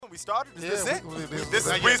We started? Is this it? This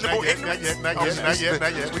is reasonable ignorance? Not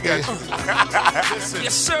yet. We got you. Listen.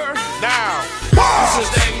 Yes, sir. Now. This is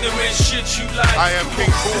the ignorant shit you like. I am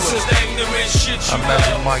King Cooler. This is the ignorant shit you I'm love.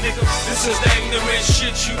 Magic Mike. Nigga, this is the ignorant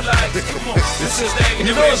shit you like. Come on. This is the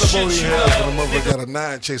You know ignorant it's a booty shit you hell love. when the motherfucker got a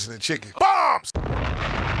 9 chasing a chicken. Bombs.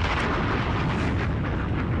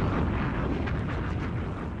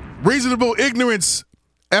 Reasonable Ignorance,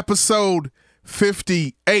 episode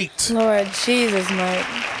 58. Lord Jesus, Mike.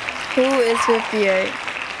 Who is 58?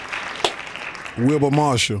 Wilbur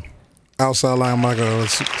Marshall, outside linebacker,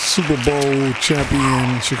 Super Bowl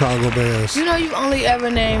champion, Chicago Bears. You know you've only ever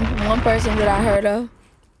named one person that I heard of.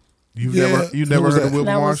 You Yeah, never who was heard of that? Wilbur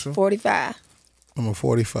That was Marshall? 45. Number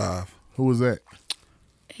 45. Who was that?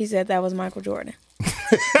 He said that was Michael Jordan.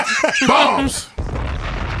 Bombs!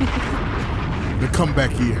 The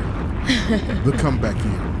comeback year. The comeback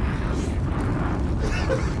year.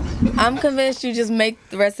 I'm convinced you just make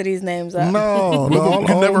the rest of these names up. No,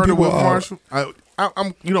 You never heard of Wilbur are- Marshall?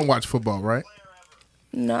 You don't watch football, right?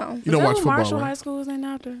 No. You don't watch Is that what football, Marshall High right? School is named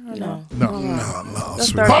after? Or No. No. That's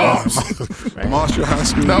sweet. 30. Bombs! Marshall High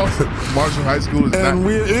School. No, Marshall High School is And not,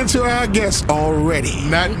 we're into our guest already.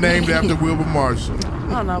 not named after Wilbur Marshall.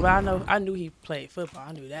 I don't know, but I knew he played football.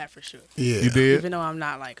 I knew that for sure. Yeah. You did? Even though I'm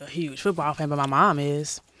not like a huge football fan, but my mom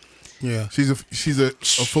is. Yeah. She's a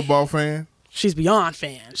football fan? She's beyond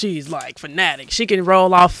fan. She's like fanatic. She can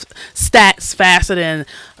roll off faster than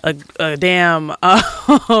a damn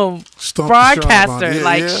Stump broadcaster. the shot.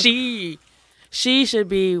 Like yeah. she should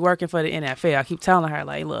be working for the NFL. I keep telling her,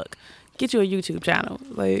 like, look, get you a YouTube channel.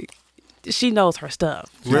 Like, she knows her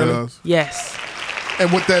stuff. Really? Yes.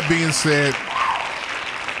 And with that being said,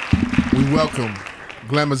 we welcome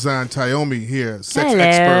Glamazon Tayomi here, sex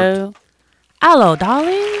expert. Hello,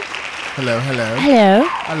 darling. Hello.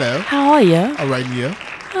 Hello. How are you? All right, yeah.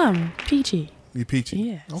 I'm peachy. You peachy?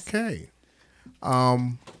 Yes. Okay.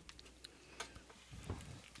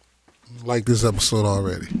 Like this episode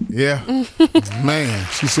already. Yeah. Man,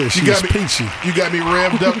 she said she's got me- peachy. You got me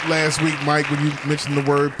revved up last week, Mike, when you mentioned the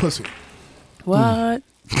word pussy. What?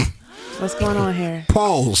 What's going on here?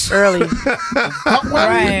 Pause. Early.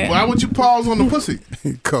 Why would you pause on the pussy?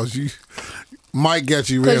 Because Mike got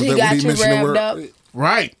you Because revved he up got when he you mentioned the revved word. up.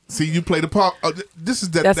 Right. See, you play the pause. This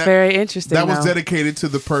is That's very interesting. That was though. dedicated to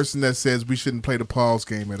the person that says we shouldn't play the pause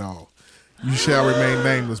game at all. You shall remain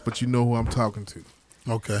nameless, but you know who I'm talking to.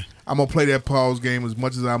 Okay. I'm going to play that pause game as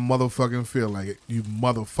much as I motherfucking feel like it. You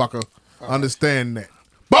motherfucker. Understand that.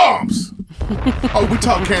 Bombs! Oh, we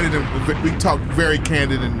talk candid and we talk very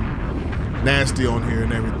candid and nasty on here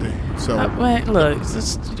and everything. So Man, look, it's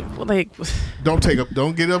just, like, don't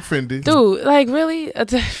get offended. dude, like, really?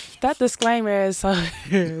 That disclaimer is not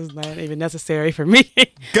even necessary for me.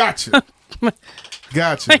 Gotcha.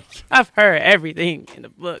 Like, I've heard everything in the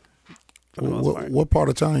book. For the most part. What part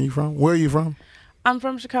of town are you from? Where are you from? I'm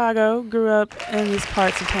from Chicago. Grew up in these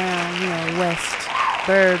parts of town, west,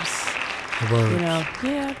 burbs.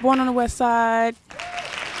 Yeah, born on the west side.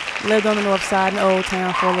 Lived on the north side in Old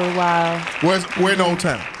Town for a little while. Where in Old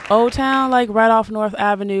Town? Old Town, like right off North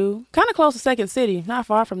Avenue. Kind of close to Second City. Not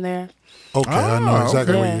far from there. Okay, I know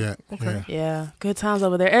exactly okay. where you at. Okay. Yeah, good times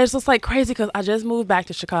over there. It's just like crazy because I just moved back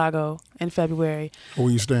to Chicago in February. Where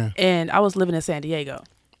you staying? And I was living in San Diego.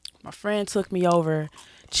 My friend took me over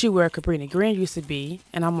to where Cabrini Green used to be.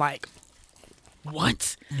 And I'm like,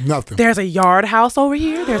 what? Nothing. There's a yard house over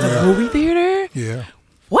here? There's a movie theater? Yeah.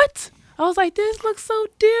 What? I was like, this looks so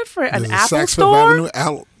different. There's An a Apple Saks Fifth store?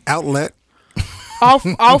 Avenue outlet.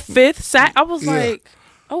 off Fifth. I was Yeah. like,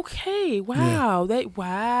 okay,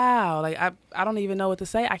 wow. Like, I don't even know what to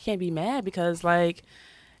say. I can't be mad because, like,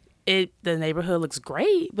 the neighborhood looks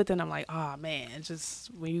great, but then I'm like, oh man, just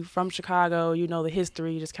when you from Chicago, you know the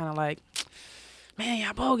history, you just kind of like, man,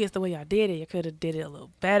 y'all bogus the way y'all did it. You could have did it a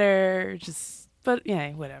little better. But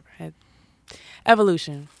yeah, whatever.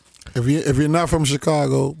 Evolution. If you're not from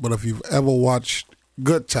Chicago, but if you've ever watched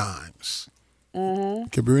Good Times,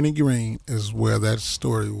 Cabrini Green is where that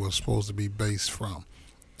story was supposed to be based from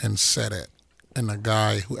and set at. And the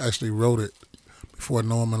guy who actually wrote it before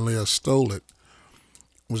Norman Lear stole it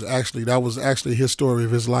was actually his story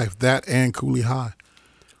of his life. That and Cooley High.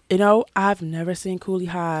 I've never seen Cooley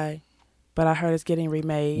High, but I heard it's getting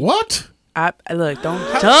remade. What? Look,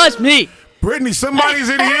 don't judge me. Brittany, somebody's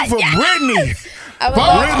in here for Brittany. I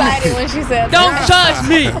was excited when she said Don't that. judge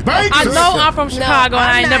me. I know I'm from Chicago and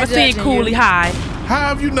I ain't I'm never not seen judging Cooley you. High. How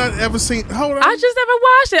have you not ever seen? Hold on. I just never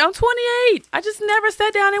watched it. I'm 28. I just never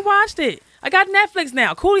sat down and watched it. I got Netflix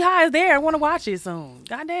now. Cooley High is there. I want to watch it soon.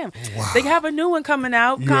 Goddamn. Wow. They have a new one coming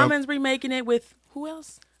out. You Common's remaking it with who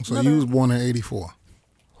else? So you was born in 84.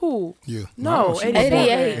 Who? Yeah. No, she was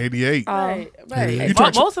 88. 88. Right. You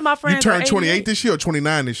turned, Most of my friends. You turned are 28 88. this year or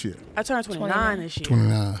 29 this year? I turned 29 this year.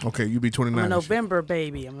 29. Okay, you be 29. I'm a this year. November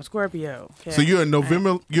baby. I'm a Scorpio. Okay? So you're a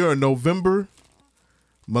November. You're a November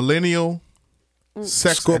millennial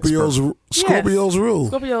sex Scorpios expert. rule.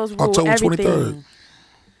 Scorpios rule October everything. 23rd.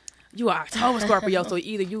 You are October Scorpio, so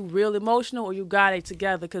either you real emotional or you got it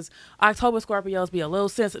together. Because October Scorpios be a little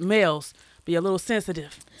sensitive. Males be a little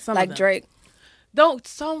sensitive. Some of Like them. Drake. Don't.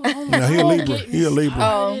 Yeah, he a Libra. Get me He a Libra.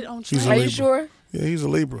 started on He's a Drake. Are you Libra. sure? Yeah, he's a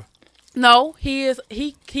Libra. No, he is.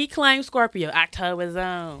 He claims Scorpio. October's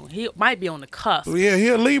own. He might be on the cusp. Yeah, he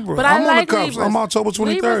a Libra. But I'm I on like the cuffs. Libras. I'm October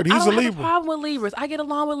 23rd. Libras, He's I a don't have a Libra. problem with Libras. I get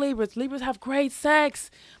along with Libras. Libras have great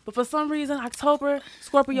sex, but for some reason, October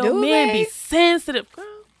Scorpio Do men they? be sensitive. Girl,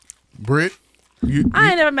 Brit, you I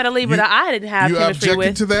ain't never met a Libra you- that I didn't have you chemistry objecting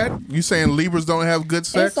with. to that? You saying Libras don't have good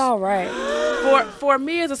sex? It's all right. For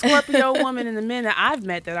me as a Scorpio woman and the men that I've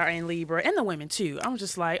met that are in Libra and the women too, I'm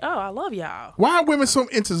just like, oh, I love y'all. Why are women so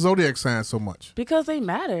into zodiac signs so much? Because they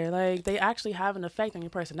matter. Like, they actually have an effect on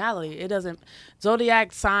your personality. It doesn't,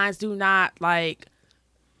 zodiac signs do not, like,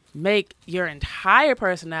 make your entire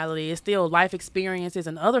personality. It's still life experiences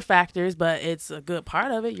and other factors, but it's a good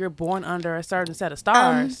part of it. You're born under a certain set of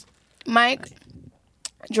stars. Mike,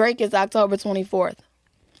 Drake is October 24th.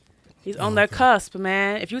 He's on the cusp,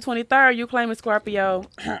 man. If you're 23rd, you claim a Scorpio.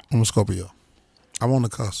 I'm a Scorpio. I'm on the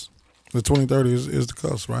cusp. The 23rd is the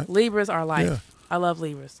cusp, right? Libras are life. Yeah. I love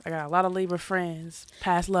Libras. I got a lot of Libra friends,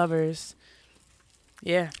 past lovers.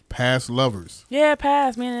 Yeah. Past lovers. Yeah,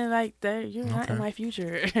 past, meaning like you're not Okay. in my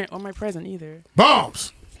future or my present either.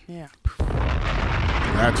 Bombs. Yeah.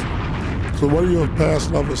 Gotcha. So what do your past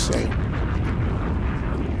lovers say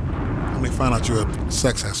when they find out you're a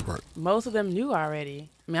sex expert? Most of them knew already.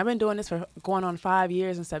 I mean, I've been doing this for going on 5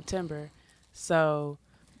 years in September. So,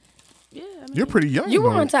 yeah. I mean, You're pretty young. You were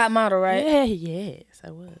though. on Top Model, right? Yeah, yes,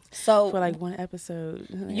 I was. So For like one episode.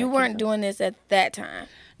 you weren't doing this at that time.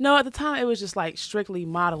 No, at the time it was just like strictly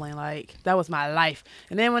modeling. Like that was my life.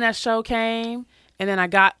 And then when that show came, and then I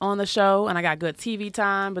got on the show and I got good TV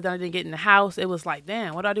time, but then I didn't get in the house. It was like,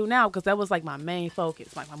 damn, what do I do now? Because that was like my main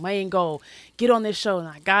focus, like my main goal. Get on this show, and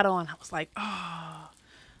I got on. I was like, oh.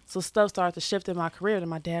 So stuff started to shift in my career. And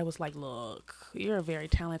my dad was like, look, you're a very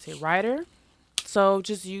talented writer, so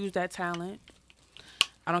just use that talent.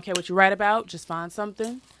 I don't care what you write about, just find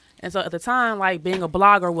something. And so at the time, like being a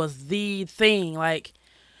blogger was the thing. Like,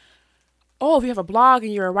 oh, if you have a blog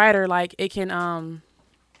and you're a writer, like it can,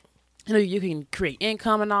 you know, you can create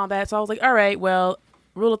income and all that. So I was like, all right, well,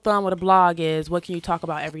 rule of thumb with a blog is what can you talk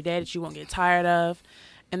about every day that you won't get tired of?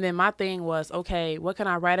 And then my thing was, okay, what can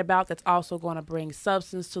I write about that's also going to bring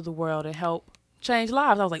substance to the world and help change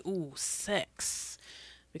lives? I was like, ooh, sex.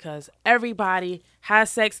 Because everybody has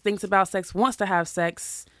sex, thinks about sex, wants to have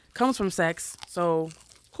sex, comes from sex. So,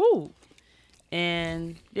 cool.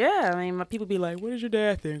 And yeah, I mean, my people be like, what does your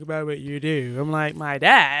dad think about what you do? I'm like, my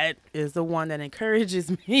dad is the one that encourages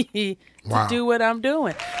me Wow. to do what I'm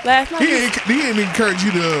doing. Last night, He didn't encourage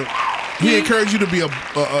you to. He encouraged you to be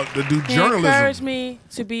to do he journalism. encouraged me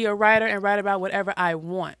to be a writer and write about whatever I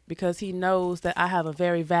want because he knows that I have a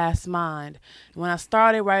very vast mind. When I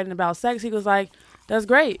started writing about sex, he was like, that's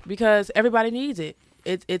great because everybody needs it.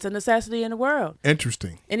 It's a necessity in the world.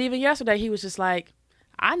 Interesting. And even yesterday, he was just like,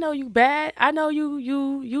 I know you bad. I know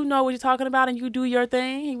you know what you're talking about and you do your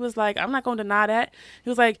thing. He was like, I'm not going to deny that. He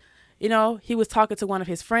was like, you know, he was talking to one of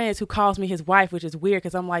his friends who calls me his wife, which is weird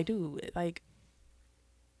because I'm like, dude, like,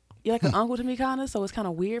 you're like an uncle to me kind of, so it's kind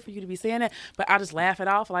of weird for you to be saying that. But I just laugh it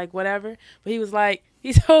off, like, whatever. But he was like,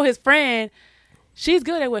 he told his friend, she's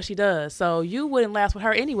good at what she does, so you wouldn't last with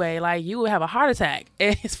her anyway. Like, you would have a heart attack.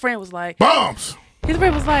 And his friend was like, Bombs. his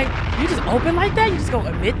friend was like, you just open like that? You just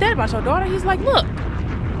gonna admit that about your daughter? He's like, look,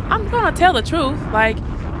 I'm gonna tell the truth. Like,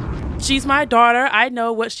 she's my daughter. I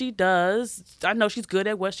know what she does. I know she's good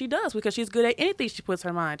at what she does because she's good at anything she puts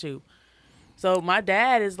her mind to. So my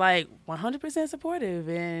dad is like 100% supportive,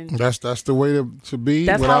 and That's the way to be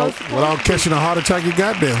That's how it's without catching a heart attack your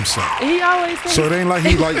goddamn self. he always says, So it ain't like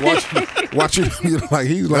he like watching like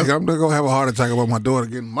he's like, I'm not gonna have a heart attack about my daughter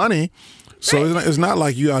getting money. So it's not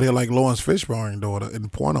like you out here like Lawrence Fishburne daughter in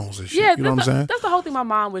pornos and shit. yeah, you know what I'm saying? That's the whole thing. My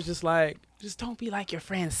mom was just like, just don't be like your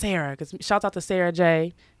friend Sarah. Because shout out to Sarah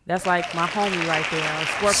J. That's like my homie right there.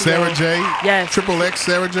 Scorpio. Sarah J. Yes. Triple X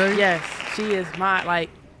Sarah J. Yes, she is my like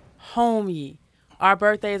homie. Our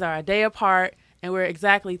birthdays are a day apart, and we're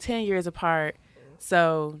exactly 10 years apart.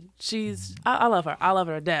 So she's, I love her. I love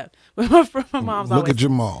her to death. But my mom's Look always, at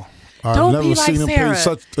Jamal. I've Don't never be like seen him pay Sarah.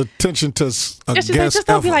 such attention to a Just guest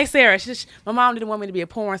don't ever. be like Sarah. My mom didn't want me to be a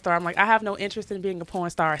porn star. I'm like, I have no interest in being a porn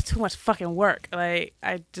star. It's too much fucking work. Like,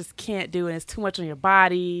 I just can't do it. It's too much on your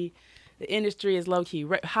body. The industry is low key,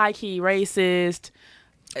 high key racist.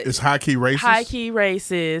 It's high key racist. High key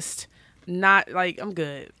racist. Not like I'm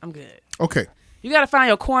good. Okay. You got to find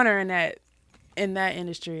your corner in that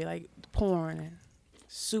industry, like porn and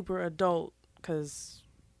super adult, because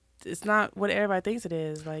it's not what everybody thinks it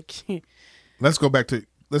is. Like, Let's go back. You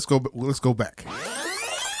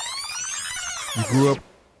grew up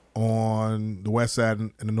on the west side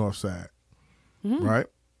and the north side, right?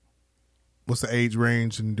 What's the age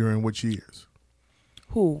range and during which years?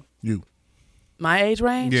 who? You. My age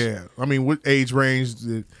range? Yeah. I mean, what age range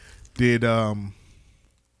did you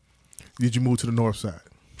move to the north side?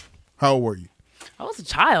 How old were you? I was a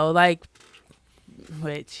child, like,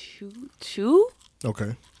 wait, two?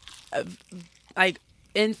 Okay. Like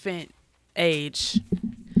infant age.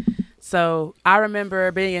 So I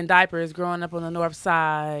remember being in diapers growing up on the north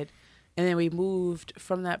side, and then we moved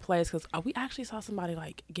from that place because we actually saw somebody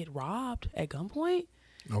like get robbed at gunpoint.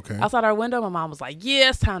 Okay. Outside our window, my mom was like, yeah,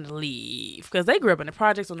 it's time to leave, because they grew up in the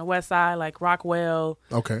projects on the west side, like Rockwell.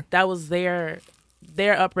 Okay. That was their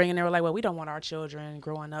upbringing. They were like, well, we don't want our children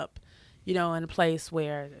growing up, in a place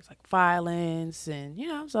where there's like violence and,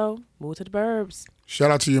 so move to the burbs.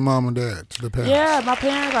 Shout out to your mom and dad, to the parents. Yeah, my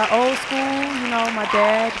parents are old school. My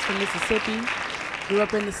dad is from Mississippi, grew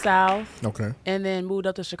up in the South. Okay. And then moved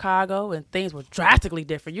up to Chicago, and things were drastically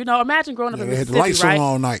different. Imagine growing up in They had the Mississippi, lights right? on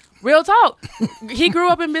all night. Real talk. He grew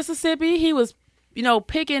up in Mississippi. He was,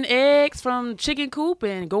 picking eggs from chicken coop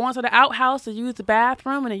and going to the outhouse to use the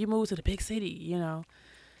bathroom, and then you move to the big city,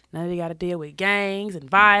 Now you got to deal with gangs and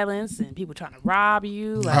violence and people trying to rob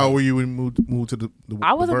you. Like, How old were you when you moved to the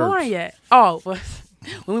I wasn't burbs? born yet. Oh, but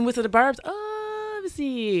when we moved to the burbs, let me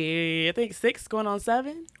see. I think 6 going on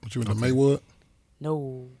 7. But you went to Maywood?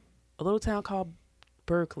 No. A little town called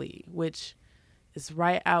Berkeley, which is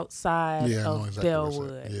right outside Yeah, I know of exactly where it's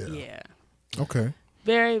Bellwood. at. Yeah. Okay.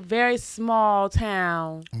 Very, very small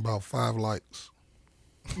town. About 5 lights.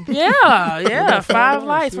 Yeah, 5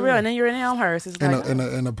 lights for real. And then you're in Elmhurst. It's like,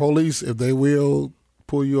 And the police, if they will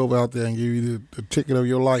pull you over out there and give you the ticket of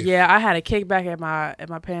your life. yeah, I had a kickback at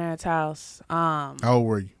my parents' house. How old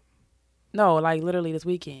were you? No, like literally this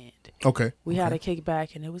weekend. Okay. We had a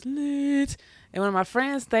kickback and it was lit. And one of my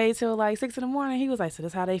friends stayed till like 6 in the morning. He was like, so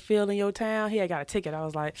this how they feel in your town? He had got a ticket. I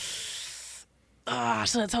was like, I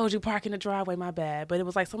should have told you park in the driveway, my bad. But it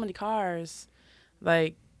was like so many cars.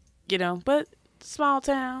 Like, but small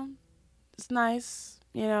town. It's nice,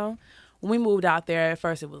 When we moved out there, at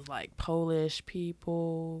first it was like Polish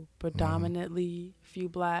people, predominantly, a few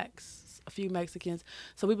blacks, a few Mexicans.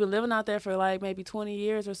 So we've been living out there for like maybe 20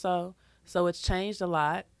 years or so. So it's changed a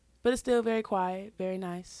lot, but it's still very quiet, very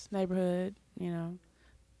nice neighborhood,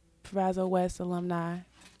 Proviso West alumni,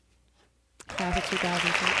 class of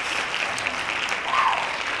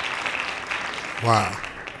 2006. Wow.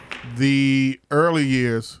 The early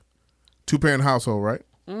years, 2-parent household, right?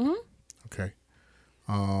 Mm-hmm. Okay.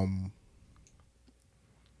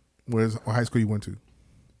 Where's what high school you went to?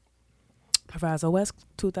 Proviso West,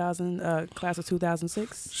 2000, class of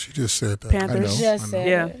 2006. She just said that. Panthers. Just I know. said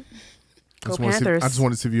Yeah. it. Go I Panthers. just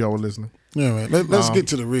wanted to see if y'all were listening. Yeah, man. Let's get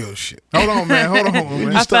to the real shit. Hold on, man. When I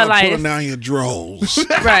you felt start like pulling down your drawers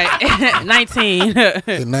Right, 19.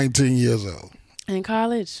 at 19 years old. In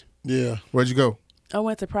college, Yeah. Where'd you go? I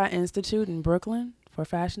went to Pratt Institute in Brooklyn for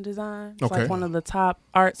fashion design. It's Okay. like one of the top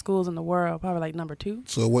art schools in the world, probably like number 2.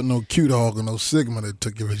 So it wasn't no cute dog or no Sigma that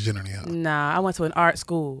took your virginity out. Nah, I went to an art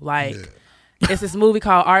school. Like, Yeah. it's this movie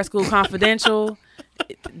called Art School Confidential.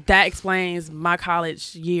 That explains my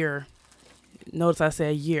college year. Notice I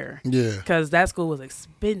said year. Yeah. Because that school was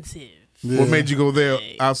expensive. Yeah. What made you go there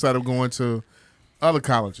outside of going to other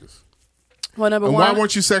colleges? Well, number And one, why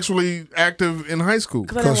weren't you sexually active in high school?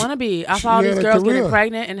 because I didn't 'Cause want to be. I she saw all these had a girls getting career.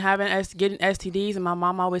 pregnant and getting STDs, and my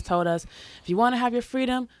mom always told us, if you want to have your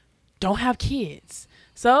freedom, don't have kids.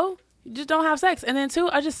 So you just don't have sex. And then 2,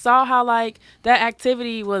 I just saw how like that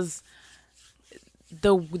activity was.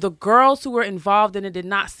 The girls who were involved in it did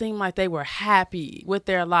not seem like they were happy with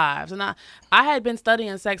their lives. And I had been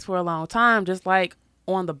studying sex for a long time, just like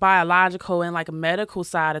on the biological and like medical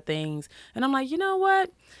side of things. And I'm like, you know what?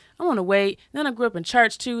 I want to wait. Then I grew up in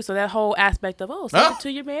church too, so that whole aspect of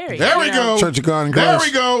till you're married. There we you know? go. Church of God in There Christ.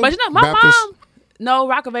 we go. But my Baptist? mom, no,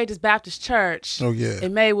 Rock of Ages Baptist Church Oh, yeah.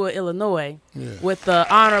 in Maywood, Illinois, Yeah. with the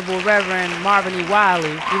Honorable Reverend Marvin E.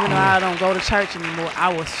 Wiley. Even though I don't go to church anymore,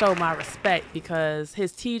 I will show my respect because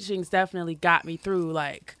his teachings definitely got me through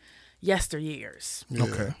like yesteryears. Yeah.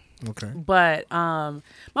 Okay. Okay. But my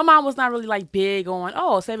mom was not really like big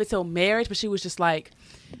on save it till marriage, but she was just like,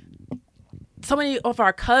 so many of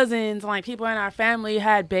our cousins, like people in our family,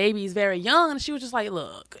 had babies very young, and she was just like,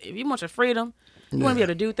 look, if you want your freedom, you want to be able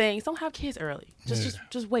to do things, don't have kids early.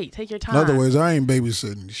 Just wait, take your time. In other words, I ain't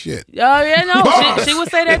babysitting shit. Oh yeah, no, she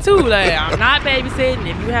would say that too. Like, I'm not babysitting.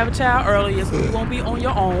 If you have a child early, you won't be on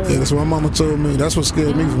your own. Yeah, that's what my mama told me. That's what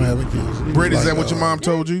scared me from having kids. Britt, is that what your mom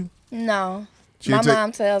told you? No. She My take-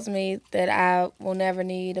 mom tells me that I will never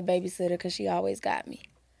need a babysitter because she always got me.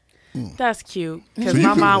 That's cute. Because So you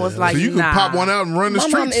my can- mom was like, so you can nah. pop one out and run the My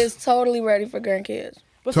streets. mom is totally ready for grandkids.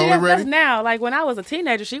 But Totally see, that's ready? now. Like when I was a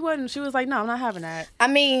teenager, she wasn't. She was like, no, I'm not having that. I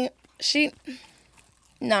mean,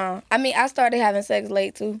 I mean, I started having sex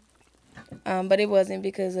late too. But it wasn't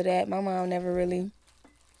because of that. My mom never really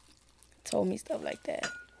told me stuff like that.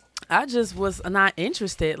 I just was not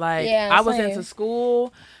interested. Like Yeah, I was same. into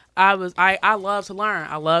school. I love to learn.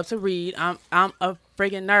 I love to read. I'm a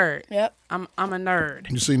freaking nerd. Yep. I'm a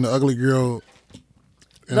nerd. You seen the ugly girl?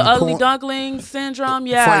 in The ugly corn- duckling syndrome.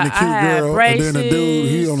 Yeah, fighting a I cute had girl, braces. and then the dude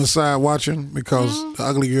he on the side watching because the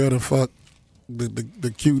ugly girl done fuck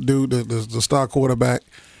the cute dude, the star quarterback.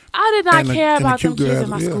 I did not and the- care and the about them cute kids girl, in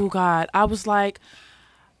my yeah. school, God. I was like,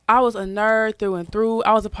 I was a nerd through and through.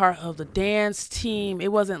 I was a part of the dance team.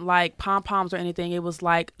 It wasn't like pom-poms or anything. It was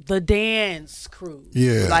like the dance crew.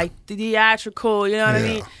 Yeah. Like the theatrical, you know what I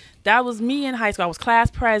Yeah. mean? That was me in high school. I was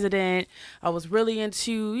class president. I was really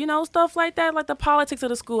into, stuff like that, like the politics of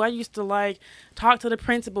the school. I used to like talk to the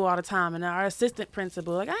principal all the time and our assistant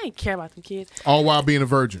principal. Like, I didn't care about them kids. All while being a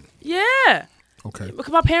virgin. Yeah. Okay.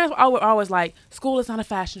 Because my parents were always like, school is not a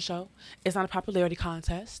fashion show. It's not a popularity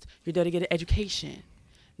contest. You're there to get an education.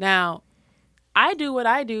 Now, I do what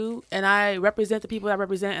I do, and I represent the people I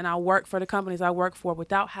represent, and I work for the companies I work for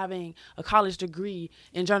without having a college degree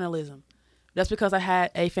in journalism. That's because I had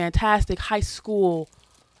a fantastic high school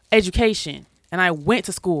education, and I went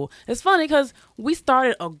to school. It's funny because we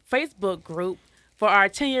started a Facebook group for our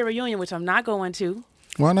 10-year reunion, which I'm not going to.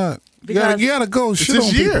 Why not? You Because- gotta go. It's Shit this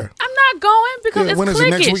on year. people. I'm not going because Yeah, it's when is it?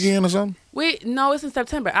 Next cliquish. weekend or something? No, it's in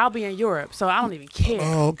September. I'll be in Europe, so I don't even care.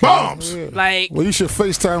 Oh, okay. Bombs. Yeah. Like, Well, you should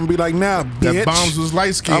FaceTime and be like, "Now, bitch." That Bombs was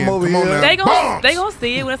light skinned. I'm over Come on here. now. they Bombs. gonna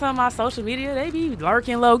see it when it's on my social media. They be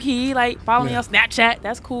lurking low key, like following me on Snapchat.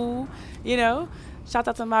 That's cool, Shout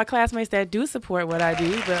out to my classmates that do support what I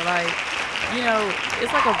do, but like,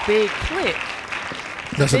 it's like a big clique.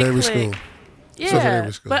 That's at Big every clique. school. That's at Yeah,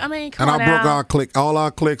 every school. but I mean, come and on I broke now. our clique, all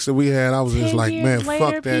our cliques that we had. I was just 10 like, years man, later,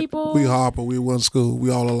 fuck that. people. We Harper, we one school, we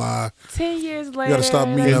all alive. 10 years later, You gotta stop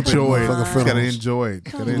meeting up at Enjoy it. motherfucking You gotta funerals. enjoy it.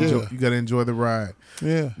 You gotta on. enjoy, Yeah. you gotta enjoy the ride.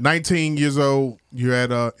 Yeah. 19 years old. You're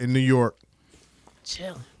at in New York.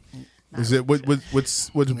 Chill. Is it which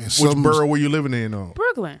some- borough were you living in?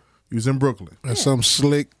 Brooklyn. You was in Brooklyn. And some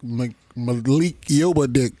slick Malik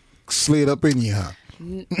Yoba dick slid up in you, huh?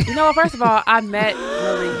 First of all, I met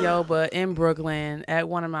Malik Yoba in Brooklyn at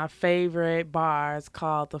one of my favorite bars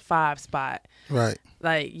called the 5 Spot. Right.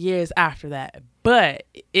 Like years after that. But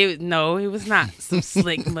he was not some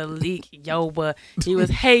slick Malik Yoba. He was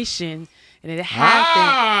Haitian, and it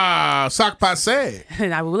happened. Sock passe.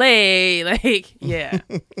 And I like, yeah,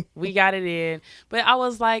 we got it in. But I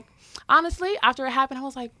was like, honestly, after it happened, I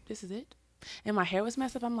was like, this is it. And my hair was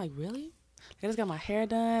messed up. I'm like, really? I just got my hair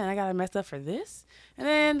done, and I got it messed up for this. And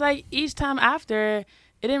then like each time after,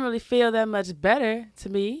 it didn't really feel that much better to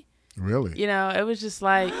me. Really? It was just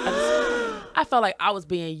like I felt like I was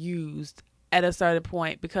being used at a certain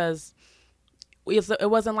point because it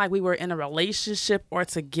wasn't like we were in a relationship or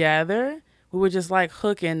together. We were just like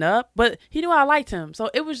hooking up, but he knew I liked him. So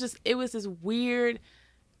it was this weird,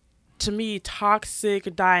 to me,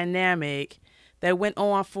 toxic dynamic that went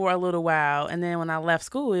on for a little while. And then when I left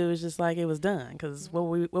school, it was just like it was done because what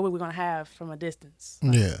were we going to have from a distance?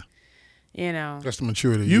 Yeah. That's the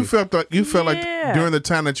maturity. You felt like Yeah. during the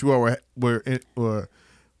time that you all were in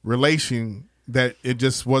relation that it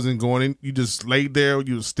just wasn't going in. You just laid there.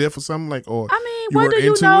 You was stiff or something like. Or What do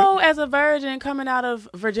you into know it? as a virgin coming out of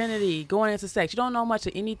virginity, going into sex? You don't know much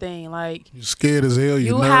of anything. Like You're scared as hell. You're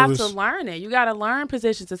you nervous. have to learn it. You got to learn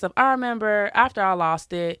positions and stuff. I remember after I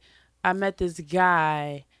lost it, I met this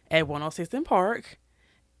guy at 106 in Park.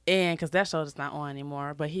 And because that show is not on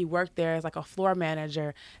anymore, but he worked there as like a floor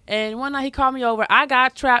manager. And one night he called me over. I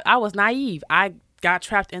got trapped. I was naive. I got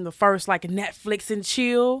trapped in the first like Netflix and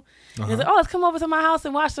chill. He was like, oh, let's come over to my house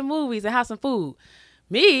and watch some movies and have some food.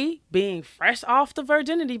 Me being fresh off the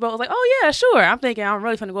virginity boat was like, oh yeah, sure. I'm thinking I'm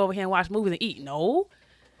really finna go over here and watch movies and eat. No.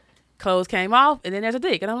 Clothes came off and then there's a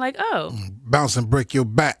dick. And I'm like, oh. Bounce and break your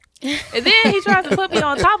back. And then he tries to put me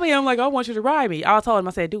on top of him. I'm like, I want you to ride me. I told him,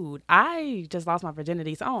 I said, dude, I just lost my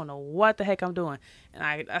virginity, so I don't know what the heck I'm doing.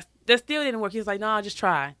 And that still didn't work. He was like, no, just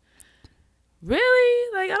try.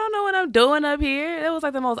 Really? Like, I don't know what I'm doing up here. It was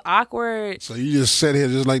like the most awkward. So you just sat here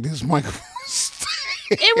just like this microphone.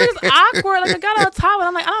 It was awkward. Like, I got on top and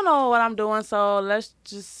I'm like, I don't know what I'm doing, so let's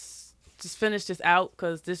just finish this out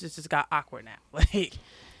because this just got awkward now. Like,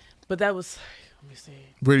 but that was, let me see.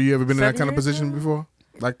 Brittany, you ever been in that 7 kind of years position ago? before?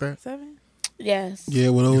 Like that? 7? Yes. Yeah,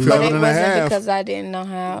 with those But 11 it and a wasn't half. because I didn't know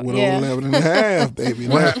how. With Yeah. 11 and a half, baby.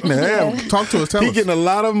 11 and a half. Talk to us. Tell He us. getting a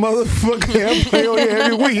lot of motherfucking airplay on here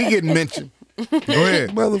every week. He getting mentioned. Go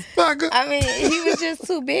ahead. Motherfucker. I mean, he was just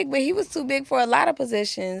too big, but he was too big for a lot of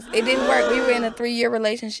positions. It didn't work. We were in a 3-year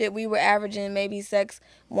relationship. We were averaging maybe sex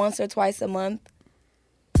once or twice a month.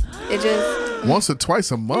 It just, Once or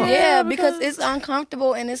twice a month. yeah, because it's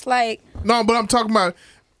uncomfortable and it's like, No, but I'm talking about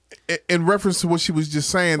in reference to what she was just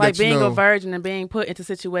saying. Like that, you being know, a virgin and being put into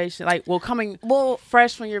situation, like, coming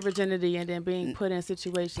fresh from your virginity and then being put in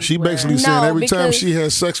situations. She where- basically No, saying every time because- she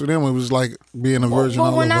had sex with him, it was like being a virgin all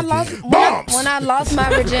well, when over I again. lost when I lost my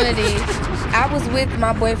virginity, I was with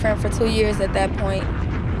my boyfriend for 2 years at that point,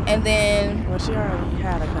 and then Well, she already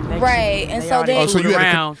had a connection. Right, and They so already then- Oh, so flew you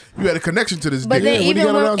around. had a connection to this But dick. then when he even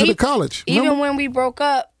got when around to the college, even remember? when we broke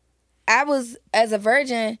up, I was as a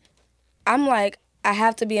virgin. I'm like, I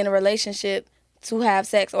have to be in a relationship to have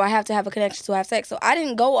sex, or I have to have a connection to have sex. So I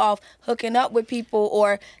didn't go off hooking up with people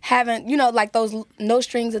or having, like those no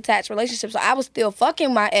strings attached relationships. So I was still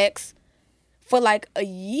fucking my ex for like a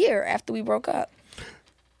year after we broke up.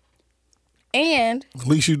 And At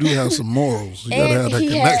least you do have some morals. You gotta And have that he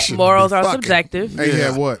had- connection. to Morals be are fucking. subjective. Hey,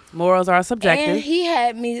 yeah, what? Morals are subjective. And he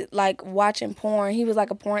had me like watching porn. He was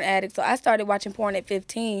like a porn addict. So I started watching porn at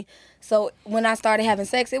 15. So when I started having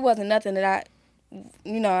sex, it wasn't nothing that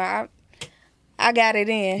I got it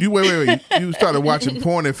in. You wait. You started watching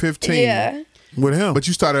porn at 15. Yeah. With him. But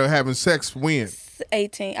you started having sex when?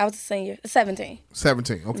 18. I was a senior. 17.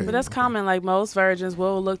 17. Okay. But that's common. Like, most virgins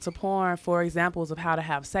will look to porn for examples of how to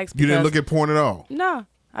have sex. You didn't because- look at porn at all. No,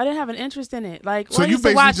 I didn't have an interest in it. Like, So I you used to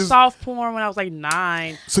basically watch just- soft porn when I was like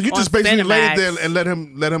 9. So you on just basically laid Cinemax. there and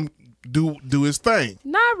let him do his thing.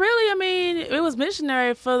 Not really. I mean, it was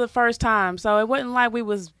missionary for the first time, so it wasn't like we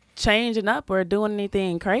was changing up or doing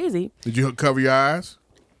anything crazy. Did you cover your eyes?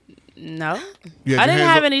 No, You had I your didn't hands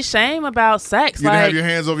have up- any shame about sex. You didn't like, have your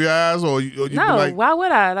hands over your eyes, or you no, like why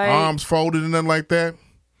would I? Like, arms folded and nothing like that.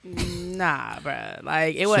 nah, bruh.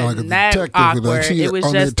 Like, it Sound wasn't like a that detective, like awkward. she It was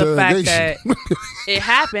on just the fact that interrogation. it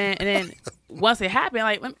happened, and then once it happened,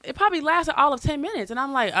 like, it probably lasted all of 10 minutes, and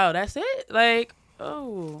I'm like, oh, that's it? Like,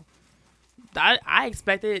 oh, I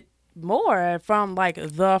expected more from like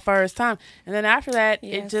the first time, and then after that,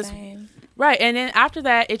 Yeah, it just same. right, and then after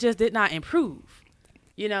that, it just did not improve,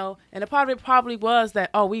 And a part of it probably was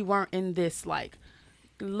that we weren't in this like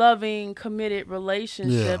loving, committed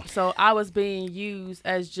relationship, Yeah. so I was being used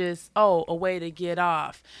as just a way to get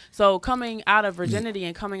off. So coming out of virginity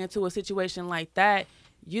and coming into a situation like that,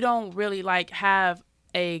 you don't really like have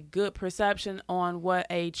a good perception on what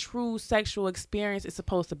a true sexual experience is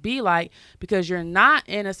supposed to be like, because you're not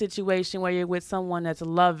in a situation where you're with someone that's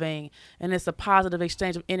loving and it's a positive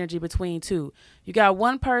exchange of energy between two. You got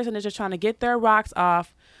one person that's just trying to get their rocks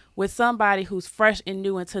off with somebody who's fresh and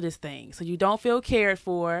new into this thing. So you don't feel cared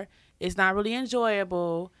for. It's not really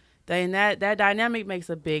enjoyable. Then that dynamic makes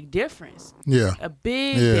a big difference. Yeah. A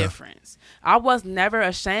big Yeah. difference. I was never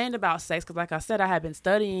ashamed about sex because, like I said, I had been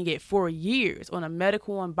studying it for years on a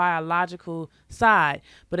medical and biological side.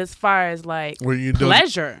 But as far as like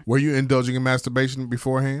pleasure, Were you indulging in masturbation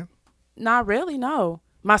beforehand? not really, no.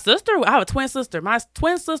 My sister, I have a twin sister. My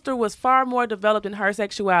twin sister was far more developed in her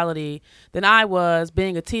sexuality than I was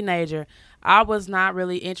being a teenager. I was not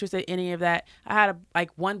really interested in any of that. I had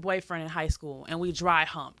one boyfriend in high school and we dry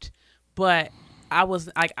humped. But I was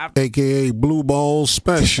like, AKA Blue Balls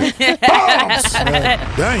Special.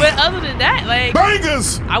 Dang. But other than that, like,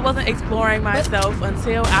 Bangers! I wasn't exploring myself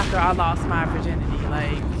until after I lost my virginity.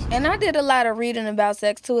 Like, And I did a lot of reading about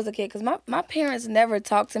sex too as a kid, because my parents never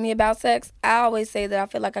talked to me about sex. I always say that I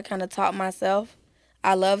feel like I kind of taught myself.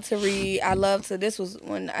 I love to read. This was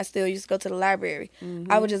when I still used to go to the library.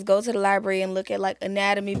 I would just go to the library and look at like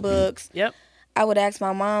anatomy books. Yep. I would ask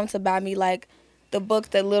my mom to buy me like the books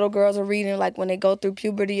that little girls are reading, like when they go through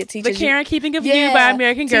puberty. It teaches The Care and Keeping of You by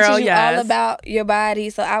American Girl, teaches you yes. all about your body.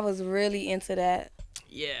 So I was really into that.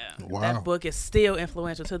 Yeah. Wow. That book is still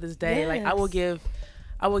influential to this day. Yes. Like, I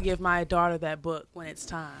will give my daughter that book when it's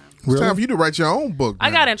time. It's time for you to write your own book. I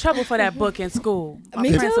now. got in trouble for that book in school. My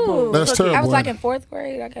Me principal too. That's took it. terrible. I was like ain't in 4th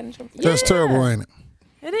grade. I got in trouble. That's terrible, ain't it?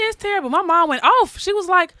 It is terrible. My mom went off. She was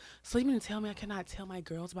like, "So you mean to tell me I cannot tell my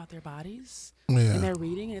girls about their bodies and their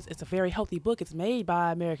reading? It's a very healthy book. It's made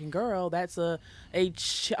by American Girl. That's a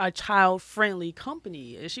child friendly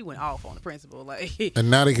company." And she went off on the principal. Like,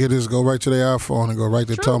 and now they can just go right to their iPhone and go right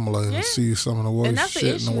to True. Tumblr and see some of the worst and that's shit the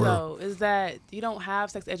in issue the world. though, is that you don't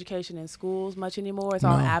have sex education in schools much anymore. It's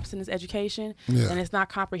all abstinence education, and it's not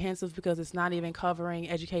comprehensive because it's not even covering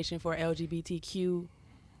education for LGBTQ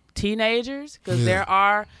teenagers, because there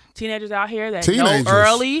are teenagers out here that know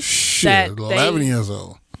early that 11 years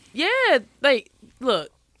old. Yeah, like, look,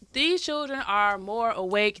 these children are more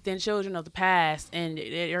awake than children of the past, and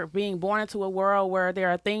they're being born into a world where there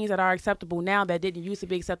are things that are acceptable now that didn't used to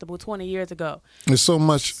be acceptable 20 years ago. There's so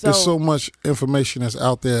much information that's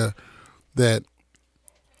out there that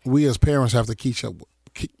we as parents have to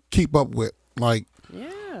keep up with. Like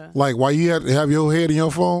while you have your head in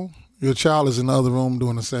your phone, your child is in the other room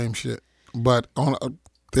doing the same shit. But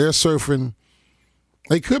they're surfing.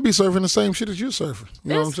 They could be surfing the same shit as you're surfing.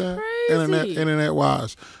 You know what I'm saying? Crazy. Internet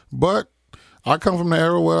wise. But I come from the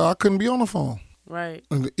era where I couldn't be on the phone. Right.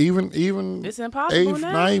 And even it's impossible 8th,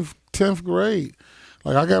 now. 9th, 10th grade.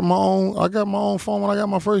 Like I got my own phone when I got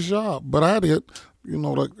my first job. But I had to get,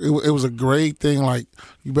 like it was a great thing. Like,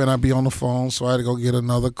 you better not be on the phone. So I had to go get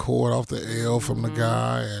another cord off the L from the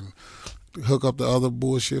guy and hook up the other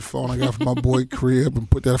bullshit phone I got from my boy crib and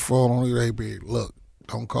put that phone on. Hey, babe, look,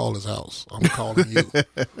 don't call his house. I'm calling you.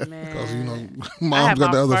 Because, Mom's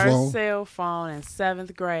got the other phone. I had my first cell phone in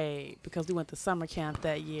 7th grade because we went to summer camp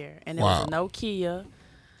that year. And it was a Nokia.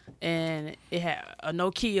 And it had a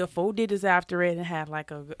Nokia 4 digits after it, and it had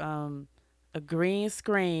like a green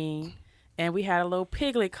screen. And we had a little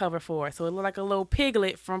Piglet cover for it. So it looked like a little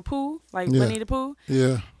Piglet from Pooh, like Winnie the Pooh.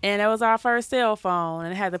 Yeah. And that was our first cell phone.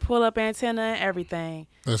 And it had the pull-up antenna and everything.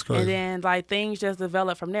 That's crazy. And then, like, things just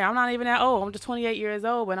developed from there. I'm not even that old. I'm just 28 years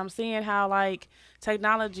old. But I'm seeing how, like,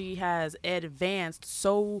 technology has advanced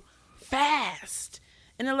so fast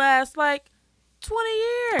in the last, like, 20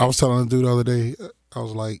 years. I was telling a dude the other day, I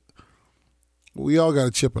was like, we all got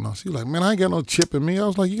a chip in us. He's like, man, I ain't got no chip in me. I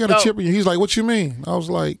was like, you got a chip in you? He's like, what you mean? I was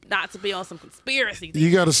like, not to be on some conspiracy thing. You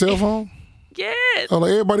got a cell phone? Yes. I was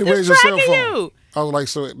like, everybody raise your cell phone. I was like,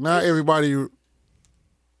 so now everybody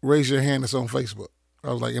raise your hand that's on Facebook.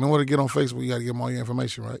 I was like, in order to get on Facebook, you got to give them all your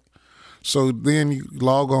information, right? So then you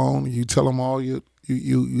log on, you tell them all you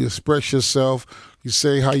express yourself, you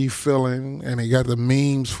say how you feeling, and they got the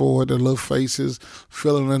memes for it, the little faces,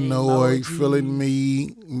 feeling annoyed, feeling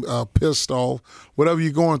me, pissed off, whatever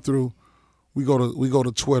you're going through. We go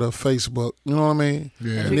to Twitter, Facebook, you know what I mean?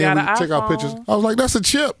 Yeah. And then we take our pictures. I was like, that's a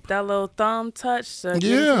chip. That little thumb touch to get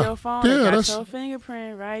into your phone. Yeah, got your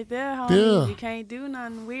fingerprint right there, homie. Yeah. You can't do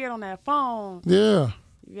nothing weird on that phone. Yeah.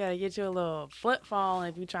 You gotta get your little flip phone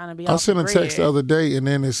if you're trying to be. I sent a text the other day, and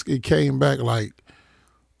then it came back like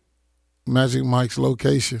Magic Mike's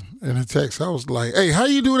location in the text. I was like, "Hey, how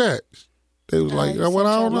you do that?" They was like, "Well,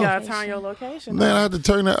 I don't know." You gotta turn your location. Man, I had to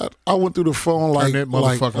turn that. I went through the phone like that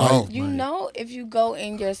motherfucker off. If you go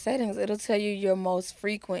in your settings, it'll tell you your most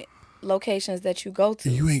frequent locations that you go to.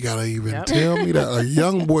 You ain't gotta even tell me that. A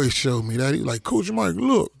young boy showed me that. He was like, Coach Mike,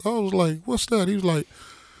 look. I was like, what's that? He was like,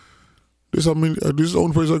 this is the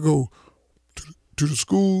only place I go to the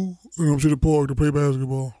school, and I'm to the park to play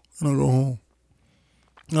basketball, and I go home.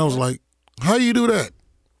 And I was like, how you do that?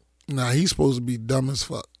 Nah, he's supposed to be dumb as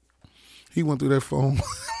fuck. He went through that phone.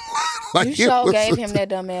 Like you sure gave him that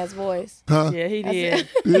dumbass voice. Huh? Yeah, he did.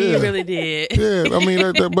 Yeah. He really did. Yeah, I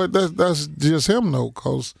mean, but that's just him though,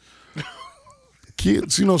 cause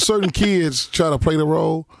kids, certain kids try to play the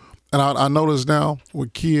role, and I notice now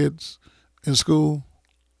with kids in school,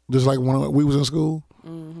 just like when we was in school.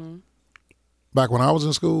 Mm-hmm. Back when I was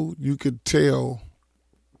in school, you could tell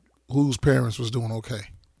whose parents was doing okay,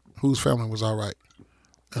 whose family was all right,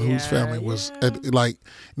 and whose family was like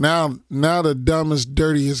now the dumbest,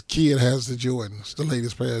 dirtiest kid has the Jordans, the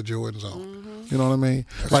latest pair of Jordans on. Mm-hmm. You know what I mean?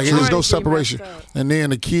 Like there's no separation. And then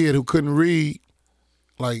the kid who couldn't read,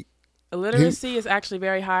 like illiteracy is actually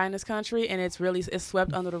very high in this country, and it's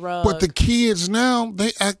swept under the rug. But the kids now,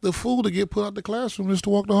 they act the fool to get put out the classroom just to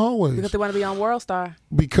walk the hallways. Because they want to be on World Star.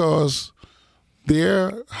 Because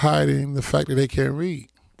they're hiding the fact that they can't read.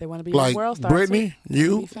 They want to be on World Star. Brittany,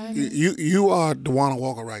 you are Dewana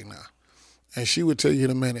Walker right now. And she would tell you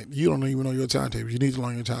in a minute, you don't even know your timetables. You need to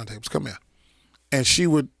learn your timetables. Come here. And she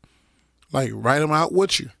would write them out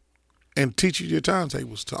with you and teach you your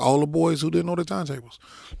timetables to all the boys who didn't know their timetables.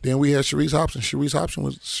 Then we had Sharice Hobson. Sharice Hobson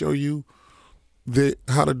would show you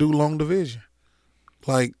how to do long division.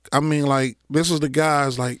 This was the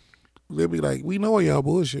guys, they'd be like, we know y'all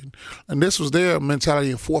bullshitting. And this was their mentality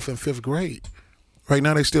in 4th and 5th grade. Right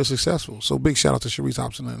now, they're still successful. So big shout out to Sharice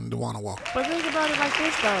Hobson and DeWanna Walker. But think about it like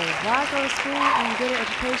this, though. Why go to school and get an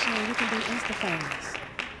education and you can be Insta famous?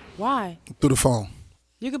 Why? Through the phone.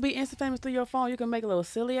 You could be Insta famous through your phone. You can make little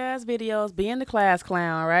silly ass videos, be in the class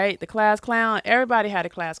clown, right? The class clown. Everybody had a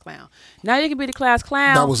class clown. Now you can be the class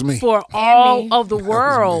clown That was me. for all me. of the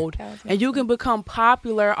world. That was me. And you can become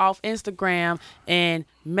popular off Instagram and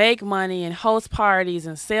make money and host parties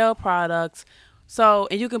and sell products. So,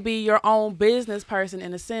 and you can be your own business person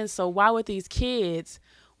in a sense. So why would these kids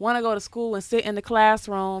want to go to school and sit in the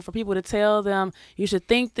classroom for people to tell them you should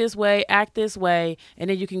think this way, act this way, and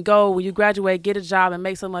then you can go when you graduate, get a job and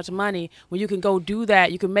make so much money. When you can go do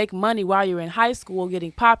that, you can make money while you're in high school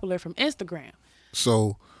getting popular from Instagram.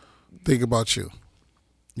 So think about you.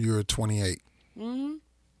 You're 28. Mm-hmm.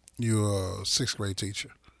 You're a sixth grade teacher.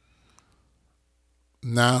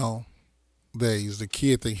 Nowadays, the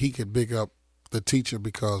kid think he could big up the teacher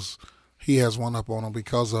because he has one up on him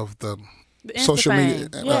because of the social media,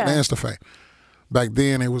 the Insta fame. Back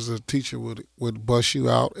then, it was a teacher would bust you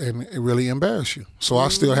out and it really embarrass you. So I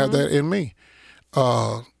still have that in me.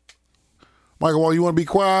 Michael, well, you want to be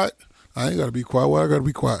quiet? I ain't got to be quiet. Well, I got to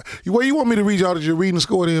be quiet. You want me to read y'all that your reading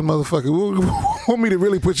score then, motherfucker? Want me to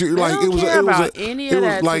really put you like I don't care about any of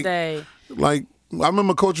that like, today. Like I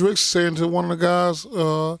remember Coach Rick saying to one of the guys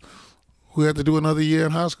who had to do another year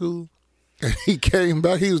in high school. And he came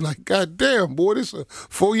back. He was like, "God damn, boy, this is a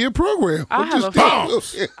 4-year program." I have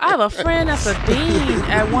a friend that's a dean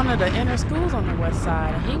at one of the inner schools on the west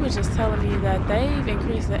side, and he was just telling me that they've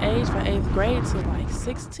increased the age for 8th grade to like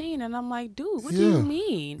 16, and I'm like, dude, what do you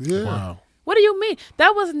mean? Yeah. Wow. What do you mean?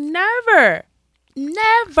 That was never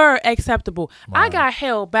acceptable. Wow. I got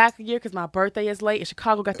held back a year because my birthday is late, and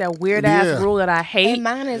Chicago got that weird ass rule that I hate. And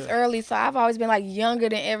mine is early, so I've always been like younger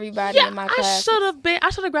than everybody in my class. I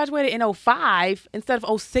should have graduated in 05 instead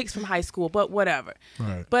of 06 from high school, but whatever.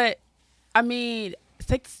 Right. But I mean,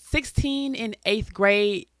 16 in 8th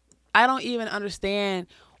grade, I don't even understand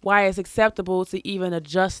why it's acceptable to even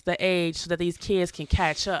adjust the age so that these kids can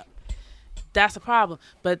catch up. That's the problem.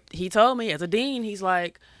 But he told me as a dean, he's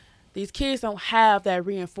like, these kids don't have that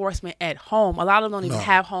reinforcement at home. A lot of them don't even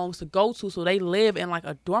have homes to go to, so they live in like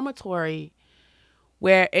a dormitory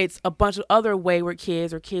where it's a bunch of other wayward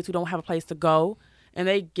kids or kids who don't have a place to go, and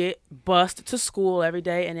they get bused to school every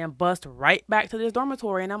day and then bused right back to this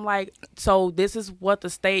dormitory. And I'm like, so this is what the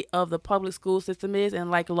state of the public school system is in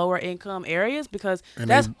like lower income areas? Because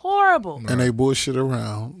that's horrible. And they bullshit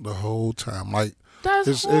around the whole time. Like that's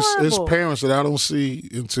it's horrible. parents that I don't see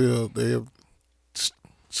until they're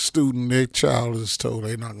their child is told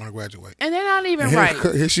they're not going to graduate. And they're not even and right.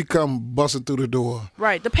 Here she come busting through the door.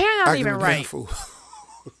 Right. The parent not even right.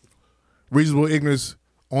 Reasonable Ignorance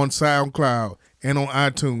on SoundCloud and on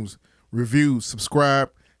iTunes. Review, subscribe,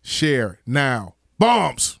 share now.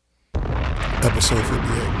 Bombs! Episode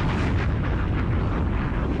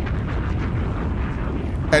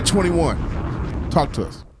 58. At 21, talk to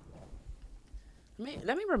us.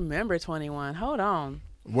 Let me remember 21. Hold on.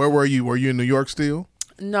 Where were you? Were you in New York still?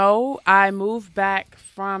 No, I moved back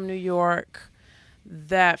from New York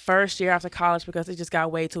that first year after college because it just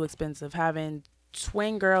got way too expensive. Having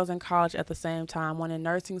twin girls in college at the same time, one in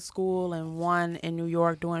nursing school and one in New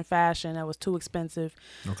York doing fashion, that was too expensive.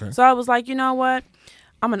 Okay. So I was like, you know what?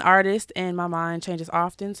 I'm an artist and my mind changes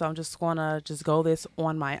often, so I'm just going to just go this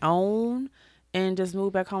on my own and just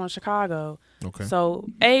move back home to Chicago. Okay. So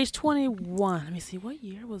age 21. Let me see. What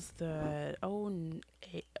year was that?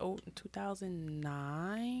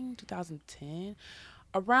 2009, 2010.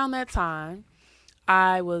 Around that time,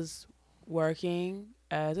 I was working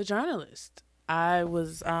as a journalist. I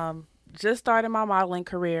was just starting my modeling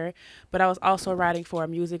career, but I was also writing for a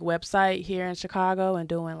music website here in Chicago and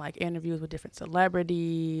doing like interviews with different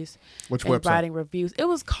celebrities. Which and website? Writing reviews. It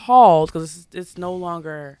was called, because it's no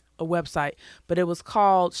longer a website, but it was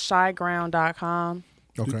called shyground.com.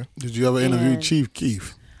 Okay. Did you ever interview Chief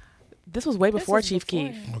Keef? This was way before Chief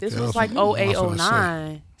Keef. This was like 08,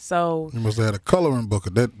 09. So you must have had a coloring book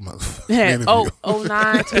of that motherfucker.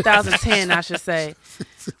 09, 2010, I should say.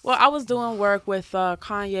 Well, I was doing work with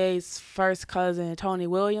Kanye's first cousin, Tony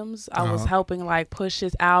Williams. I was helping like push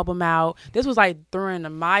his album out. This was like during the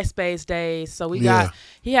MySpace days. So he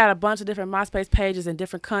had a bunch of different MySpace pages in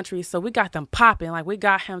different countries. So we got them popping. Like we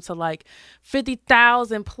got him to like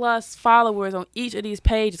 50,000 plus followers on each of these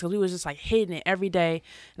pages because we was just like hitting it every day.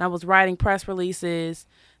 And I was writing press releases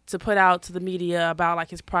to put out to the media about like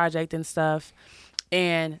his project and stuff.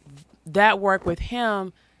 And that work with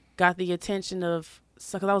him got the attention of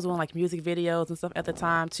So, because I was doing like music videos and stuff at the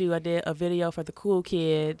time too. I did a video for the Cool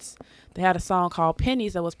Kids. They had a song called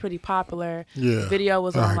Pennies that was pretty popular. Yeah. The video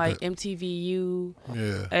was I on heard like that. MTVU.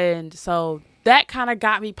 Yeah. And so that kind of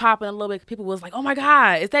got me popping a little bit. People was like, "Oh my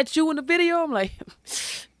God, is that you in the video?" I'm like,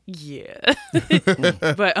 "Yeah."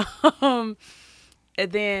 But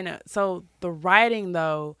and then so the writing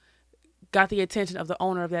though got the attention of the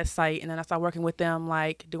owner of that site, and then I started working with them,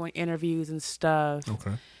 like doing interviews and stuff.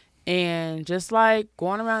 Okay. And just like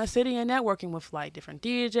going around the city and networking with like different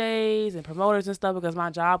DJs and promoters and stuff, because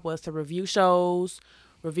my job was to review shows,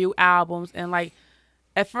 review albums. And like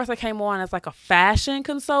at first I came on as like a fashion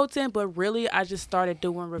consultant, but really I just started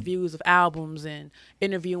doing reviews of albums and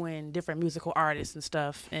interviewing different musical artists and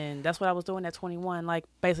stuff. And that's what I was doing at 21, like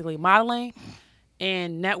basically modeling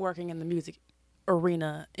and networking in the music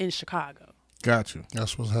arena in Chicago. Got you.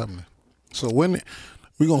 That's what's happening. So when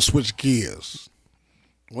we're going to switch gears.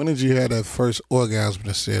 When did you have that first orgasm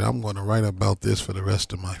that said, I'm going to write about this for the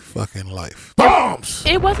rest of my fucking life? Bombs!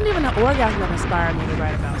 It wasn't even an orgasm that inspired me to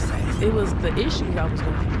write about sex. It was the issues I was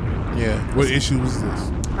going through. Yeah. What issue was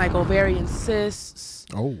this? Like ovarian cysts.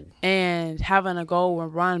 Oh. And having to go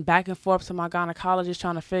and run back and forth to my gynecologist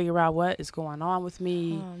trying to figure out what is going on with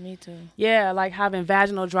me. Oh, me too. Yeah, like having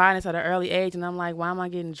vaginal dryness at an early age. And I'm like, why am I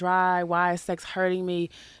getting dry? Why is sex hurting me?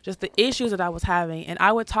 Just the issues that I was having. And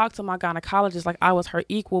I would talk to my gynecologist like I was her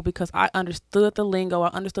equal because I understood the lingo. I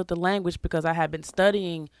understood the language because I had been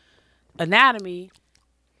studying anatomy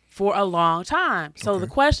for a long time. So the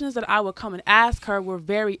questions that I would come and ask her were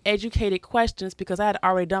very educated questions because I had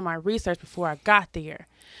already done my research before I got there.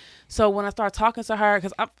 So when I started talking to her,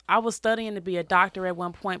 because I was studying to be a doctor at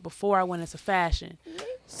one point before I went into fashion.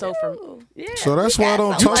 So So that's why I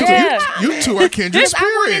don't talk to Yeah. You two are kindred I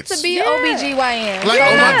wanted spirits. to be OBGYN. Like, So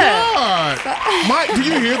oh my Yeah. God. Mike, do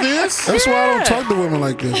you hear this? That's why I don't talk to women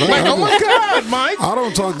like this. Like, oh my God, Mike. I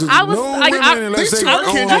don't talk to I was no like, women unless these they two are go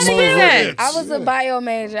on kindred my spirits. I was a bio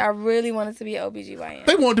major. I really wanted to be OBGYN.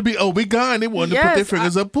 They wanted to be OB-GYN. They wanted to put Yes, their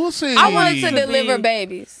fingers up pussy. I wanted to to deliver be-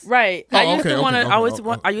 babies. Right. Oh, I used okay, to want to.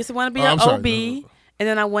 okay, I used to want to be Oh, an I'm sorry. OB, and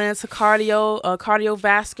then I went into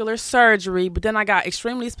cardiovascular surgery. But then I got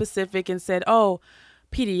extremely specific and said, "Oh,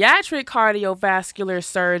 pediatric cardiovascular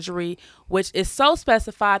surgery," which is so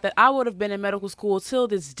specified that I would have been in medical school till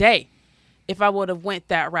this day if I would have went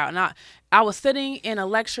that route. Now, I was sitting in a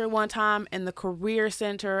lecture one time in the career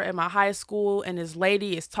center at my high school, and this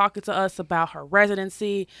lady is talking to us about her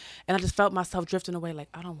residency, and I just felt myself drifting away like,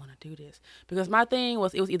 I don't want to do this. Because my thing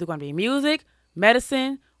was, it was either going to be music,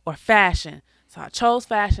 medicine, or fashion. So I chose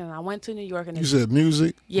fashion, and I went to New York. And You said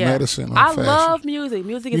music, medicine, or I fashion. love music.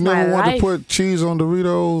 Music is You my never want to life. put cheese on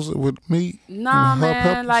Doritos with meat? Nah, and hot man.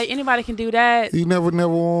 peppers? Like, anybody can do that. You never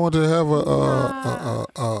want to have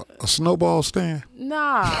a snowball stand?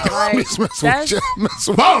 Nah. I'm Like, just messing with that's you. I'm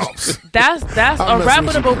messing with you. that's I'm a messing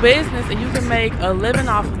with reputable business, and you can make a living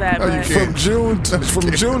off of that. But, From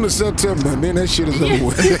June to September, and then that shit is over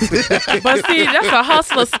with. but see, that's a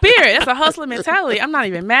hustler spirit. That's a hustler mentality. I'm not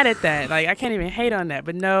even mad at that. Like, I can't even hate on that.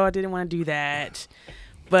 But no, I didn't want to do that.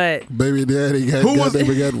 But Baby daddy got Who was-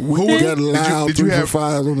 got loud did you 3 have- for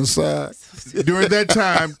 5s on the side. During that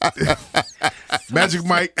time, Magic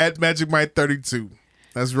Mike at Magic Mike 32.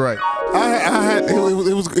 That's right. I had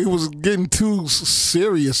it was getting too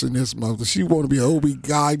serious in this month. She wanted to be OB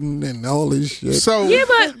guiding and all this shit. So yeah,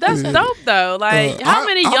 but that's dope though. Like, how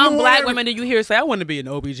many I'm young black worried- women do you hear say, "I want to be an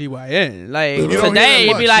OBGYN"? Like You don't today, hear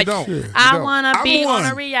it'd be much. like, You don't. You "I don't. want to be I'm on a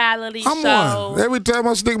one. reality I'm show." one. Every time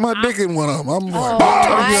I stick my dick in one of them, I'm one. Oh,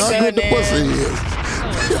 How my good the pussy goodness.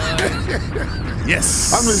 is.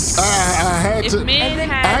 yes. I'm just, I had If to. men I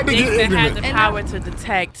had had to dicks get that had ignorant. the power to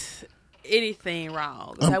detect anything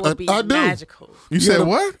wrong, that would be I do. magical. You said Yeah.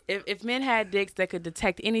 what? If men had dicks that could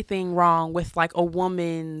detect anything wrong with like a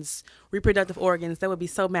woman's reproductive organs, that would be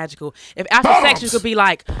so magical. If after sex you could be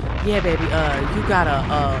like, "Yeah, baby, you got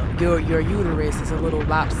your uterus is a little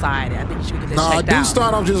lopsided. I think you should get that Nah, I checked do out."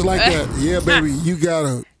 start off just like that. Yeah, baby, you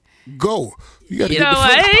gotta go. You gotta You get know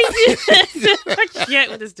the fuck. what? I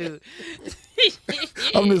can't with this dude.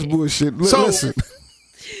 I'm this bullshit. So- Listen,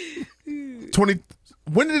 20.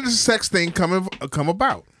 When did the sex thing come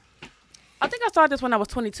about? I think I started this when I was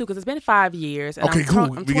 22 because it's been 5 years. And Okay, I'm, cool.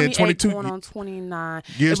 I'm We get 28 22. going on 29.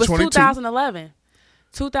 Years It was 22. 2011.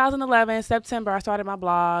 2011 September. I started my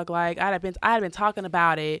blog. Like I had been talking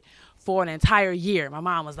about it for an entire year. My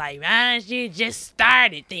mom was like, "Why don't you just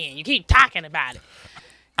start it then? You keep talking about it."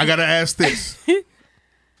 I gotta ask this: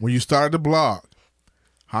 when you started the blog,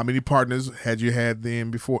 how many partners had you had then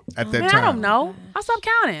before at that Man, time? I don't know. I stopped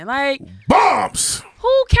counting. Like, Bombs.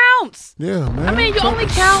 who counts? yeah, man. I mean, you What only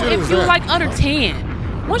the count shit if is you're that? like under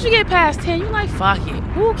 10. Once you get past 10, you're like, fuck it.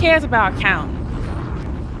 Who cares about counting?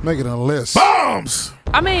 Making a list. Bombs.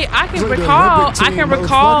 I mean, I can It's like the recall Olympic team,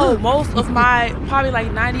 recall motherfucker. most of my, probably like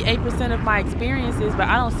 98% of my experiences, but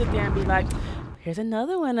I don't sit there and be like, here's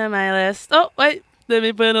another one on my list. Oh, wait, let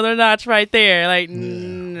me put another notch right there. Like,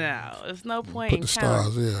 no, there's no point Put in the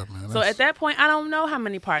counting. stars, yeah, man. So at that point, I don't know how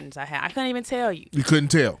many partners I had. I couldn't even tell you. You couldn't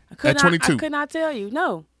tell. Could At not, 22. I could not tell you.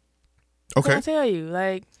 No. Okay. Couldn't tell you.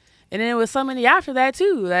 Like, and then it was so many after that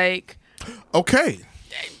too. Like, Okay.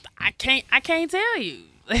 I can't tell you.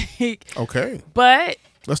 Like, Okay. but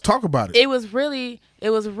Let's talk about it. it was really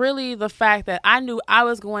the fact that I knew I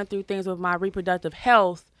was going through things with my reproductive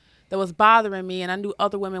health that was bothering me, and I knew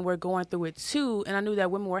other women were going through it too, and I knew that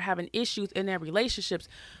women were having issues in their relationships.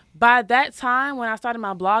 By that time, when I started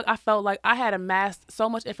my blog, I felt like I had amassed so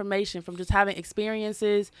much information from just having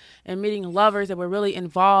experiences and meeting lovers that were really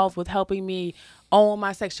involved with helping me own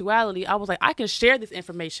my sexuality. I was like, I can share this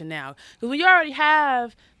information now. Because when you already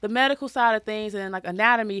have the medical side of things and like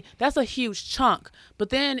anatomy, that's a huge chunk. But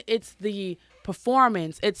then it's the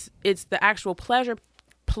performance, it's the actual pleasure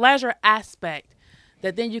aspect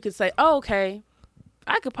that then you could say, oh, okay,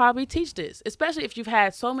 I could probably teach this, especially if you've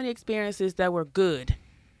had so many experiences that were good.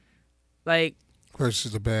 Like,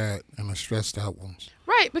 versus the bad and the stressed out ones.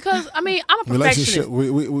 right, because I mean, I'm a perfectionist.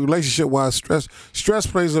 Relationship-wise, stress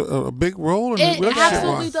plays a big role in It relationship.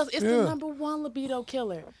 absolutely does. It's the number one libido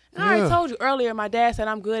killer. And I already told you earlier, my dad said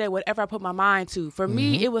I'm good at whatever I put my mind to. For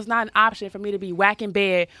me, it was not an option for me to be whack in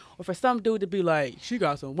bed or for some dude to be like, she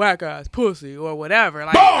got some whack ass pussy or whatever.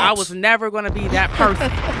 Like, I was never going to be that person.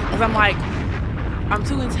 Because I'm like, I'm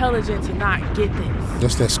too intelligent to not get this.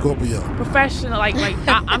 That's that Scorpio. Professional,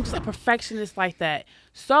 I'm just a perfectionist like that.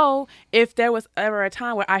 So if there was ever a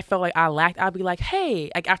time where I felt like I lacked, I'd be like, hey,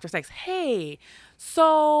 like after sex, hey,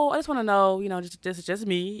 so I just want to know, you know, this is just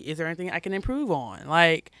me. Is there anything I can improve on?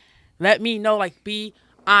 Like, let me know, like, be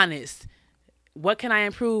honest. What can I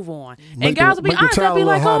improve on? And guys will be honest. They'll be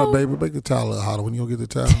like, hotter, oh, baby. Make the towel a little hotter. When you go get the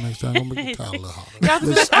towel next time, go make the towel a little hotter. guys will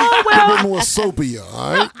be like, oh, well, A bit more soapier,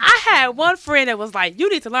 all right? I had one friend that was like, you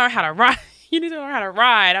need to learn how to ride. You need to learn how to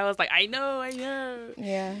ride. I was like, I know.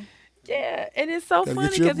 Yeah. Yeah, and it's so Gotta funny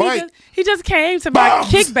get you a because bike. he just came to my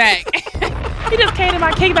kickback. He just came to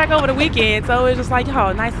my kickback over the weekend, so it's just like,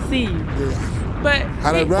 oh, nice to see you. Yeah. But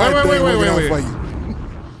How that ride thing working out for you?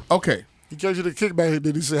 Okay. He gave you the kickback.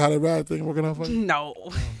 Did he say how that ride thing working out for you? no,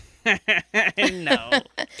 no.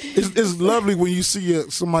 It's lovely when you see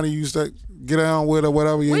somebody you used to get down with or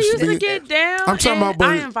whatever. We used to get down. I'm talking and about, but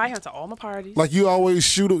I invite him to all my parties. like you always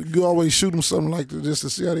shoot them something like that just to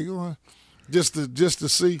see how they going, just to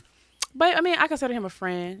see. But I mean, I consider him a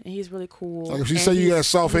friend, and he's really cool. Like if she and say you got he's-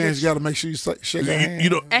 soft he's hands, you got to make sure you shake her hand. You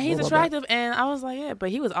know, And he's What about attractive, and I was like, yeah, but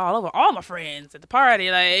he was all over all my friends at the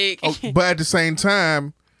party, like. oh, but at the same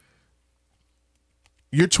time,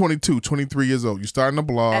 you're 22, 23 years old. You're starting a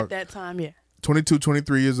blog. at that time, yeah. 22,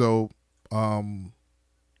 23 years old.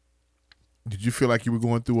 Did you feel like you were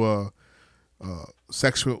going through a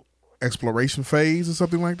sexual exploration phase or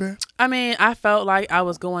something like that? I mean, I felt like I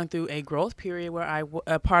was going through a growth period where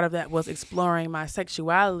a part of that was exploring my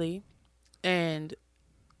sexuality, and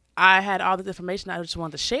I had all this information I just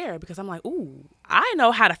wanted to share because I'm like, ooh, I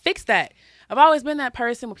know how to fix that. I've always been that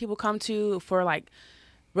person when people come to for like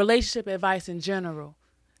relationship advice in general.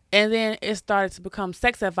 And then it started to become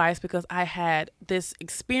sex advice because I had this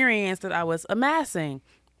experience that I was amassing.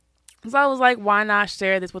 So I was like, why not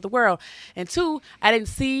share this with the world? And two, I didn't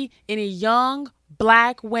see any young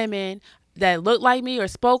black women that looked like me or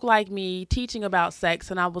spoke like me teaching about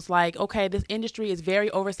sex. And I was like, okay, this industry is very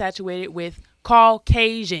oversaturated with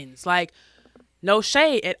Caucasians. Like, no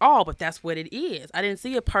shade at all, but that's what it is. I didn't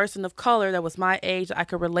see a person of color that was my age that I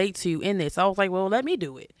could relate to in this. So I was like, well, let me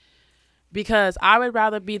do it. Because I would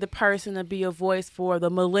rather be the person to be a voice for the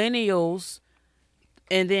millennials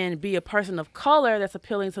and then be a person of color that's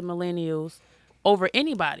appealing to millennials over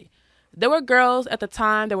anybody. There were girls at the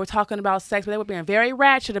time that were talking about sex, but they were being very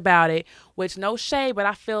ratchet about it, which no shade, but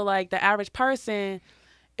I feel like the average person,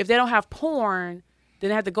 if they don't have porn, then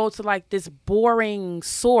they have to go to like this boring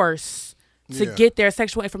source to get their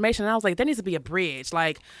sexual information. And I was like, there needs to be a bridge.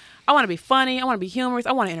 Like, I want to be funny, I want to be humorous,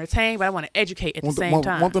 I want to entertain, but I want to educate at the same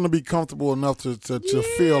time. Want them to be comfortable enough to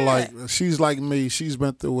feel like she's like me. She's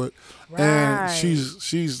been through it, and Right.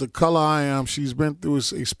 she's the color I am. She's been through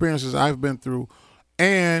experiences I've been through,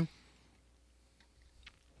 and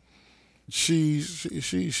she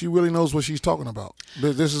really knows what she's talking about.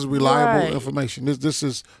 This is reliable Right. information. This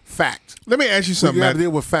is fact. Let me ask you We something, got to Matt.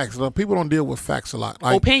 deal with facts. People don't deal with facts a lot.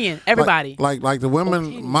 Like, Opinion, everybody. Like the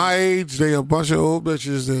women my age, they a bunch of old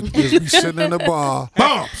bitches that just be sitting in the bar.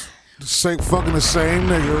 Bombs. fucking the same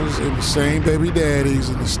niggas and the same baby daddies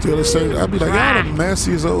and it's still the same. I'd be like, y'all the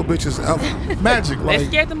messiest old bitches ever. Magic. They're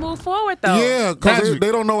scared to move forward though. Yeah, because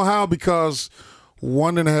they don't know how because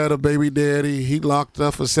one done had a baby daddy. He locked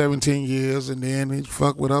up for 17 years and then he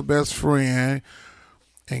fucked with her best friend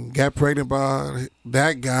and got pregnant by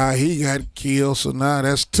that guy. He got killed. So now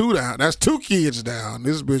that's 2 down. That's 2 kids down.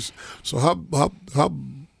 This bitch. So her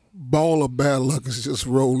ball of bad luck is just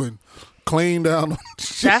rolling clean down.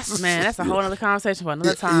 That's a whole other conversation for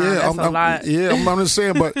another time. Yeah, that's a lot. Yeah, I'm just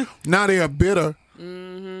saying, but now they are bitter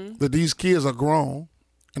that these kids are grown,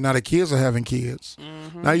 and now the kids are having kids.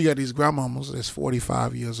 Now you got these grandmamas that's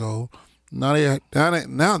 45 years old. Now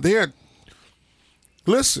they're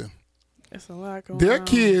listen. It's a lot going Their on.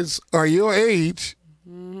 kids are your age,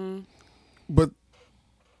 but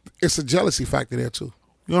it's a jealousy factor there too.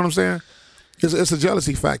 You know what I'm saying? It's a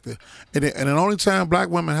jealousy factor, and the only time black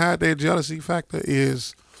women hide their jealousy factor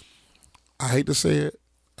is, I hate to say it,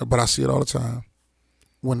 but I see it all the time,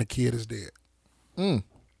 when the kid is dead. That's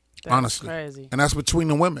Honestly, crazy. and that's between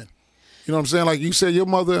the women. You know what I'm saying? Like you said, your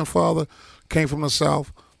mother and father came from the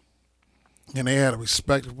South, and they had a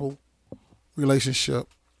respectable relationship.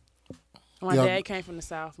 My Yeah. dad came from the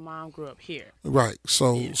South. Mom grew up here. Right.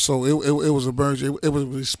 So it was a merge. It was a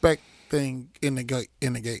respect thing in the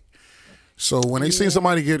gate. So when they seen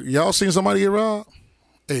somebody y'all seen somebody get robbed?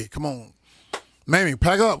 Hey, come on. Mammy,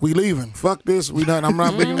 pack up. We leaving. Fuck this. We not. I'm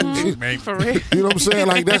not making For real. You know what I'm saying?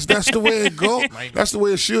 Like that's the way it go. That's the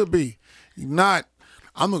way it should be. Not,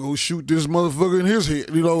 I'm gonna go shoot this motherfucker in his head.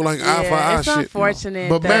 You know, like eye for eye it's shit. unfortunate.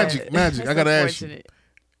 But that- Magic, I it's gotta ask you.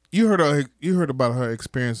 unfortunate. You heard about her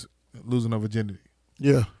experience losing her virginity.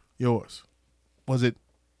 Yeah. Yours.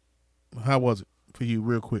 How was it for you,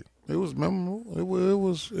 real quick? It was memorable. It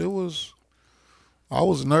was. I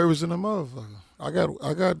was nervous in the motherfucker. I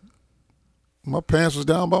got. My pants was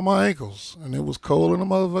down by my ankles, and it was cold in the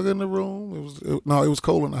motherfucker in the room. It was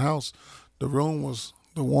cold in the house. The room was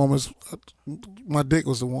the warmest. My dick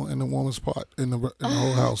was in the warmest part in the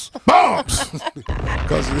whole house. Bombs!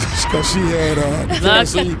 Because she had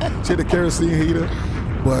the kerosene heater,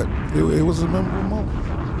 but it was a memorable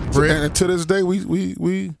moment. Britt? And to this day,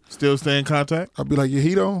 we Still stay in contact? I'll be like, your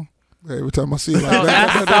heat on? Every time I see it like Oh,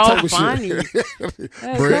 that, that's that so type of funny. shit.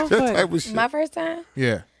 That's Britt? so That funny. type of shit. My first time?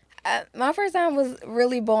 Yeah. My first time was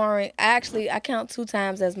really boring. I count 2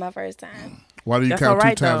 times as my first time. Why do you That's count all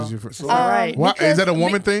right, 2 times though. as your first? All right. Why, is that a because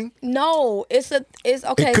woman thing? No, it's okay. It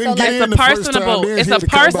So couldn't get like in the first time, personable. then It's he a had to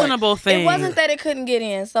come back. personable thing. it wasn't that it couldn't get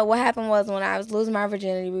in. So what happened was when I was losing my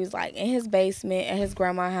virginity, we was like in his basement at his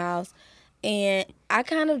grandma's house, and I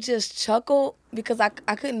kind of just chuckled because I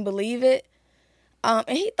couldn't believe it, and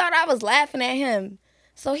he thought I was laughing at him.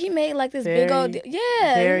 So he made like this big old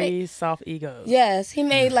very soft ego. yes, he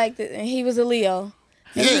made like this, and he was a Leo.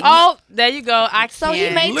 Oh, there you go. I can't. So he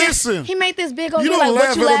made Listen, he made this big old You deal, don't like,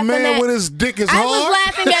 laugh what you at a laughing man at? when his dick is I hard. was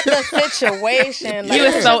laughing at the situation. Like, You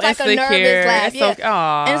was it so just like a insecure. nervous laugh. It's so-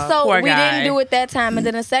 aw, and so poor we guy. didn't do it that time. And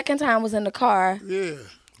then the second time was in the car, Yeah.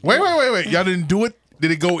 Wait. Y'all didn't do it?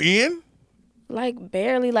 Did it go in? like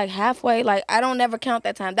barely, like halfway. Like I don't never count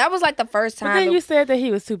that time. That was like the first But time. then you said that he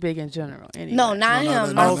was too big in general. Anyway. no, not No, him.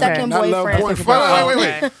 no, My no, second not love boyfriend.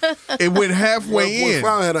 boyfriend. Wait. It went halfway in.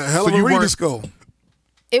 I had a hell So of a you weren't- redisco.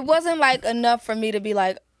 It wasn't like enough for me to be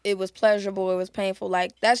like it was pleasurable. It was painful.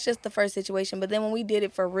 Like that's just the first situation. But then when we did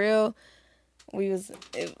it for real, it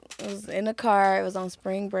was in the car. It was on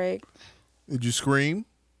spring break. Did you scream?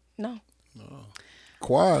 No.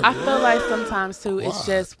 Quiet. I feel like sometimes too, it's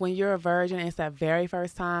just when you're a virgin, it's that very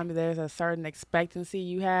first time. There's a certain expectancy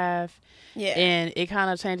you have, Yeah. and it kind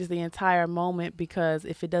of changes the entire moment because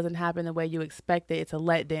if it doesn't happen the way you expect it, it's a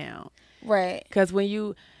letdown. Right. Because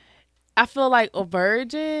I feel like a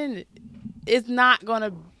virgin is not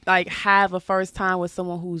gonna like have a first time with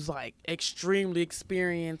someone who's like extremely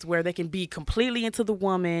experienced, where they can be completely into the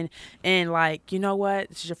woman and like, you know what,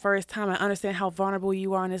 this is your first time. I understand how vulnerable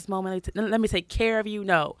you are in this moment. Let me take care of you.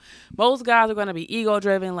 No, most guys are gonna be ego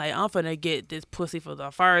driven. Like, I'm finna get this pussy for the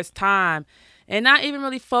first time, and not even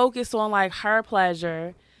really focus on like her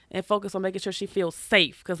pleasure. And focus on making sure she feels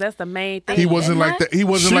safe, because that's the main thing. He wasn't like that. He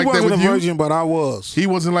wasn't She like that wasn't with a you. virgin, but I was. He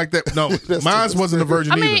wasn't like that. No, mine wasn't a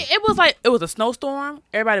virgin I mean, either. it was a snowstorm.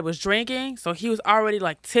 Everybody was drinking, so he was already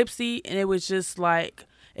like tipsy, and it was just like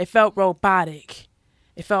it felt robotic.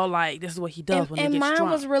 It felt like this is what he does when he And gets mine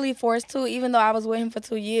drunk. was really forced too. Even though I was with him for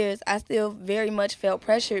 2 years, I still very much felt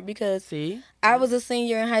pressured because See, I was a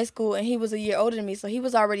senior in high school and he was a year older than me, so he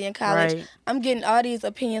was already in college. Right. I'm getting all these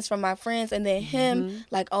opinions from my friends, and then him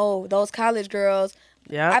like, oh, those college girls,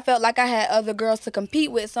 Yeah. I felt like I had other girls to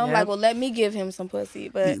compete with, so I'm Yep. like, well, let me give him some pussy.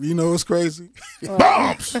 But You know what's crazy?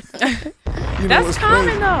 Bombs. You know That's what's common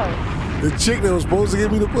crazy? though. The chick that was supposed to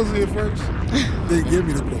give me the pussy at first didn't give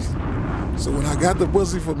me the pussy. So when I got the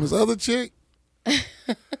pussy from this other chick,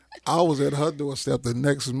 I was at her doorstep the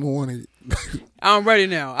next morning. I'm ready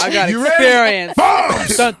now. I got You ready? experience.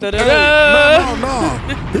 Bombs. Dun, dun, dun, dun.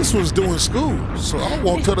 No. This was doing school. So I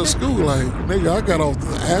walked to the school like, nigga, I got off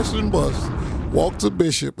the Ashland bus, walked to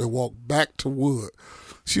Bishop, and walked back to Wood.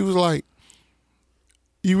 She was like,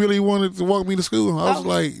 you really wanted to walk me to school? I was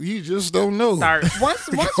like, you just don't know. Start. once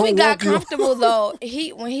Gonna we got walk you- comfortable though,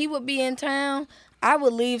 when he would be in town, I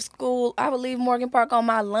would leave school. I would leave Morgan Park on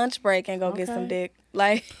my lunch break and go get some dick.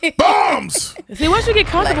 Like Bombs. See, once you get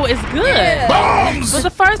comfortable, it's good. Yeah. Bombs. But the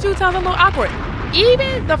first few times, I'm a little awkward.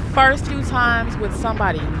 Even the first few times with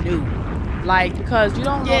somebody new. Like, because you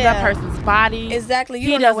don't know that Yeah. person's body. exactly, you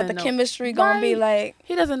He don't know what doesn't the know. chemistry gonna be Right. like.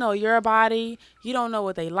 He doesn't know your body. You don't know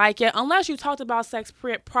what they like yet. Unless you talked about sex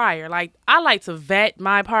prior. Like, I like to vet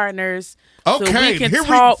my partners. So Okay, we can here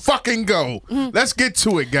talk. we fucking go. Let's get to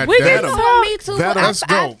it, We can goddamn. talk. Oh, me too. That- But let's I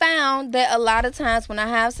go. found that a lot of times when I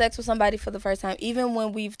have sex with somebody for the first time, even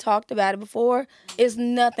when we've talked about it before, it's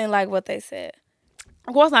nothing like what they said.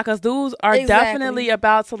 Of course not, because dudes are Exactly. definitely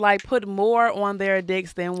about to like put more on their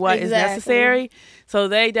dicks than what is Exactly. necessary. So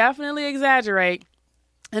they definitely exaggerate.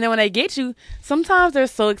 And then when they get you, sometimes they're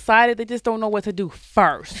so excited they just don't know what to do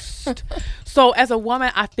first. So as a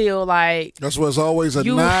woman, I feel like That's why it's always a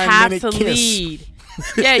you have 9-minute to kiss. lead.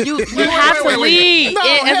 Yeah, you have to lead No,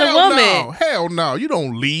 as a hell woman. No. Hell no, you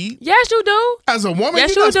don't lead. Yes, you do. As a woman,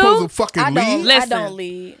 Yes, you're you not supposed do. to fucking I don't. lead. I Listen. don't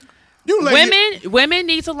lead. You let Women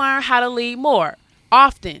need to learn how to lead more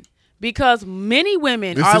often because many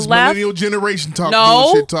women This are is left. millennial generation talk. No,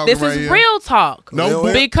 bullshit talk this right is here. real talk. No,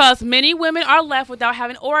 Real- Because many women are left without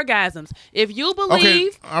having orgasms. If you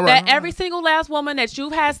believe all right. that every single last woman that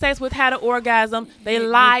you've had sex with had an orgasm, they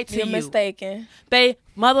lied to You're you. mistaken. They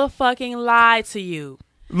motherfucking lied to you.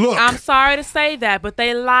 Look, I'm sorry to say that, but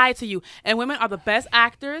they lied to you. And women are the best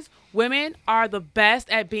actors. Women are the best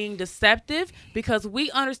at being deceptive because we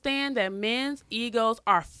understand that men's egos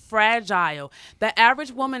are fragile. The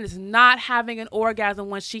average woman is not having an orgasm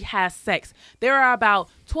when she has sex. There are about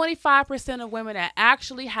 25% of women that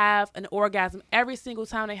actually have an orgasm every single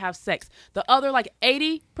time they have sex. The other like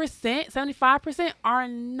 80%, 75% are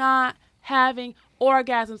not having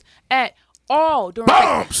orgasms at all during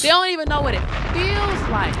sex. They don't even know what it feels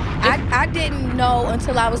like. I didn't know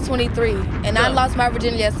until I was 23, and I Look. lost my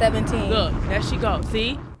virginity at 17. Look, there she goes.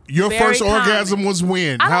 See? your Very first common. orgasm was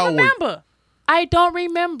when? I How don't old? remember. I don't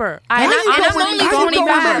remember. How you And I'm don't only remember- how you don't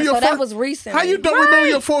 25, remember your so that first- was recent. How you don't remember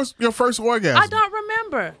your first orgasm? I don't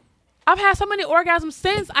remember. I've had so many orgasms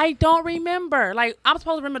since. I don't remember. Like, I'm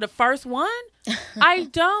supposed to remember the first one? I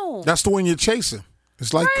don't. That's the one you're chasing.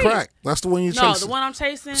 It's like Right. crack. That's the one you're No, chasing. the one I'm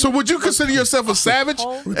chasing. So would you consider yourself a savage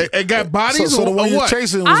and got bodies so or, the one or you're what?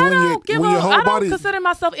 chasing was I when don't give your whole I don't body. consider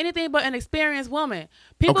myself anything but an experienced woman.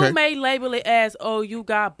 People Okay. may label it as, oh, you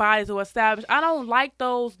got bodies or established. I don't like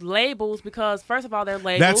those labels because, first of all, they're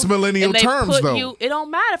labels. That's millennial and they terms, put though. It don't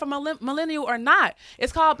matter if I'm a millennial or not.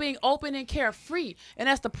 It's called being open and carefree. And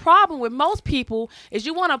that's the problem with most people is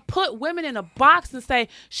you want to put women in a box and say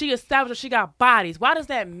she established or she got bodies. Why does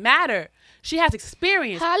that matter? She has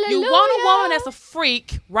experience. You want a Hallelujah. woman that's a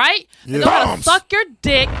freak, right? That Yeah. know how to Bombs. suck your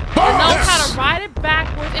dick. That knows Bombs. how to ride it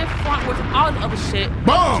backwards and frontwards and all the other shit.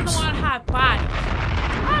 Bombs. She don't want to have bodies.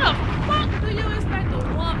 How the fuck do you expect a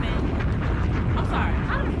woman? I'm sorry.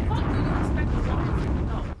 How the fuck do you expect a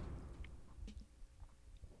woman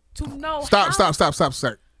to know? Stop.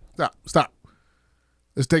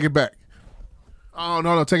 Let's take it back. Oh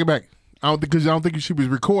no, take it back. I don't think you should be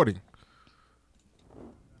recording.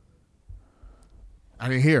 I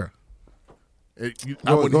didn't hear.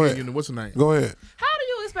 I wouldn't go hear ahead. you. What's the name? Go ahead. How do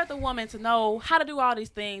you expect a woman to know how to do all these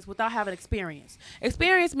things without having experience?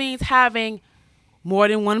 Experience means having more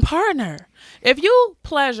than one partner. If you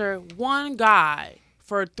pleasure one guy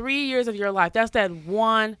for 3 years of your life, that's that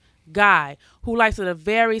one guy who likes it a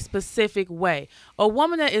very specific way. A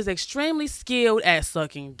woman that is extremely skilled at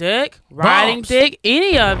sucking dick, riding Bombs. dick,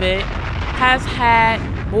 any of it, has had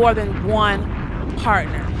more than one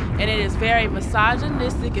partner. And it is very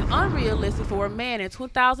misogynistic and unrealistic for a man in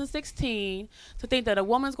 2016 to think that a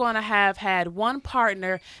woman's going to have had one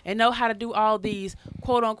partner and know how to do all these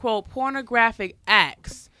quote unquote pornographic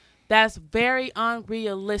acts. That's very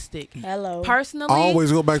unrealistic. Hello. Personally, I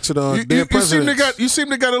always go back to the You dead seem to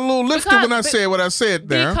presidents. got a little lifted Because- when I said what I said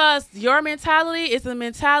there. because your mentality is the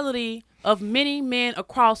mentality of many men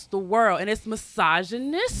across the world, and it's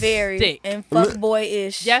misogynistic. Very. And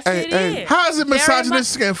fuckboy-ish. Yes, it is. How is it Very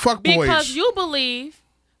misogynistic and fuckboyish? Because you believe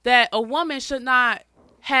that a woman should not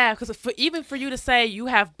have, because even for you to say you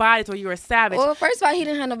have bodies or you're a savage. Well, first of all, he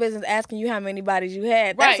didn't have no business asking you how many bodies you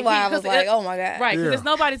had. That's why I was like, oh my God. Right, because it's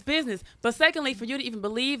nobody's business. But secondly, for you to even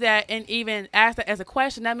believe that and even ask that as a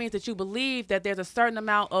question, that means that you believe that there's a certain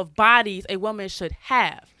amount of bodies a woman should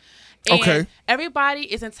have. And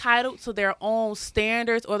everybody is entitled to their own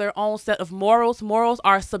standards or their own set of morals. Morals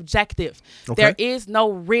are subjective. There is no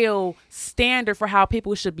real standard for how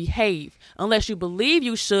people should behave unless you believe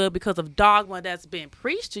you should because of dogma that's been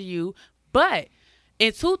preached to you. But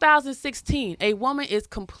in 2016, a woman is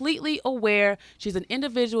completely aware. She's an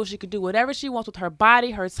individual. She can do whatever she wants with her body,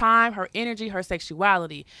 her time, her energy, her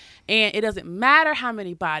sexuality. And it doesn't matter how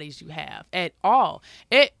many bodies you have at all.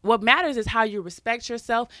 What matters is how you respect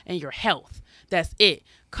yourself and your health. That's it.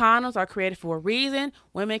 Condoms are created for a reason.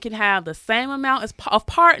 Women can have the same amount of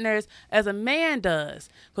partners as a man does.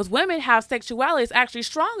 Because women have sexuality is actually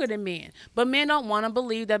stronger than men. But men don't want to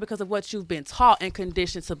believe that because of what you've been taught and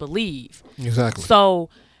conditioned to believe. Exactly. So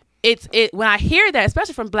when I hear that,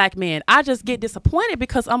 especially from black men, I just get disappointed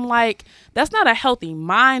because I'm like, that's not a healthy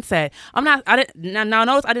mindset.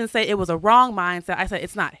 Notice I didn't say it was a wrong mindset. I said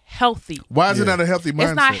it's not healthy. Why is it not a healthy mindset?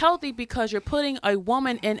 It's not healthy because you're putting a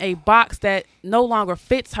woman in a box that no longer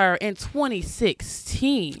fits her in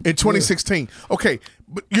 2016. In 2016. Okay,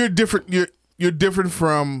 but you're different. You're different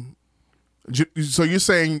from. So you're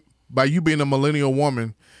saying by you being a millennial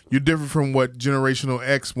woman, you're different from what generational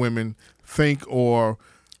X women think or.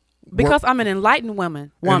 Because I'm an enlightened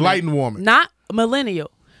woman. Enlightened woman. Not millennial.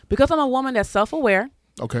 Because I'm a woman that's self-aware.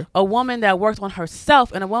 Okay. A woman that works on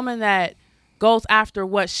herself and a woman that goes after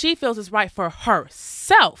what she feels is right for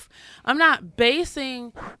herself. I'm not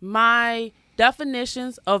basing my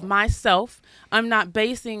definitions of myself. I'm not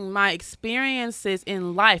basing my experiences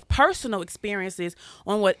in life, personal experiences,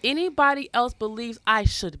 on what anybody else believes I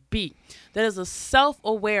should be. That is a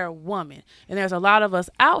self-aware woman. And there's a lot of us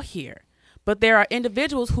out here. But there are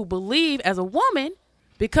individuals who believe as a woman,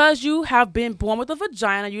 because you have been born with a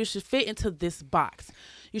vagina, you should fit into this box.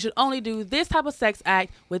 You should only do this type of sex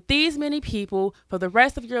act with these many people for the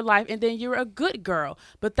rest of your life, and then you're a good girl.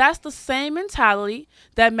 But that's the same mentality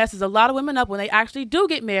that messes a lot of women up when they actually do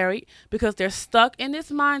get married, because they're stuck in this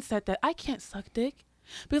mindset that I can't suck dick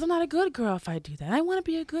because I'm not a good girl if I do that. I want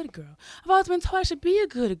to be a good girl. I've always been told I should be a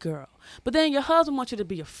good girl. But then your husband wants you to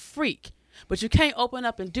be a freak. But you can't open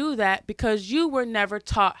up and do that because you were never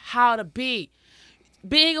taught how to be.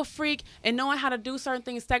 Being a freak and knowing how to do certain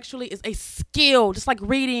things sexually is a skill, just like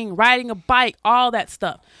reading, riding a bike, all that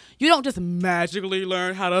stuff. You don't just magically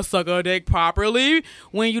learn how to suck a dick properly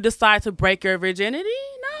when you decide to break your virginity.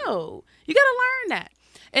 No, you got to learn that.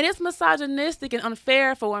 And it's misogynistic and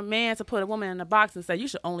unfair for a man to put a woman in a box and say you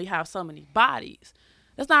should only have so many bodies.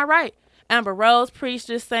 That's not right. Amber Rose preached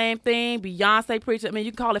the same thing. Beyonce preached it. I mean,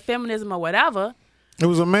 you can call it feminism or whatever. It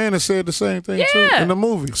was a man that said the same thing too in the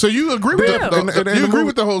movie. So you agree with you agree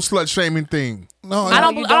with the whole slut shaming thing? No, I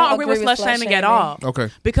don't agree with slut shaming at all. Okay.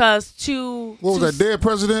 Because what was that, Dead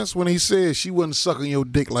Presidents, when he said she wasn't sucking your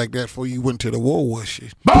dick like that before you went to the war, was she?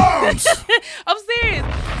 Bombs! I'm serious.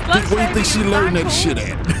 Where do you think she learned that shit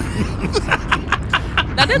at?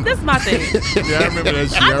 Now this is my thing. Yeah, I remember that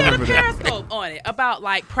shit. I did a Periscope on it about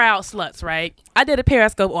like proud sluts, right? I did a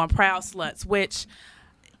Periscope on proud sluts, which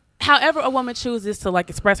however a woman chooses to like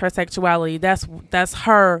express her sexuality, that's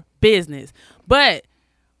her business. But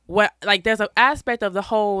there's an aspect of the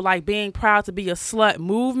whole like being proud to be a slut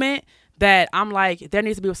movement that I'm like, there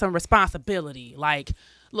needs to be some responsibility. Like,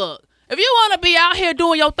 look, if you want to be out here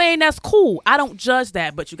doing your thing, that's cool. I don't judge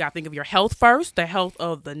that, but you got to think of your health first, the health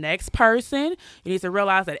of the next person. You need to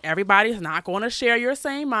realize that everybody's not going to share your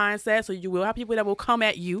same mindset, so you will have people that will come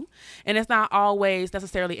at you, and it's not always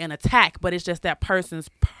necessarily an attack, but it's just that person's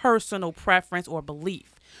personal preference or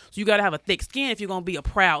belief. So you got to have a thick skin if you're going to be a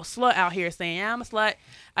proud slut out here saying, yeah, I'm a slut.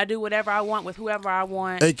 I do whatever I want with whoever I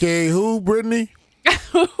want. AKA who, Brittany?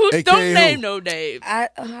 Don't name no name. I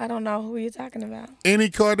don't know who you're talking about. Any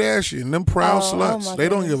Kardashian, them proud sluts, they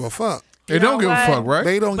don't give a fuck. They don't give a fuck, right?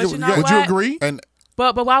 They don't give a fuck. Would you agree?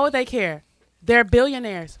 But why would they care? They're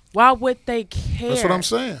billionaires. Why would they care? That's what I'm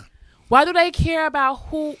saying. Why do they care about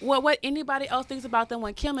what anybody else thinks about them?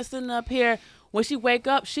 When Kim is sitting up here, when she wake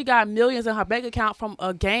up, she got millions in her bank account from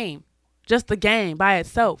a game, just the game by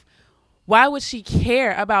itself. Why would she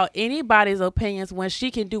care about anybody's opinions when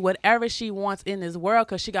she can do whatever she wants in this world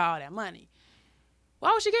because she got all that money?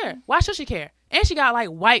 Why would she care? Why should she care? And she got like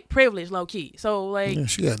white privilege, low key. So like, Yeah,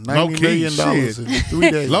 she got Low-key, $90 million in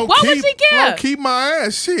 3 days. Low Why key, would she care? Low key my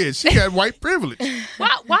ass. Shit, she got white privilege.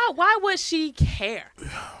 why would she care?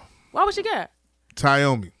 Why would she care?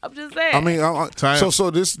 Tyomi. I'm just saying. I mean, Time. so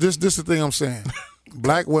this the thing I'm saying.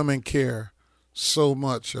 Black women care so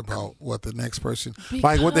much about what the next person,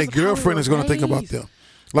 like what their Because of how we girlfriend is going to think about raised. them.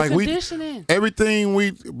 Like conditioning.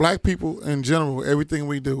 Black people in general, everything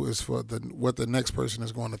we do is for what the next person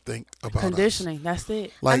is going to think about Conditioning. us. That's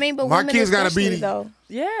it. Like, I mean, but my women kids got to especially, be though.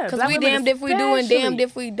 Yeah. Because black we women damned if we do and especially. damned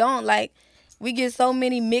if we don't. Like, we get so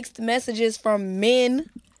many mixed messages from men,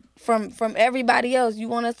 from everybody else. You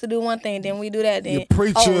want us to do one thing, then we do that. Then Your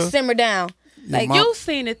preacher. oh, simmer down. Like mom- You've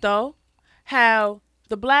seen it though, how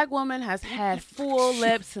the black woman has had full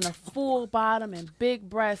lips and a full bottom and big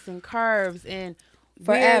breasts and curves and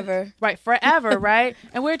Forever. forever, right?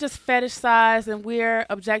 And we're just fetishized and we're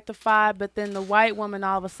objectified, but then the white woman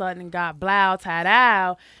all of a sudden got blow tied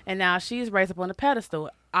out, and now she's raised up on the pedestal,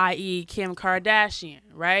 i.e. Kim Kardashian,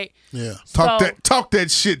 right? Yeah. Talk that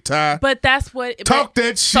shit, Ty. But that's what Talk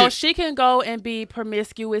that So shit. she can go and be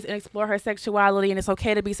promiscuous and explore her sexuality, and it's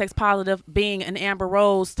okay to be sex positive, being an Amber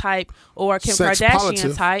Rose type or Kim Sex Kardashian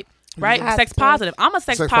positive. type. Right? Have Sex to. positive. I'm a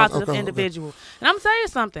sex positive okay. individual. And I'm gonna tell you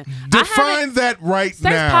something. Define that right Sex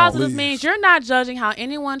now. positive please. means you're not judging how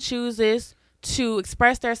anyone chooses to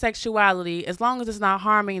express their sexuality as long as it's not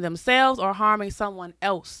harming themselves or harming someone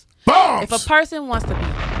else. Bombs. If a person wants to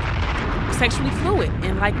be sexually fluid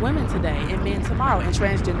and like women today and men tomorrow and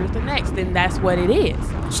transgender the next, then that's what it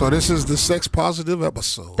is. So this is the sex positive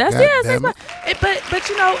episode. That's God it. damn But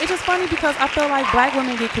you know, it's just funny because I feel like black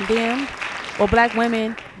women get condemned, or black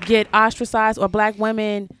women get ostracized, or black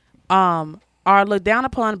women are looked down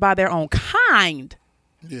upon by their own kind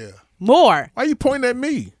Yeah. more. Why you pointing at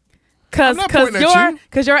me? Cause I'm not pointing at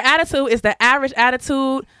you. your attitude is the average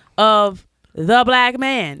attitude of the black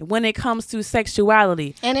man when it comes to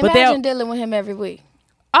sexuality. And But they'll- imagine dealing with him every week.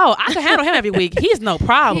 oh, I can handle him every week. He's no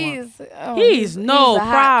problem. He's no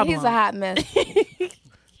problem. He's a hot mess.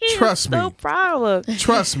 He's Trust me. no problem.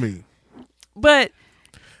 Trust me. But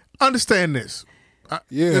Understand this.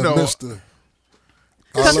 Yeah, You know, Mister.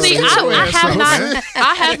 because see, Get your I ass have up, not, man.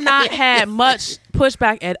 I have not had much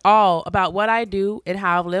pushback at all about what I do and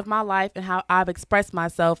how I've lived my life and how I've expressed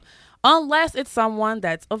myself, unless it's someone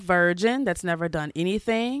that's a virgin that's never done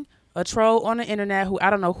anything, a troll on the internet who I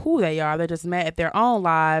don't know who they are. They're just mad at their own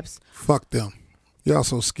lives. Fuck them. Y'all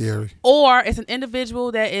so scary. Or it's an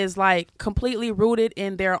individual that is like completely rooted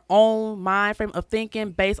in their own mind frame of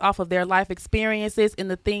thinking based off of their life experiences and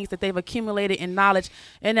the things that they've accumulated in knowledge.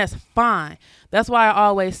 And that's fine. That's why I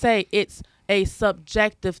always say it's a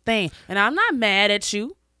subjective thing. And I'm not mad at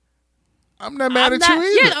you. I'm not mad I'm at not- you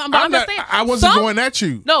either. yeah, I'm just not, saying, I wasn't some- going at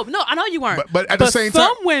you. No, I know you weren't. But at the same time-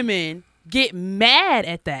 some women get mad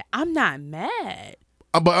at that. I'm not mad.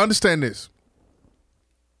 But understand this.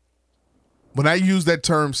 When I use that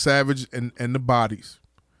term savage and the bodies,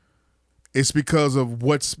 it's because of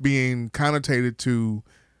what's being connotated to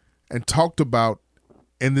and talked about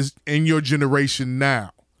in your generation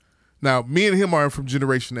now. Now, me and him are from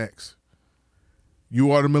Generation X.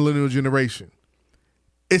 You are the millennial generation.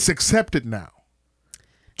 It's accepted now.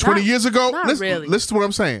 20 Not- years ago, not listen, really. listen to what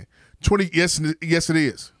I'm saying. Yes, it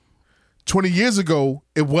is. 20 years ago,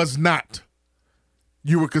 it was not.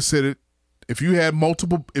 You were considered, if you had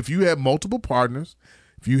multiple partners,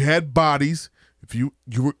 if you had bodies, if you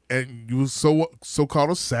were so called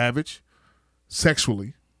a savage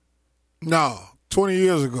sexually. No, 20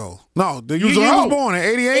 years ago. No, the You was year a you was hoe. born in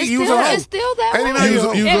 88. You was a hoe. It's still that way. 89 years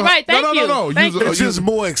old. You was a- Right, thank you. No. Thank you. It's just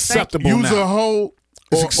more acceptable Use now. a hoe.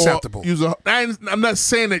 It's acceptable. I'm not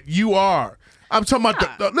saying that you are. I'm talking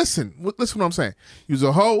about listen what I'm saying. Use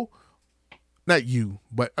a hoe, not you,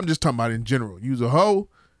 but I'm just talking about in general. Use a hoe,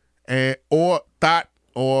 or thought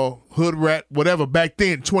or hood rat, whatever. Back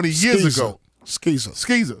then, 20 years ago,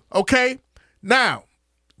 skeezer. Okay, now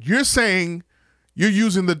you're saying you're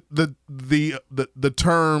using the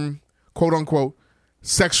term quote unquote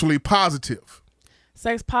sexually positive.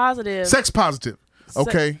 Sex positive. Sex positive.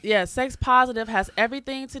 Okay. Sex positive has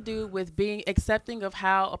everything to do with being accepting of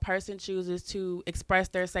how a person chooses to express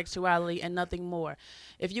their sexuality and nothing more.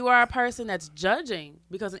 If you are a person that's judging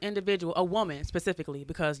because an individual, a woman specifically,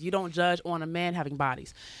 because you don't judge on a man having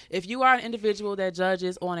bodies. If you are an individual that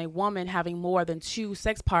judges on a woman having more than 2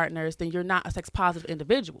 sex partners, then you're not a sex positive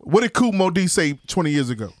individual. What did Kool Moe Dee say 20 years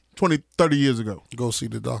ago? 20, 30 years ago? Go see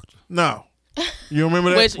the doctor. No. You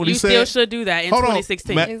remember that? Which what you he said? still should do that in Hold on,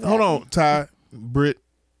 2016. Matt, hold on, Ty, Britt.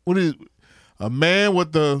 What is a man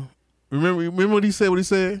with the remember what he said? What he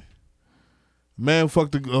said? man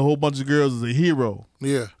fucked a whole bunch of girls is a hero.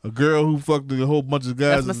 Yeah. A girl who fucked a whole bunch of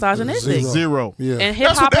guys That's misogynistic. is zero. Yeah. And hip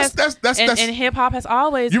hop has that's and hip hop has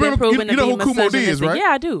always been proven you to know be who Kumo D misogynistic. is, right? Yeah,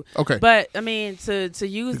 I do. Okay. But I mean, to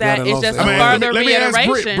use guy that, that it's lost just the a album. further let me ask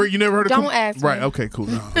reiteration. Britt, you never heard of Don't Kumo? ask me. Right. Okay. Cool.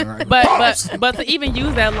 All right. But to even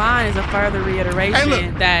use that line is a further reiteration Hey,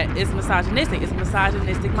 look. that it's misogynistic. It's a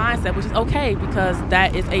misogynistic mindset, which is okay because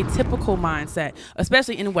that is a typical mindset,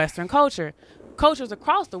 especially in Western culture. Cultures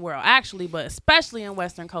across the world, actually, but especially in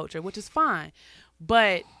Western culture, which is fine.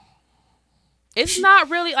 But it's not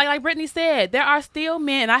really like Brittany said. There are still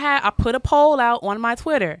men. I put a poll out on my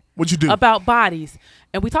Twitter. What'd you do? About bodies,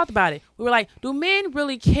 and we talked about it. We were like, do men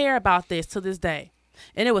really care about this to this day?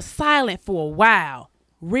 And it was silent for a while,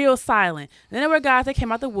 real silent. And then there were guys that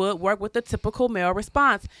came out the woodwork with the typical male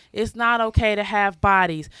response: "It's not okay to have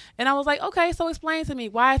bodies." And I was like, okay, so explain to me,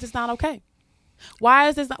 why is this not okay? Why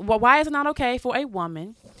is it not okay for a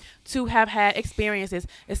woman to have had experiences,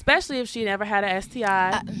 especially if she never had an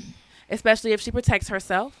STI, especially if she protects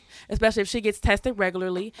herself, especially if she gets tested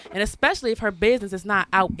regularly, and especially if her business is not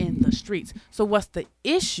out in the streets? So what's the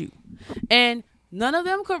issue? And none of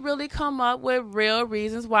them could really come up with real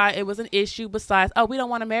reasons why it was an issue besides, oh, we don't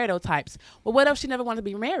want to marry those types. Well, what if she never wanted to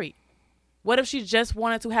be married? What if she just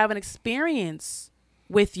wanted to have an experience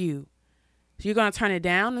with you? So you're going to turn it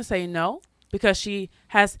down and say no? Because she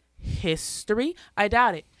has history? I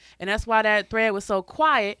doubt it. And that's why that thread was so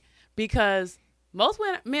quiet, because most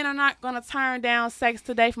men are not going to turn down sex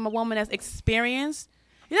today from a woman that's experienced.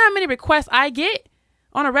 You know how many requests I get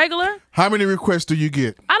on a regular? How many requests do you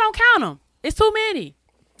get? I don't count them. It's too many.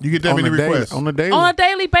 You get that many requests? On the daily. On a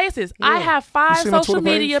daily basis. I have 5 You seen my social Twitter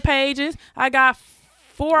media pages. I got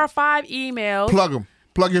 4 or 5 emails. Plug them.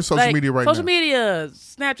 Plug your social media right social now. media,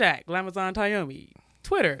 Snapchat, Glamazon Tayomi.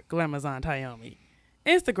 Twitter, Glamazon Tayomi.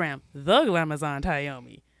 Instagram, The Glamazon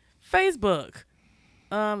Tayomi. Facebook.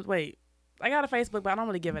 Wait, I got a Facebook, but I don't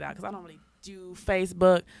really give it out because I don't really do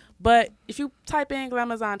Facebook. But if you type in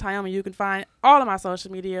Glamazon Tayomi, you can find all of my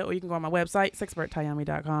social media, or you can go on my website,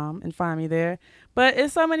 sexperttayomi.com, and find me there. But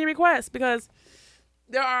it's so many requests because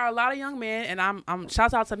there are a lot of young men, and I'm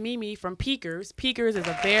shouts out to Mimi from Peakers. Peakers is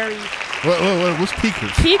a very What's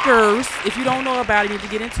Peakers? Peakers, if you don't know about it, you need to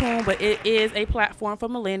get into them, but it is a platform for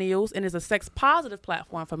millennials, and it's a sex positive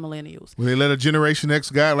platform for millennials. Will they let a Generation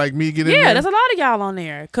X guy like me get in there? Yeah, there's a lot of y'all on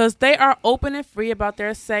there because they are open and free about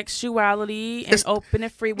their sexuality and open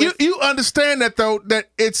and free with. You understand that though, that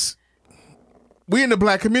we in the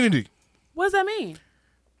black community. What does that mean?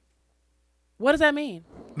 What does that mean?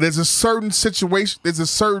 There's a certain situation. There's a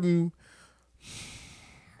certain.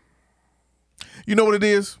 You know what it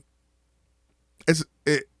is?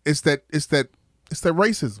 It's that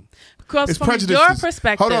racism. Because It's from prejudice. your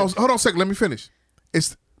perspective, Hold on a second. Let me finish. I'm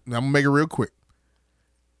gonna make it real quick.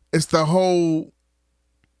 It's the whole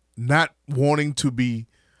not wanting to be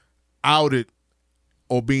outed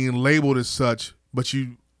or being labeled as such, but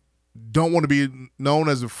you don't want to be known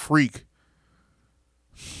as a freak.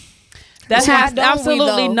 that Why has don't we,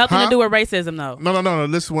 absolutely though? nothing Huh? to do with racism, though. No.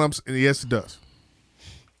 Listen, what I'm saying. Yes, it does.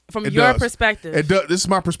 From It your does. perspective, It does. This is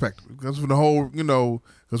my perspective. Because from the whole,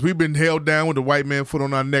 because we've been held down with the white man foot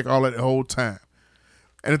on our neck all that whole time.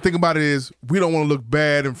 And the thing about it is, we don't want to look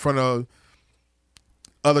bad in front of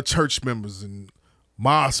other church members and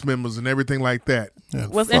mosque members and everything like that. Yeah,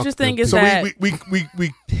 What's fuck interesting them. is So that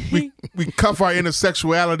we cuff our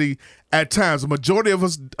intersexuality at times. A majority of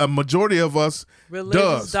us religious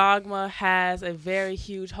does. dogma has a very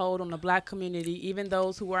huge hold on the black community, even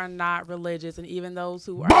those who are not religious and even those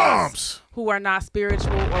who are Bombs! who are not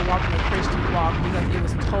spiritual or walking a Christian walk, because it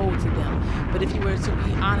was told to them. But if you were to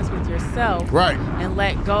be honest with yourself, Right. and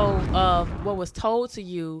let go of what was told to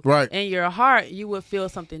you, Right. in your heart, you would feel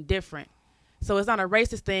something different. So it's not a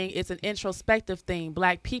racist thing, it's an introspective thing.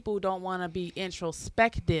 Black people don't want to be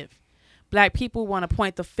introspective. Black people want to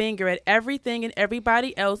point the finger at everything and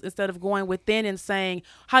everybody else instead of going within and saying,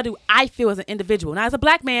 how do I feel as an individual? Not as a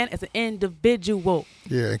black man, as an individual.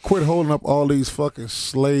 Yeah, and quit holding up all these fucking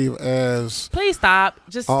slave ass. Please stop.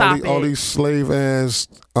 Just stop it. All these slave ass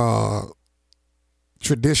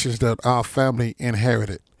traditions that our family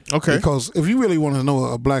inherited. Okay. Because if you really want to know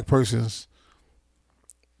a black person's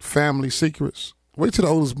family secrets, wait till the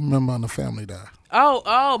oldest member in the family die.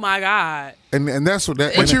 Oh my God. And that's what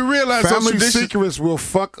that. But and you realize those family traditions- secrets will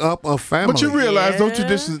fuck up a family. But you realize Yeah.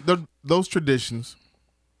 those traditions,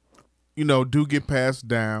 do get passed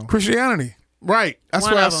down. Christianity. Right. That's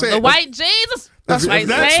One what I of 'em. said. The white Jesus. That's Like,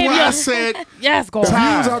 why save I your- said Yes, go If you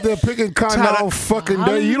on. was out there picking cotton Ty- all fucking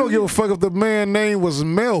day, you don't give a fuck if the man name was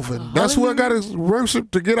Melvin. That's who I got to worship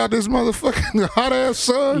to get out this motherfucking hot ass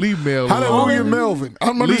sun. Leave Mel alone. Hallelujah, Melvin.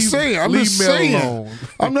 I'm Leave- just saying. I'm leave just Mel saying. alone.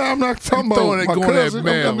 I'm not talking throwing about it, my going at cousin.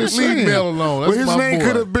 Mel. I'm just Leave saying. Mel alone. That's Well, his my name boy.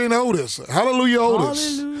 could have been Otis. Hallelujah,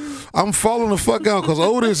 Otis. I'm falling the fuck out because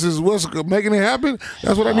Otis is what's making it happen.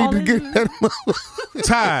 That's what I need to get. That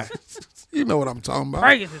Ty. You know what I'm talking about.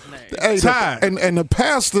 Break his name. Hey, Ty. and the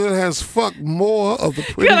pastor has fucked more of the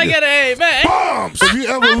pretty. Can I get an amen? bombs. If you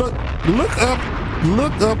ever look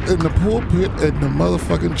up in the pulpit in the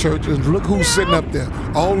motherfucking church and look who's sitting up there.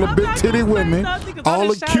 All the I'm big not titty gonna say women, nothing 'cause I all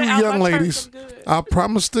the just shouted cute out young my church. ladies. I'm good. I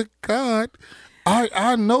promise to God,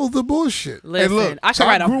 I know the bullshit. Listen, look, I could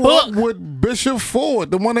write a grew book. up with Bishop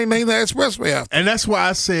Ford, the one they named the expressway after. And that's why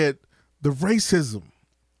I said the racism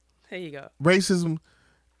There you go.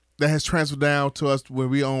 that has transferred down to us when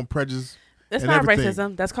we own prejudice. That's and not everything.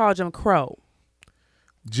 racism. That's called Jim Crow.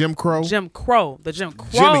 Jim Crow. Jim Crow. The Jim Crow.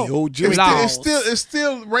 Jimmy, old Jimmy. laws. It's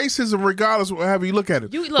still racism regardless of however you look at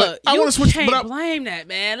it. You But look. I You want to switch. can't But blame that,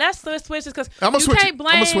 man. Let's switch this because I'ma you switch can't it.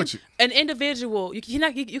 I'ma blame switch it. an individual. You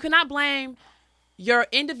cannot blame your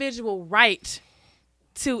individual right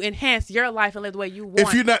to enhance your life and live the way you want. if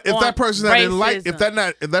on that person's not enlightened, if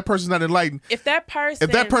racism. that person's not enlightened, if that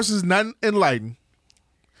person's not enlightened,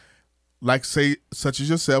 like say such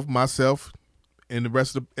as yourself, myself, and the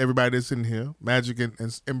rest of everybody that's in here, Magic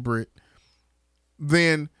and Britt,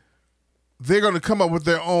 then they're going to come up with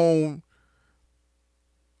their own.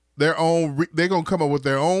 They're going to come up with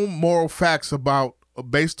their own moral facts about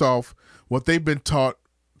based off what they've been taught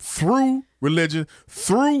through religion,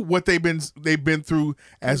 through what they've been through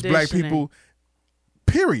as black Conditioning. people.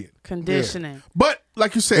 Period. conditioning. But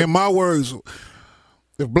like you said, In my words,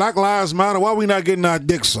 if Black Lives Matter, why we not getting our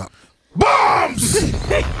dicks sucked? bombs.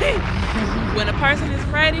 When a person is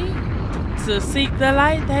ready to seek the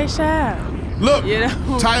light, they shall. Look, You know?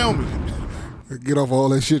 Tyomi. Get off all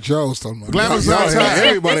that shit y'all was talking about. Glamorous Y'all outside. had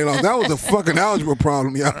everybody lost. That was a fucking algebra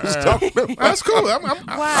problem y'all was talking about. That's cool. I'm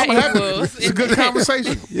Why happy. was It's a good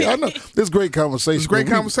conversation. Yeah, I know. This great conversation. It's a great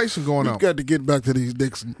We- conversation going We on. got to get back to these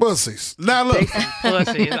dicks and pussies. Now look,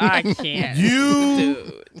 Pussies, I can't. you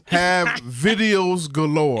Dude. have videos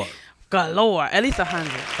galore. Galore. At least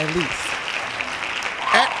 100. At least.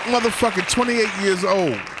 At motherfucking 28 years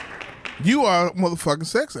old, you are a motherfucking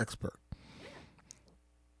sex expert.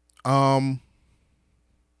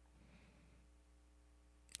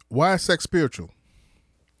 Why is sex spiritual?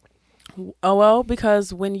 Oh, well,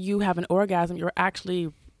 because when you have an orgasm, you're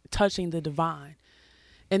actually touching the divine.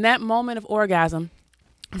 In that moment of orgasm,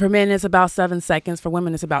 for men, it's about 7 seconds. For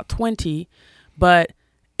women, it's about 20. But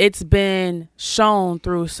it's been shown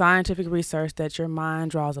through scientific research that your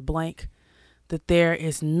mind draws a blank, that there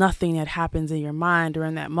is nothing that happens in your mind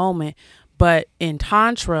during that moment. But in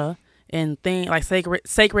Tantra and things like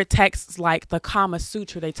sacred texts like the Kama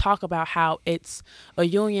Sutra, they talk about how it's a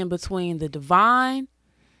union between the divine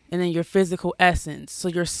and then your physical essence. So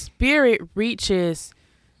your spirit reaches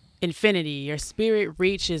infinity. Your spirit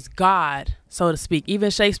reaches God, so to speak. Even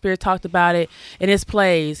Shakespeare talked about it in his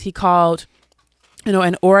plays. He called,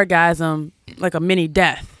 an orgasm like a mini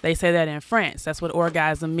death. They say that in France. That's what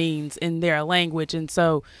orgasm means in their language. And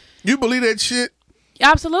so, You believe that shit?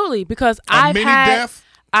 absolutely, because mini death?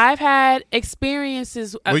 I've had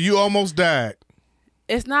experiences. Where you almost died.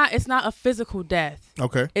 It's not a physical death.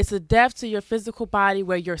 Okay. It's a death to your physical body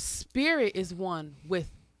where your spirit is one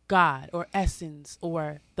with God or essence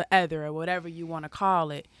or the other or whatever you want to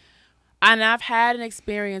call it. And I've had an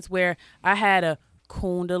experience where I had a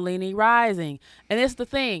Kundalini rising. And it's the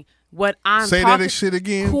thing. What I'm Say talking, that shit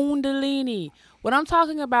again. Kundalini. What I'm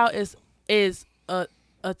talking about is a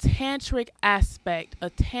tantric aspect, a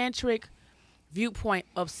tantric viewpoint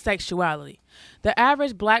of sexuality. The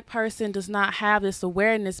average black person does not have this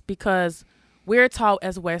awareness because we're taught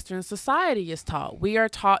as Western society is taught. We are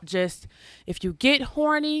taught just if you get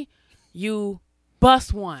horny, you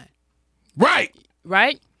bust one, Right.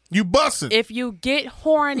 right? You busting. If you get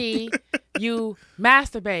horny, you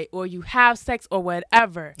masturbate or you have sex or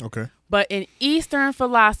whatever. Okay. But in Eastern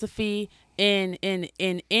philosophy, in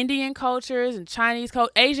Indian cultures and Chinese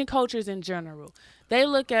Asian cultures in general, they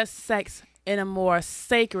look at sex in a more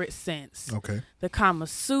sacred sense. Okay. The Kama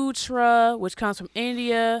Sutra, which comes from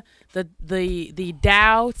India, the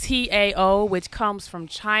Tao, Tao, which comes from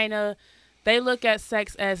China, they look at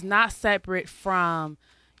sex as not separate from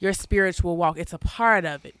your spiritual walk. It's a part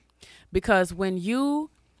of it. Because when you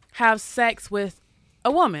have sex with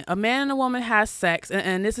a woman, a man and a woman has sex,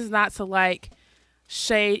 and this is not to like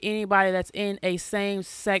shade anybody that's in a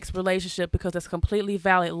same-sex relationship because that's completely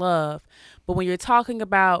valid love. But when you're talking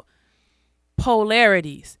about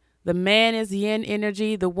polarities, the man is yin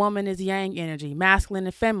energy, the woman is yang energy, masculine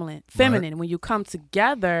and feminine. Right. When you come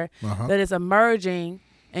together, that is emerging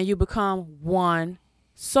and you become one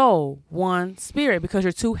soul, one spirit, because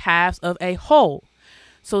you're two halves of a whole.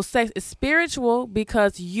 So sex is spiritual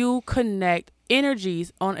because you connect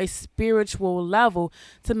energies on a spiritual level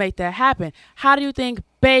to make that happen. How do you think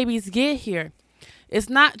babies get here? It's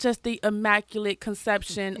not just the immaculate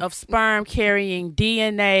conception of sperm carrying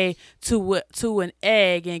DNA to an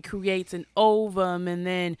egg and creates an ovum and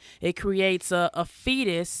then it creates a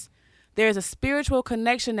fetus. There's a spiritual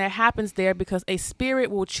connection that happens there because a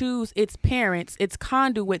spirit will choose its parents, its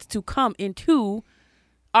conduits to come into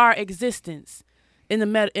our existence in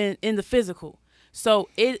the physical. So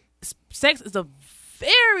sex is a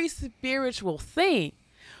very spiritual thing.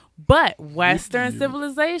 But Western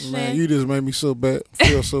civilization. Man, you just made me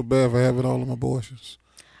feel so bad for having all of my abortions.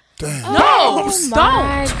 Damn. No,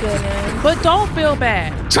 my don't. goodness. But don't feel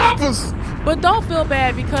bad. Choppers! But don't feel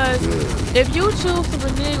bad because if you choose to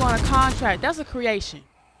renege on a contract, that's a creation.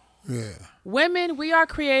 Yeah. Women, we are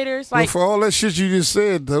creators. Like, Like for all that shit you just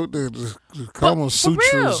said, though, the Kama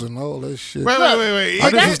Sutras real. and all that shit. Wait.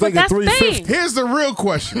 I just was thinking that's the 350. thing. Here's the real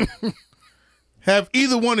question. Have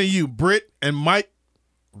either one of you, Britt and Mike,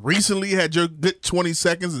 recently had your good 20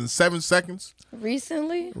 seconds and 7 seconds?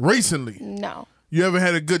 Recently? No. You ever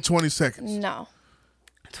had a good 20 seconds? No.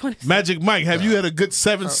 Magic Mike, have you had a good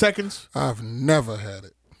 7 seconds? I've never had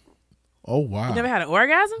it. Oh, wow. You never had an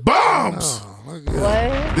orgasm? Bombs!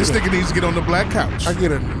 What? This nigga needs to get on the black couch. I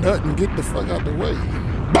get a nut and get the fuck out the way.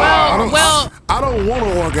 Well, I don't want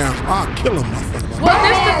an orgasm. I'll kill him, motherfucker. well,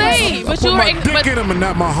 this the thing. But Put you my were, dick in him and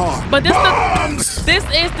not my heart. but this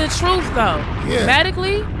is the truth, though. Yeah.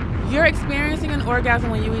 Medically, you're experiencing an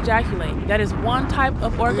orgasm when you ejaculate. That is one type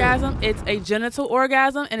of orgasm. It's a genital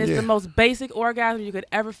orgasm, and it's the most basic orgasm you could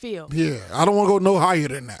ever feel. Yeah, I don't want to go no higher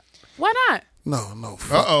than that. Why not? No,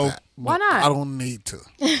 fuck that. Why But not? I don't need to.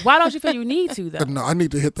 Why don't you feel you need to, though? No, I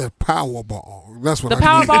need to hit that power ball. That's what The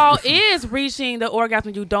I need. Powerball is reaching the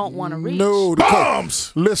orgasm you don't want to reach. No,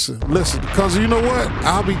 Bombs! Listen, because you know what?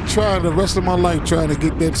 I'll be trying the rest of my life trying to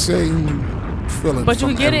get that same feeling. But you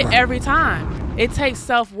from can get it everybody. every time. It takes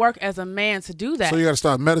self-work as a man to do that. So you got to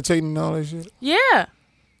start meditating and all that shit? Yeah.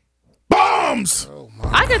 Bombs!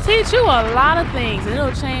 I could teach you a lot of things, and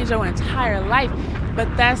it'll change your entire life.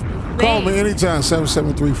 But that's the thing. Call me anytime,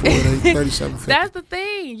 773-488-3750. That's the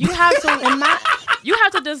thing. You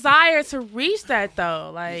have to desire to reach that,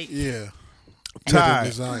 though. Like, Yeah. Ty.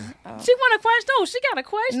 Desire. she want a question. Oh, she got a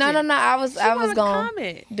question. No. I was wanna going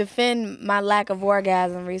comment. to defend my lack of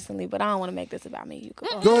orgasm recently, but I don't want to make this about me. You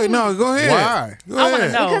go. Go ahead. No, go ahead. Why? Go I want to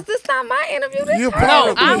ahead. know. Because this not my interview. This You're her. part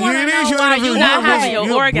of I it. wanna It is know your why interview. you not having your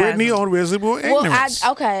You're orgasm. Brittany on Reasonable Ignorance.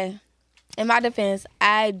 Okay. In my defense,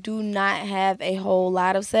 I do not have a whole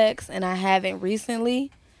lot of sex, and I haven't recently.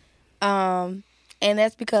 And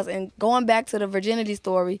that's because, and going back to the virginity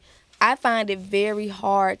story, I find it very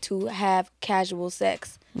hard to have casual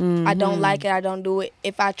sex. I don't like it. I don't do it.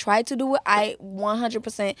 If I try to do it, I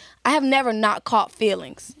 100%. I have never not caught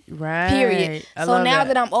feelings. Right. Period. I So love now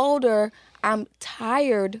that I'm older, I'm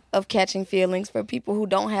tired of catching feelings for people who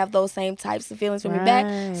don't have those same types of feelings for me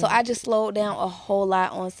back. So I just slowed down a whole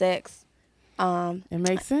lot on sex. It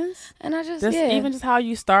makes sense. And I just, Just yeah. even just how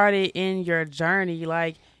you started in your journey,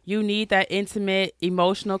 like you need that intimate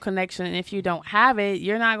emotional connection, and if you don't have it,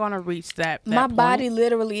 you're not going to reach that My point. body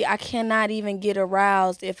literally, I cannot even get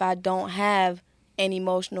aroused if I don't have an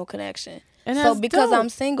emotional connection. And So that's because dope. I'm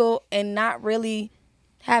single and not really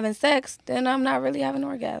having sex, then I'm not really having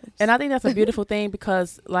orgasms. And I think that's a beautiful thing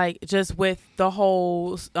because, like, just with the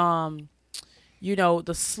whole,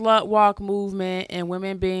 the slut walk movement and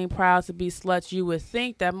women being proud to be sluts, you would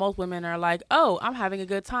think that most women are like, oh, I'm having a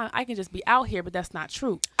good time. I can just be out here, but that's not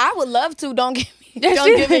true. I would love to. Don't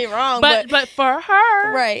get me wrong, But for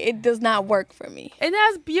her, right, it does not work for me. and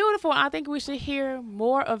that's beautiful. I think we should hear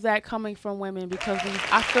more of that coming from women because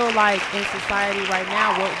I feel like in society right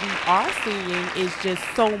now, what we are seeing is just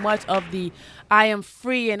so much of the I am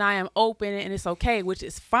free and I am open and it's okay, which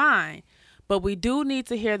is fine. But we do need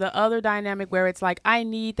to hear the other dynamic where it's like, I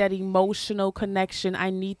need that emotional connection. I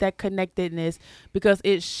need that connectedness because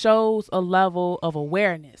it shows a level of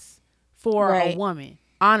awareness for a woman,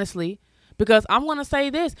 honestly. Because I'm going to say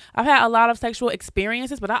this. I've had a lot of sexual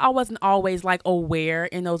experiences, but I wasn't always like aware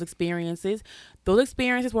in those experiences. Those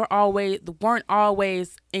experiences weren't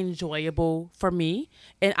always enjoyable for me.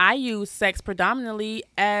 And I use sex predominantly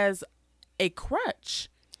as a crutch.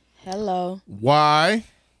 Hello. Why?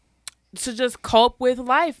 to just cope with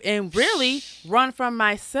life and really run from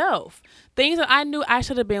myself. Things that I knew I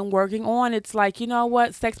should have been working on. It's like, you know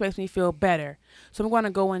what? Sex makes me feel better. So I'm going to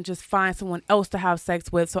go and just find someone else to have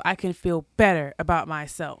sex with so I can feel better about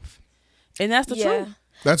myself. And that's the truth.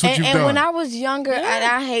 That's what you've done. And when I was younger, and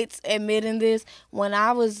I hate admitting this, when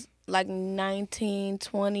I was like 19,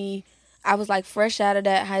 20, I was like fresh out of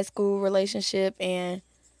that high school relationship, and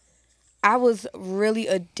I was really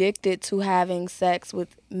addicted to having sex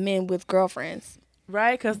with men with girlfriends.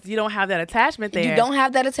 Right? Because you don't have that attachment there. You don't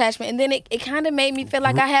have that attachment. And then it kind of made me feel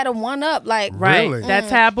like I had a one-up. Like, Right. Really? That's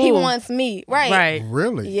taboo. he wants me. Right. Right.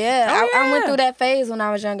 Really? Yeah. Oh, I went yeah. through that phase when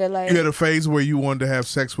I was younger. Like, You had a phase where you wanted to have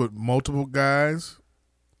sex with multiple guys?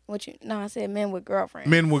 I said men with girlfriends.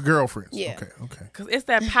 Men with girlfriends? Yeah. Okay. Because it's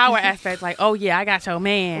that power aspect, like, oh yeah, I got your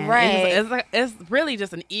man. Right. It's really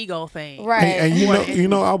just an ego thing. Right. And you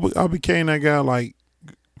know, I became that guy like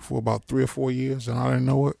for about 3 or 4 years, and I didn't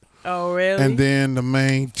know it. Oh really? And then the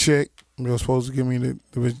main chick was supposed to give me the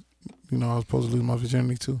I was supposed to lose my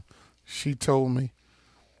virginity to. She told me,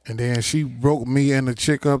 and then she broke me and the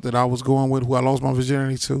chick up that I was going with, who I lost my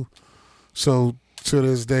virginity to. So to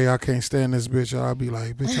this day, I can't stand this bitch. I'll be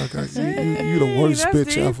like, bitch, you the worst that's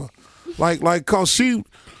bitch deep. ever. Like, cause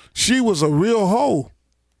she was a real hoe,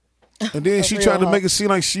 and then she real tried to hoe. make it seem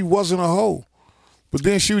like she wasn't a hoe, but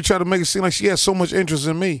then she would try to make it seem like she had so much interest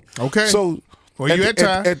in me. Okay. So. Well, you had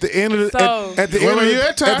time. At the end of the So- at the Well, end of you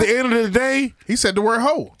had time. at the end of the day, He said the word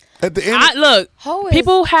hoe. at the end. Look, Hoe is-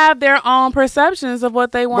 people have their own perceptions of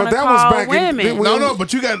what they want to that was call back in- women. we- No,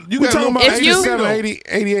 but you got we're talking about If you- 87, 80,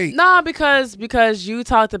 88. No, because you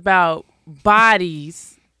talked about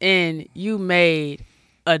bodies and you made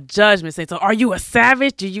a judgment saying, so are you a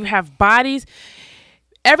savage? Do you have bodies?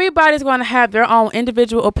 Everybody's going to have their own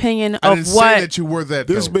individual opinion I of didn't what. say that you were that.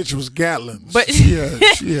 This though. bitch was Gatlin. But- she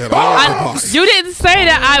had all the bodies. You didn't say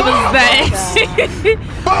that I was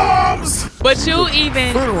that. Bombs. But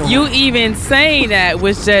you even saying that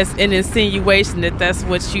was just an insinuation that that's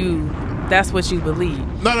what you believe.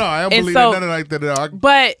 No, I don't And believe so- nothing like that at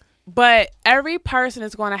all. But every person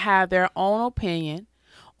is going to have their own opinion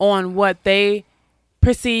on what they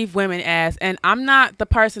perceive women as, and I'm not the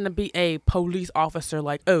person to be a police officer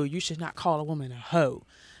like, oh, you should not call a woman a hoe.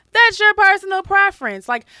 That's your personal preference.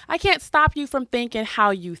 Like, I can't stop you from thinking how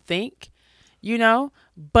you think, you know,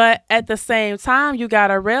 but at the same time, you got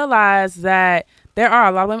to realize that there are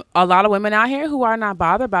a lot of women out here who are not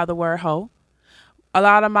bothered by the word hoe. A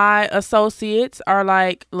lot of my associates are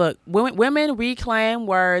like, look, women reclaim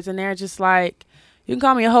words, and they're just like, you can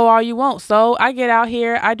call me a hoe all you want. So I get out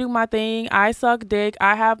here, I do my thing, I suck dick,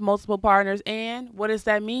 I have multiple partners, and what does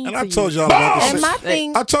that mean And to I told you? y'all about the And same. my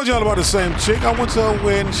thing, I told y'all about the same chick. I went to her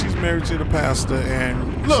wedding. She's married to the pastor,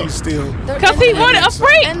 and Look. she's still. Because he wanted a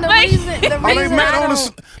freak. and the Like- reason Oh, they I met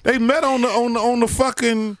don't, they met on the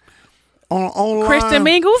fucking online Christian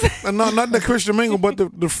Mingles. No, not the Christian mingle, but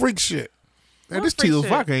the freak shit. Man, this freak Teal's shit?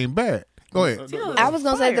 vodka ain't bad. Go ahead. I was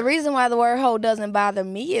gonna say the reason why the word hoe doesn't bother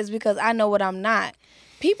me is because I know what I'm not.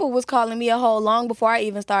 People was calling me a hoe long before I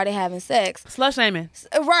even started having sex. Slut shaming.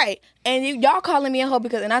 Right. And y'all calling me a hoe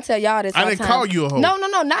because, and I tell y'all this all I the didn't time. call you a hoe. No,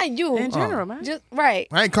 not you. In general, man. Just right.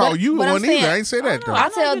 I ain't call But- you but I'm one either. saying- I ain't say that though. I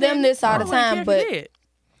tell them this all the time, but Did.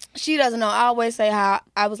 she doesn't know. I always say how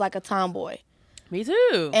I was like a tomboy. Me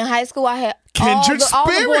too. In high school, I had Kindred all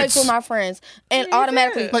the boys spirits. were my friends, and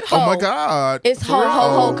automatically Like, hoe. oh my God. It's For ho real? ho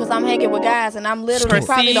ho because I'm hanging with guys, and I'm literally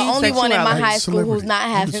probably the Perceived only one in my sexuality. high school who's Celebrity not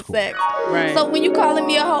having underscore. sex. Right. So when you calling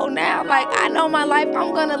me a hoe now, like I know my life,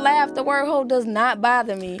 I'm gonna laugh. The word hoe does not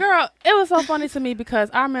bother me. Girl, it was so funny to me because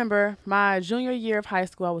I remember my junior year of high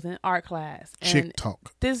school, I was in art class. And Chick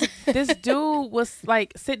talk. this dude was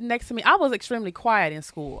like sitting next to me. I was extremely quiet in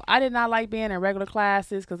school. I did not like being in regular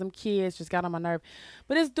classes because them kids just got on my nerve.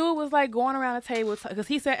 But this dude was like going around the table because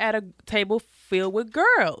he sat at a table filled with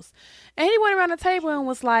girls. And he went around the table and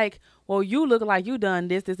was like, well, you look like you done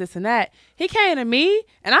this, and that. He came to me,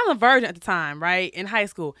 and I'm a virgin at the time, right, in high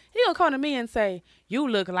school. He gonna come to me and say, you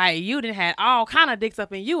look like you done had all kind of dicks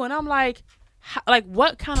up in you. And I'm like,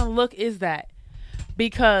 what kind of look is that?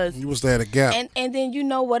 Because You was there at a Gap. And then you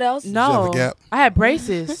know what else? have no, a gap? I had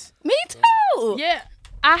braces. Me too. Yeah.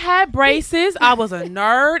 I had braces. I was a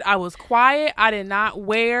nerd. I was quiet. I did not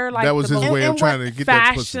wear like That was the his most way of and trying what to get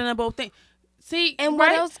that pussy. fashionable thing. See, And what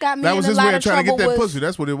right? else got me That in was a his lot way of of trying to trouble get that was pussy.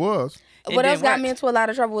 That's what it was. what else didn't got work. me into a lot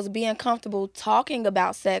of trouble was being comfortable talking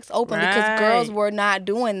about sex openly because Right. girls were not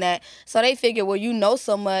doing that. So they figured, well, you know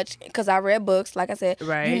so much because I read books, like I said,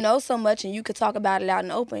 Right. you know so much and you could talk about it out in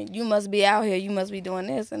the open. You must be out here. You must be doing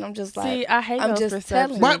this. And I'm just like, See, I hate I'm those just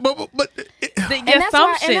perceptions. telling you. But the that's why- and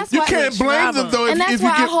assumptions. that's You why- can't blame them though. And that's if you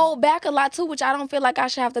why I get, hold back a lot too, which I don't feel like I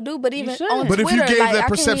should have to do. But even shouldn't. on but Twitter, if you gave like, I that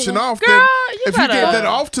can't perception even- off, Girl, then you if you better- gave that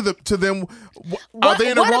off to them, are they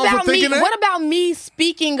in the wrong for thinking that? What about me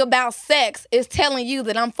speaking about sex is telling you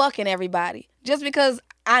that I'm fucking everybody just because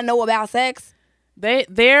I know about sex They're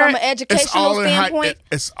from an It's educational all in how standpoint?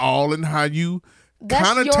 it's all in how you That's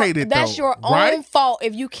connotate your, it. That's though, your right? own fault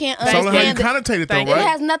if you can't It's all in how you understand it. connotate it, though, Thank It right?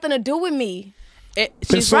 has nothing to do with me. She's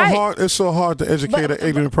It's so right. hard. It's so hard to educate But- an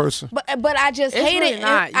ignorant person. But I just It's hate really it.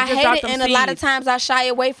 not. And You I just hate dropped it, them and a lot of seeds. times I shy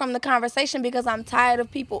away from the conversation because I'm tired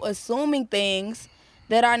of people assuming things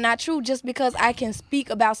that are not true just because I can speak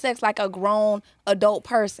about sex like a grown adult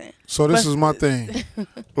person. So this is my thing.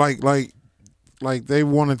 like they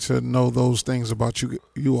wanted to know those things about you.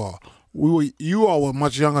 You all were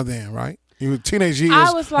much younger then, right? You were teenage years.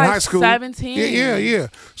 I was in like high school. 17. Yeah.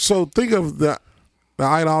 So think of the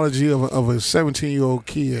ideology of a 17-year-old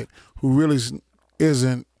kid who really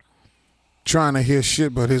isn't trying to hear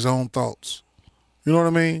shit but his own thoughts. You know what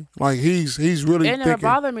I mean? Like he's really It never thinking.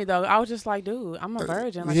 bothered me though. I was just like, dude, I'm a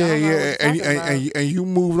virgin. Like, I Yeah, don't know what yeah, you're and talking about. and you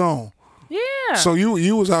moved on. Yeah. So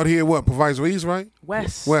you was out here what? Provisor East, right?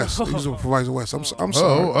 West. West. You was a Provisor West. I'm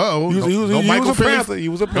sorry. Uh-oh. You was Michael a Finley. Panther.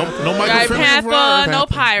 You was a Panther. No Michael Right, Finley for her. Panther, no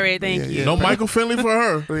pirate. Thank you. No Michael Finley for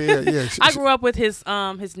her. Yeah. I grew up with his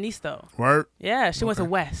niece though. Word. Yeah, she went to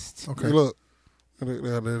West. Okay. Look,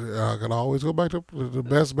 I can always go back to the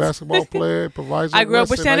best basketball player. Provisor I grew up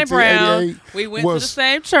West with in Shannon Brown. 1988 We went to the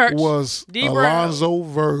same church. Was D. Brown. Alonzo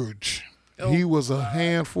Verge. He was a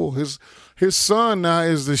handful. His son now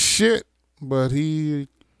is the shit, but he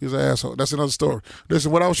is an asshole. That's another story.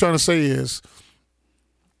 Listen, what I was trying to say is,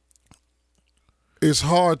 it's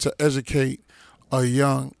hard to educate a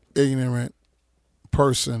young, ignorant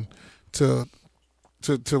person to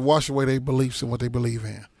wash away their beliefs and what they believe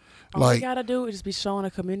in. All you gotta do is just be showing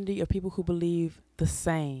a community of people who believe the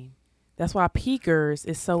same. That's why Peakers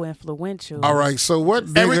is so influential. All right, so what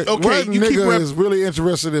nigga, okay, what you keep nigga is really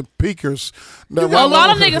interested in peakers? A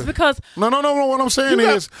lot of niggas because No. What I'm saying You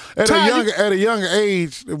got- is, at a young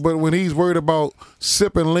age, but when he's worried about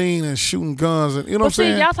sipping lean and shooting guns, and you know what I'm see,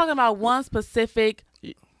 saying? y'all talking about one specific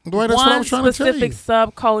Dwight, that's what I was trying to tell you. specific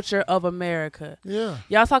subculture of America. Yeah.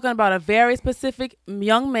 Y'all talking about a very specific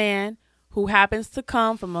young man who happens to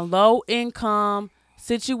come from a low income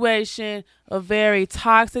situation, a very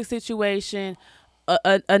toxic situation,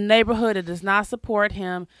 a neighborhood that does not support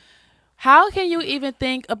him. How can you even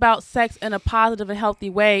think about sex in a positive and healthy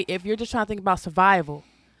way if you're just trying to think about survival?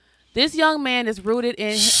 This young man is rooted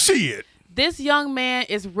in Shit. This young man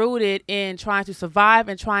is rooted in trying to survive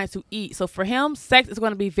and trying to eat. So for him, sex is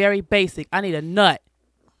going to be very basic. I need a nut.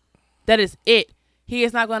 That is it. He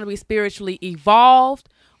is not going to be spiritually evolved.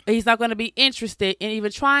 He's not going to be interested in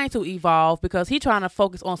even trying to evolve because he's trying to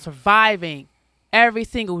focus on surviving every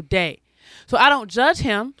single day. So I don't judge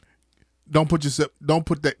him. Don't put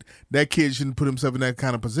that kid shouldn't put himself in that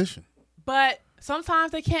kind of position. But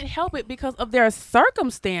sometimes they can't help it because of their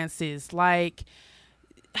circumstances. Like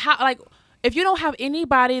if you don't have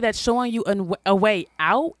anybody that's showing you a way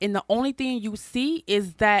out, and the only thing you see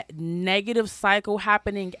is that negative cycle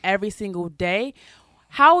happening every single day,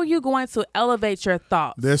 how are you going to elevate your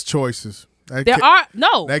thoughts? There's choices. That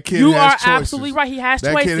kid you are has choices. Absolutely right. He has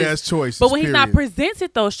that choices. That kid has choices. But when he's not period.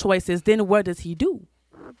 presented those choices, then what does he do?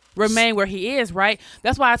 Remain where he is, right?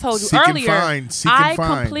 That's why I told you Seek and earlier. find. Seek and I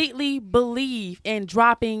find. completely believe in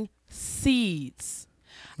dropping seeds.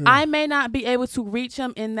 I may not be able to reach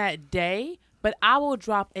him in that day, but I will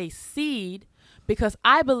drop a seed because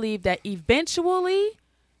I believe that eventually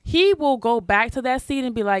he will go back to that seed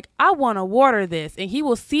and be like, I want to water this. And he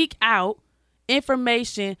will seek out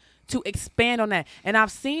information to expand on that. And I've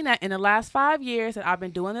seen that in the last 5 years that I've been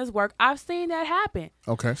doing this work. I've seen that happen.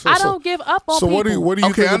 Okay. I don't give up on So people. what do you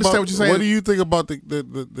Okay, think I understand about what you're saying. what do you think about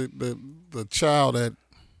the child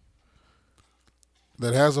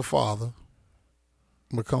that has a father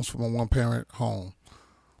but comes from a one-parent home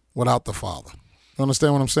without the father? You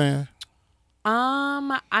understand what I'm saying?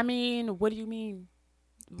 I mean, what do you mean?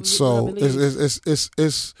 So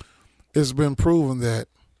it's been proven that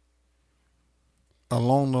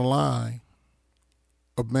along the line,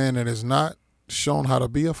 a man that is not shown how to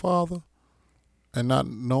be a father and not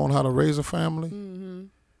known how to raise a family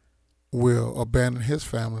will abandon his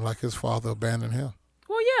family like his father abandoned him.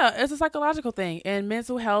 Well, yeah, it's a psychological thing, and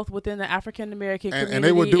mental health within the African American community and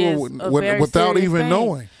they would do is it a very without serious even thing.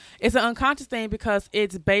 knowing. It's an unconscious thing because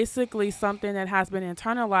it's basically something that has been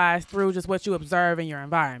internalized through just what you observe in your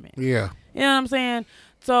environment. Yeah. You know what I'm saying?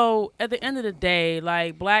 So at the end of the day,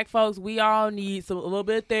 like Black folks, we all need a little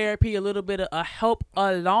bit of therapy, a little bit of help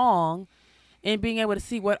along in being able to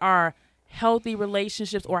see what our healthy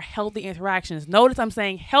relationships or healthy interactions. Notice I'm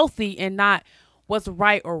saying healthy and not what's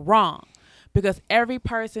right or wrong, because every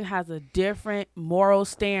person has a different moral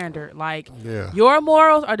standard. Like your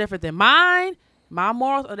morals are different than mine. My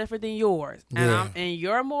morals are different than yours, and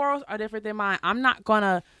your morals are different than mine. I'm not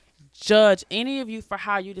gonna judge any of you for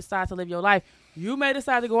how you decide to live your life. You may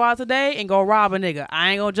decide to go out today and go rob a nigga.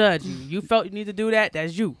 I ain't gonna judge you. You felt you need to do that.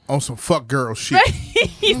 That's you. On some fuck girl shit.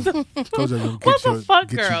 What's a fuck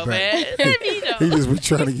girl, man? He just be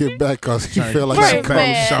trying to get back because he feel like he's a fuck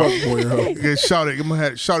boy. Get Shawty.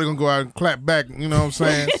 Shawty gonna go out and clap back. You know what I'm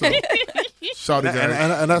saying? So, Shawty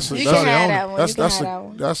and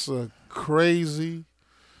that's a crazy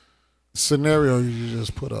scenario you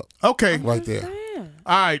just put up. Okay, right there.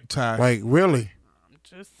 All right, Ty. Like really.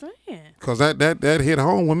 Just saying. Cause that hit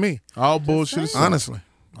home with me. All bullshit aside. Honestly.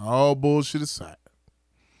 All bullshit aside.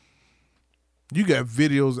 You got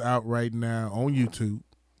videos out right now on YouTube.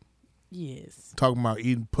 Yes. Talking about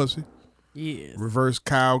eating pussy. Yes. Reverse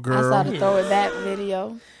cowgirl. I saw the throw it back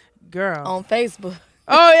video. Girl. On Facebook.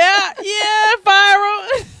 Oh yeah,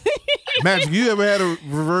 viral. Magic, you ever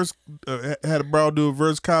had a bro do a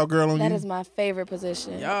reverse cowgirl on you? That is my favorite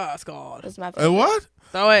position. Yeah, it's called. That's my favorite. What?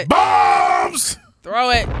 Throw it. Bombs!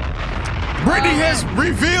 Throw it. Brittany has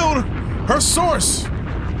revealed her source.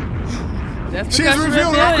 That's She's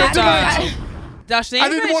revealed her kryptonite. I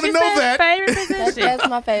didn't want to know that. Favorite position. That's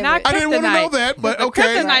my favorite. Not I didn't want to know that, but okay.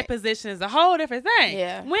 The kryptonite position is a whole different thing.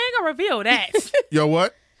 Yeah. We ain't gonna reveal that. Yo,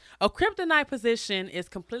 what? A kryptonite position is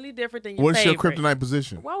completely different than your What's favorite. your kryptonite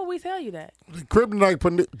position? Why would we tell you that? The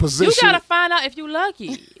kryptonite position. You gotta find out if you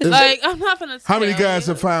lucky. Like I'm not gonna. How many guys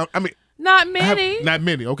have found? I mean, not many. Not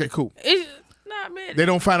many. Okay, cool. It's not many. They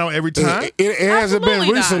don't find out every time. It hasn't been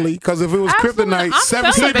recently, because if it was kryptonite,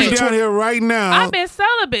 he'd be down here right now. I've been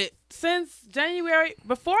celibate since January,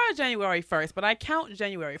 before January 1st, but I count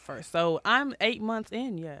January 1st, so I'm 8 months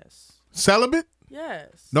in. Yes. Celibate?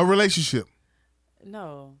 Yes. No relationship?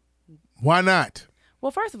 No. Why not?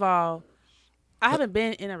 Well, first of all, I haven't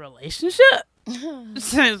been in a relationship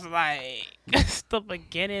since like the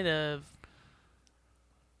beginning of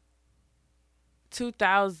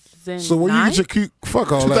 2009. So when you get your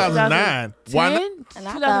fuck all 2009. Why not? And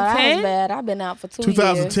I thought I was bad. I've been out for 2 years.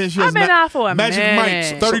 2010. I've been out for a Magic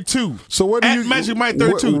minute. Mike 32. So what do you? Magic Mike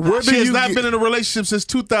 32. Where She has not been in a relationship since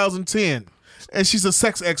 2010, and she's a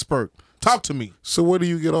sex expert. Talk to me. So where do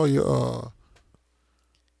you get all your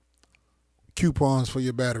coupons for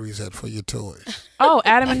your batteries at for your toys? Oh,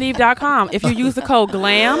 AdamandEve.com. If you use the code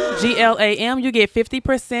GLAM, GLAM, you get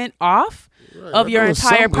 50% off of your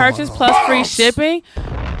entire purchase plus free shipping.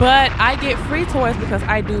 But I get free toys because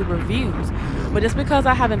I do reviews. But just because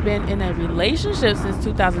I haven't been in a relationship since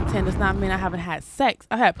 2010 does not mean I haven't had sex.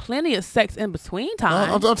 I've had plenty of sex in between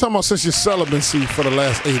times. I'm talking about since your celibacy for the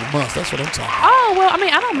last 8 months. That's what I'm talking about. Oh, well, I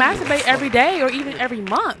mean, I don't masturbate every day or even every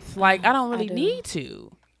month. Like, I don't really need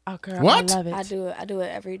to. Oh, girl, what? I love it. I do it. I do it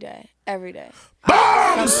every day. Every day.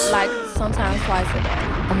 Bombs! Like sometimes twice a day.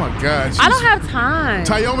 Oh my God! I don't have time.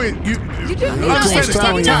 Tayomi, You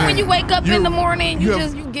know when you wake up in the morning,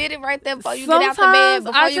 you get it right there before you get out the bed.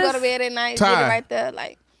 Before you go to bed at night, you get it right there.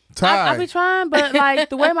 Like I be trying, but like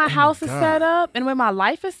the way my house is set up and the way my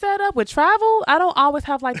life is set up with travel, I don't always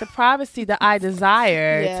have like the privacy that I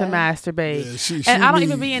desire to masturbate. And I don't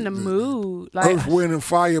even be in the mood. Like Earth, Wind, and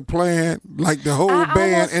Fire playing, like the whole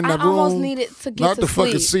band in the room. I almost need it to get not to the sleep.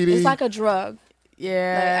 fucking CD. It's like a drug.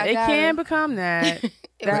 Yeah, like, it can become that. It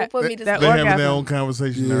will put me to They're sleep. having their own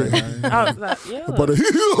conversation. Oh, like, yeah. But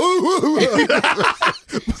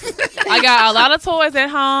I got a lot of toys at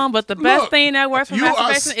home, but the best thing that works for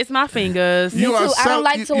masturbation is my fingers. Me too. I don't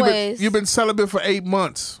like toys. You've been celibate for 8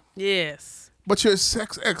 months. Yes. But you're a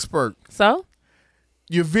sex expert. So?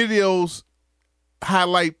 Your videos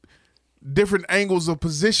highlight different angles of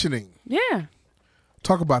positioning. Yeah.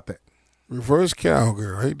 Talk about that. Reverse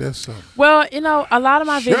cowgirl, ain't that something? Well, you know, a lot of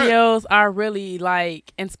my videos are really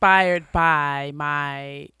like inspired by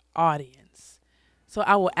my audience. So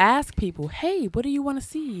I will ask people, hey, what do you want to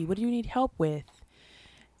see? What do you need help with?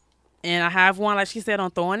 And I have one, like she said,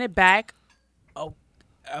 on throwing it back. A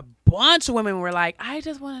bunch of women were like, I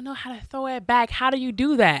just want to know how to throw it back. How do you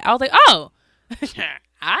do that? I was like, oh,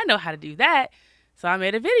 I know how to do that. So I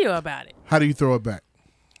made a video about it. How do you throw it back?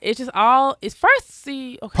 It's just it's first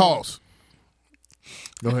see. Okay. Pause.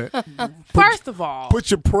 Go ahead. First of all,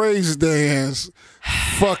 put your praise dance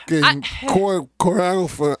fucking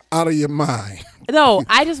choreographer out of your mind. No,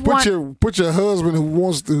 I just put your husband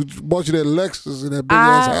who bought you that Lexus in that big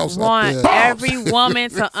ass house out there. I want every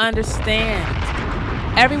woman to understand.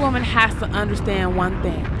 Every woman has to understand one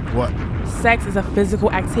thing. What? Sex is a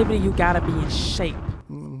physical activity. You gotta be in shape.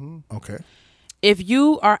 Mm-hmm. Okay. If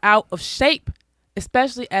you are out of shape,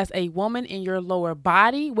 especially as a woman in your lower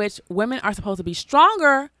body, which women are supposed to be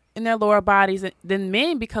stronger in their lower bodies than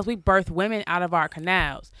men because we birth women out of our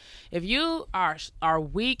canals. If you are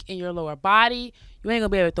weak in your lower body, you ain't going to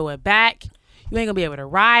be able to throw it back. You ain't going to be able to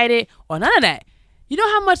ride it or none of that. You know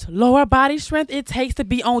how much lower body strength it takes to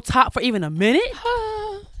be on top for even a minute?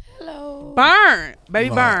 Hello. Burn. Baby,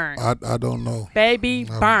 No, burn. I don't know. Baby,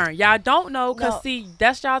 burn. Y'all don't know because, see,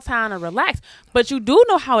 that's y'all time to relax. But you do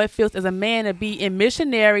know how it feels as a man to be in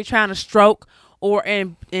missionary trying to stroke or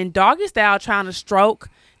in doggy style trying to stroke,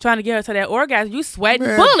 trying to get her to that orgasm. You sweating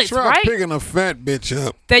Man, bullets, try right? picking a fat bitch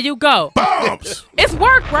up. There you go. Bombs. It's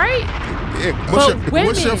work, right? Yeah.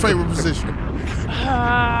 What's your women- favorite position?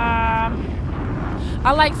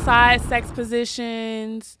 I like side sex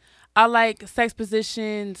positions. I like sex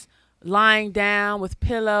positions lying down with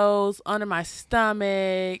pillows under my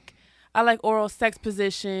stomach. I like oral sex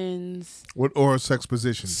positions. What oral sex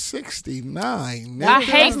position? 69. I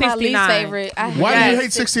hate That's my 69. least favorite. Why do you Yes.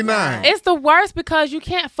 hate 69? It's the worst because you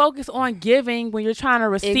can't focus on giving when you're trying to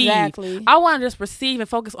receive. Exactly. I want to just receive and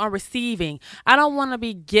focus on receiving. I don't want to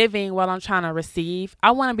be giving while I'm trying to receive.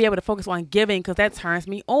 I want to be able to focus on giving because that turns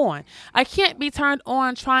me on. I can't be turned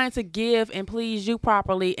on trying to give and please you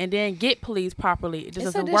properly and then get pleased properly. It just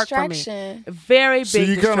It's a doesn't work for me. distraction. Very So big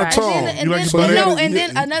you kinda distraction. tall. And You like then, your butt out? and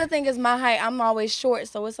then another thing is my height. I'm always short,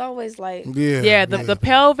 so it's always like, Yeah, the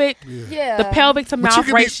pelvic, yeah. the pelvic to But you mouth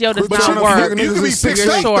could be- ratio does but not you know, work. You can be Niggas picked is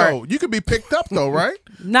up short. though. You can be picked up though, right?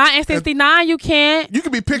 Not in 69, you can't. You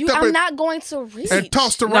can be picked up I'm and, not going to reach. and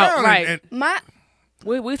tossed around. right. And My,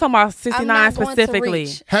 We talking about I'm 69 not going to specifically.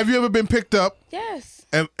 reach. have you ever been picked up Yes.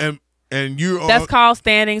 and you're That's called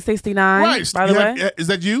standing 69, right? by the You way. have- Is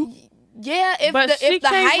that you? Yeah, if But she the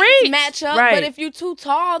can't heights reach. match up, Right. but if you're too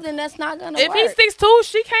tall, then that's not gonna If work. he's 6'2",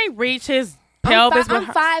 she can't reach his pelvis. I'm with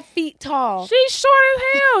her. 5 feet tall. She's short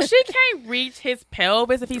as hell. She can't reach his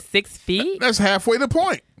pelvis if he's 6 feet. That's halfway the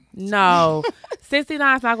point. No,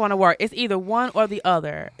 69 is not going to work. It's either one or the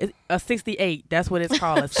other. It's a 68. That's what it's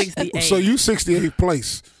called, a 68. So you 68th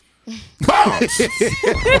place. Bombs.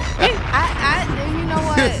 You know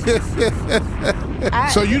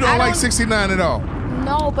what? So you don't I like 69 at all?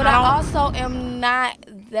 No, but I I don't- also am not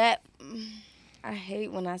that. I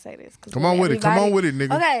hate when I say this. 'Cause Come on with it. Come on with it,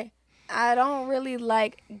 nigga. Okay, I don't really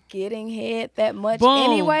like getting head that much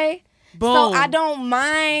Boom. anyway. Boom. So I don't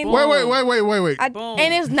mind. Wait. Boom.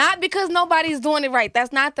 And it's not because nobody's doing it right.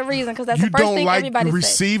 That's not the reason. Because that's You the first don't thing like everybody says.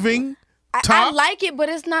 receiving I top? like it, but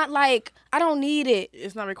it's not like I don't need it.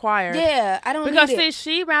 It's not required. Yeah, I don't Because need see, it.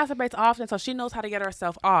 she masturbates often, so she knows how to get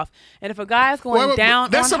herself off. And if a guy is going Wait, down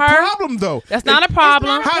that's on a her, problem, though. that's not a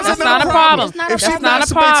problem. How's That's it not a problem. It's not If a she That's not a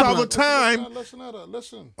masturbates all problem. the time,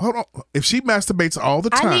 Listen. hold on. If she masturbates all the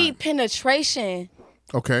time, I need penetration.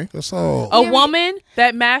 okay. That's all. A Hear me? woman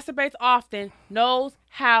that masturbates often knows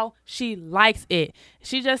how she likes it.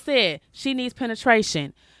 She just said she needs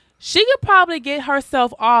penetration. She could probably get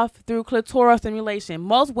herself off through clitoral stimulation.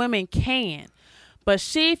 Most women can. But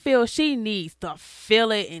she feels she needs to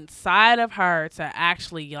feel it inside of her to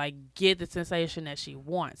actually like get the sensation that she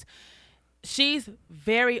wants. She's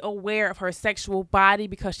very aware of her sexual body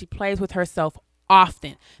because she plays with herself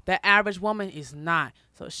often. The average woman is not.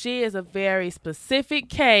 So she is a very specific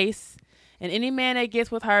case. And any man that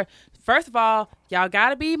gets with her, first of all, y'all got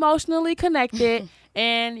to be emotionally connected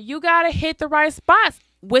and you got to hit the right spots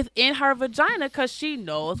within her vagina because she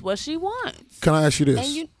knows what she wants. Can I ask you this? And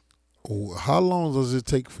you, How long does it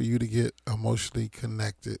take for you to get emotionally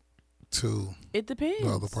connected to It depends.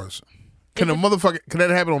 the other person? Can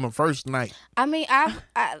that happen on the first night? I mean, I've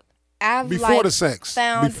Before like the sex.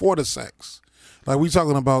 found Before the sex. Like we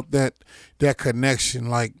talking about that connection,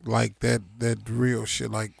 like that real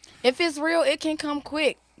shit. Like if it's real, it can come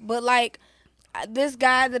quick. But like this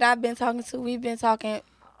guy that I've been talking to, we've been talking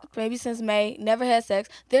maybe since May, never had sex.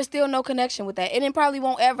 There's still no connection with that. And it probably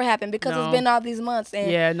won't ever happen because No. it's been all these months.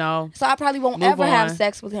 And Yeah, no. so I probably won't Move ever have on.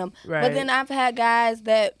 sex with him. Right. But then I've had guys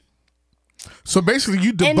that So basically, you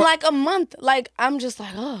in debunk. like a month, like I'm just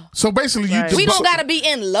like, oh. So basically, you Right. We don't debunk. gotta be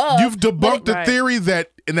in love. You've debunked the Right. theory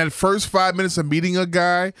that in that first 5 minutes of meeting a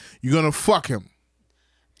guy, you're gonna fuck him.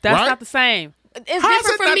 That's Right? not the same. It's How's different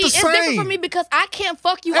it for not me. the It's different same? for me because I can't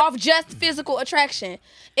fuck you off just physical attraction.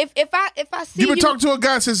 If I see You've been you, talking to a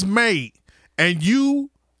guy since May, and you.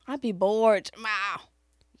 I'd be bored. Wow.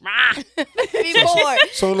 Be bored.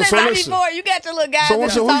 So I'd be listen. bored. You got your little guys. So that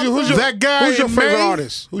who's you talk your to. That guy who's your in favorite May?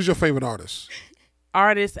 artist? Who's your favorite artist?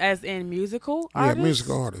 Artists as in musical artists? Yeah,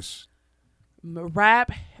 musical artist.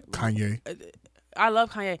 Rap. Kanye. I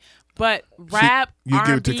love Kanye. But rap, You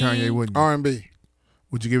give it to R&B, Kanye, wouldn't you? R&B.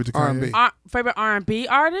 Would you give it to Kanye? R&B. Favorite R&B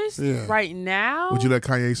artist Yeah. right now? Would you let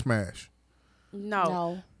Kanye smash?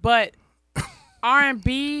 No. But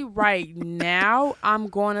R&B right now, I'm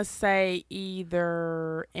going to say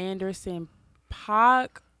either Anderson .Paak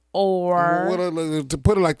or... To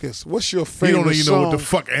put it like this, what's your You favorite don't even song? know what the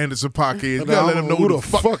fuck Anderson .Paak is. You I gotta let him know who the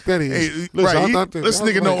fuck that is. Hey, Listen, right, I thought this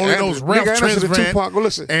nigga only knows Ralph Tresvant Tupac. Well,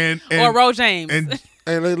 listen. and or Ro James. And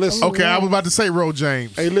Hey, listen. okay, I was about to say Ro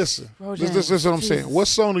James. Hey, listen. This is what I'm saying. Jesus. What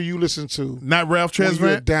song do you listen to Not Ralph when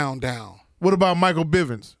you're Tresvant. down? What about Michael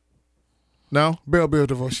Bivins? No, Bell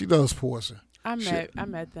DeVoe, she does Poison. I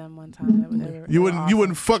met them one time. They you were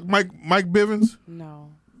wouldn't fuck Mike Bivins. No.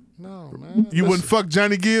 No, man. You wouldn't fuck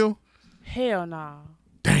Johnny Gill. Hell no.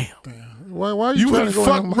 Damn. Why are You you trying wouldn't to go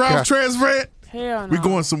fuck in my Ralph car? Tresvant. Hell no. We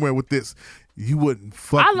going somewhere with this. You wouldn't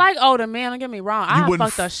fuck. I like older men. Don't get me wrong. I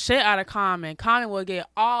wouldn't fuck the shit out of Common. Common will get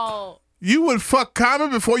all. You would fuck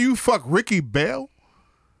Common before you fuck Ricky Bell.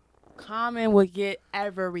 Common would get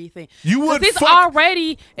everything. You would He's fuck.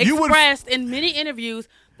 already You would- expressed in many interviews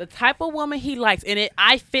the type of woman he likes, and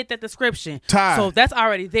I fit that description. Ty. So that's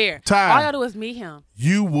already there. Ty. All I gotta do is meet him.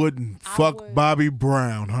 You wouldn't fuck would. Bobby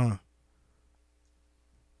Brown, huh?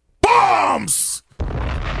 Bombs.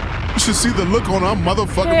 You should see the look on our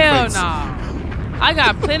motherfucking Hell face. no. I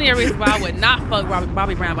got plenty of reasons why I would not fuck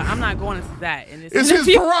Bobby Brown, but I'm not going into that. And It's his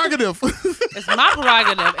prerogative. It's my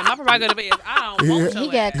prerogative, and my prerogative is I don't want He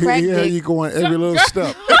your got ass. crack He had dick. you going every little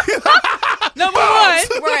step. Number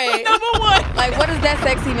one. Right. Number one. Like, what is that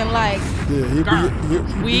sex even like?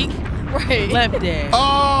 Yeah, Weak. Right. Left dick.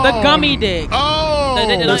 Oh. The gummy dick. Oh.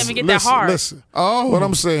 They don't even get that hard. Listen. Oh. What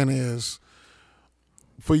I'm saying is,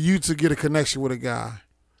 for you to get a connection with a guy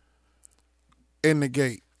in the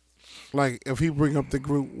gate, like if he bring up the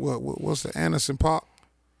group, what's the Anderson .Paak?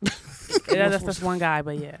 Yeah, that's one guy,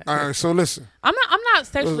 but yeah. All right, so listen. I'm not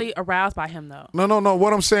sexually aroused by him though. No.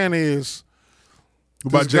 What I'm saying is,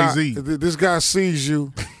 What about this guy- Jay-Z? This guy sees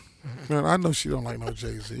you. Man, I know she don't like no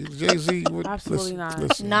Jay-Z. Jay-Z would Absolutely not.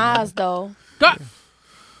 Listen, Nas, though.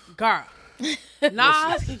 Girl.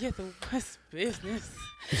 Nas can get the West business.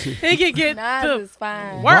 He can get Nas the is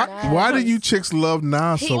fine. work. Why do you chicks love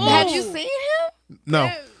Nas so Have much? you seen him?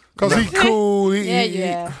 No. Cause he cool,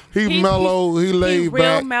 Yeah. he mellow, he laid He's real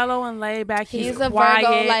back. mellow and laid back. He's a quiet.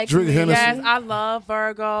 Virgo like Drink me. Hennessy. Yes, I love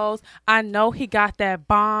Virgos. I know he got that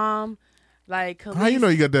bomb. Like, How you know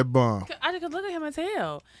you got that bomb? I just could look at him and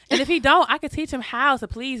tell. And if he don't, I could teach him how to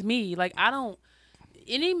please me. Like, I don't.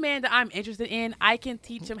 Any man that I'm interested in, I can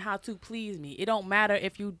teach him how to please me. It don't matter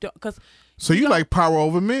if you don't, because So you like power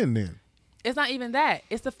over men then? it's not even that.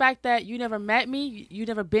 It's the fact that you never met me, you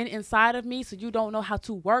never been inside of me, so you don't know how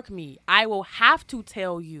to work me. I will have to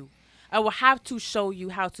tell you. I will have to show you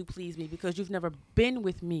how to please me because you've never been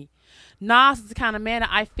with me. Nas is the kind of man that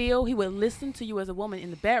I feel he would listen to you as a woman in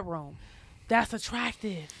the bedroom. That's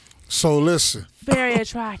attractive. So listen, Very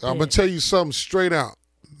attractive. I'm gonna tell you something straight out.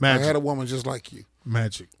 I had Magic. a woman just like you,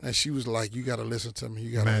 Magic. and she was like, "You gotta listen to me.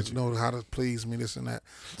 You gotta Magic. know how to please me. This and that."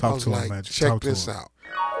 Talk I was to him, like, Magic. "Check Talk to this him. out.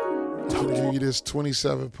 I'm gonna give you this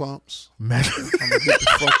 27 pumps. Magic. I'm gonna get the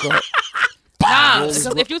fuck up." Nah, because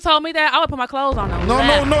if you told me that, I would put my clothes on. No.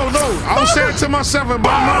 I was saying it to myself in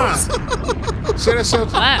my mind. Say that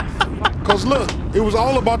something. Left. Cause look, it was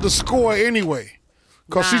all about the score anyway.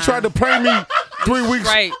 Cause she Nah. tried to play me 3 weeks.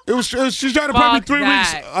 Right. It was she tried to play me Fuck 3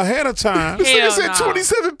 weeks that. ahead of time This nigga Hell said no.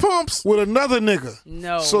 27 pumps. with another nigga.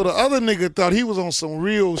 No. So the other nigga thought he was on some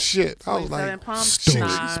real shit. I was 27 like, pumps? Stupid.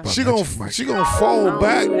 Nah. she gonna I fall don't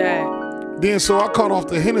back. do that. Then so I caught off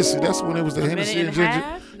the Hennessy. That's when it was the A Hennessy minute and and a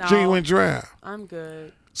half? No. genuine draft. I'm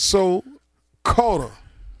good. So caught her,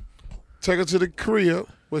 take her to the crib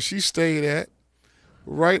where she stayed at,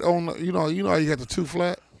 right on the, you know how you got the 2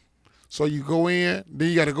 flat. So you go in, then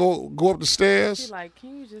you got to go up the She's stairs. like,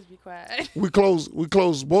 can you just be quiet? We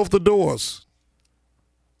closed both the doors,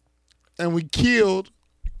 and we killed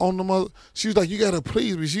on the mother. She was like, "You gotta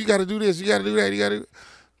please me. You gotta do this. You gotta do that. You gotta."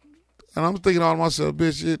 And I'm thinking all to myself,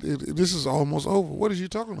 "Bitch, this is almost over. What are you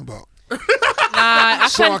talking about?" Nah, I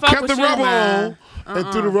So I couldn't fuck kept with the you, rubber man. on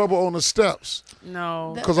and threw the rubber on the steps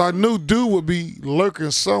No. because I knew dude would be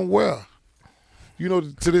lurking somewhere. You know,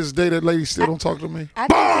 to this day, that lady still don't talk to me. I think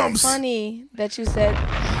Bombs! it's funny that you said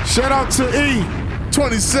Shout out to E.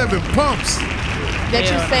 27 pumps. that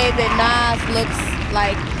you say that Nas looks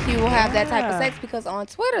like he will have that type of Yeah. sex because on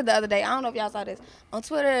Twitter the other day, I don't know if y'all saw this. On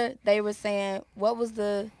Twitter, they were saying, what was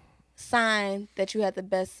the sign that you had the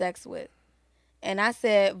best sex with? And I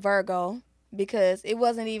said Virgo because it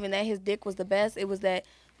wasn't even that his dick was the best. It was that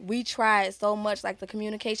we tried so much, like the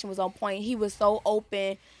communication was on point. He was so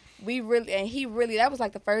open. He really, that was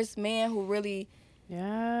like the first man who really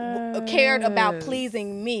cared about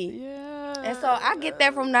pleasing me. Yeah. And so I get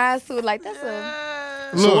that from Nas too. Like that's a.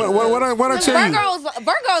 So what I tell you?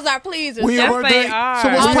 Virgos are pleasers. When your Yes, birthday? they are. So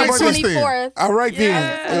what's On the Pisces then? 24th. All right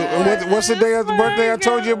then. What's the day after birthday I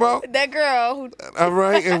told you about? That girl who All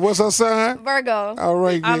right, and what's her sign? Virgo. All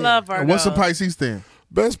right then. I love Virgo. And what's a Pisces then?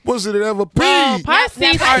 Best pussy that ever Well, peed.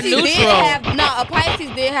 Pisces are neutral. A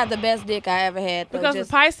Pisces did have the best dick I ever had. Though, Because just,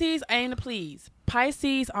 the Pisces ain't to please.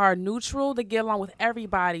 Pisces are neutral. They get along with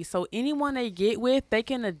everybody. So anyone they get with, they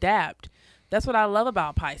can adapt. That's what I love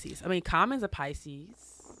about Pisces. I mean, Common's a Pisces.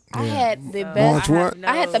 I had the March best. what?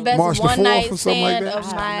 I had the best March the 4th one night or something like stand that?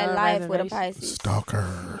 of my No life with a reservations. Pisces.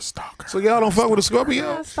 Stalker. So y'all don't fuck with a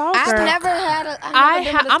Scorpio? Stalker. I've never had a.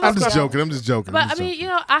 I'm just joking. I'm just joking. But I mean, you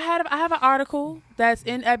know, I have an article that's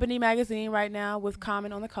in Ebony magazine right now with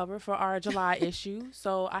Common on the cover for our July issue.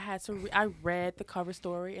 So I had to. I read the cover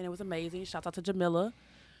story and it was amazing. Shout out to Jamila.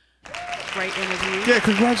 Great interview. Yeah,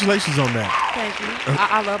 congratulations on that. Thank you.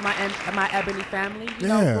 I love my Ebony family. You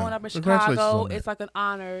know, Yeah, growing up in congratulations Chicago, on that. it's like an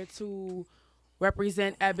honor to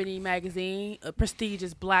represent Ebony magazine, a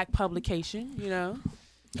prestigious black publication. You know.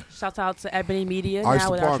 Shout out to Ebony Media. I used now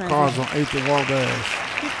to with our park cars on transition. 8th and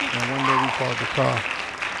Wabash. And one day we parked the car.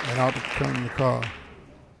 And out the come in the car,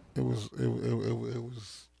 it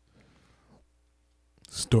was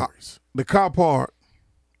Stories. the car park.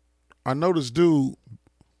 I know this dude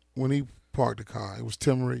when he parked the car. It was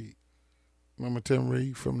Tim Reed. Remember Tim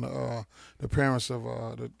Reed from the parents of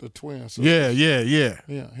the twins? Yeah. Yeah,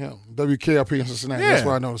 him. WKRP in Cincinnati. That's Yeah.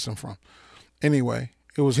 where I noticed him from. Anyway,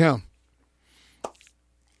 it was him.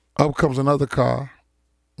 Up comes another car,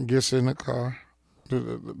 gets in the car.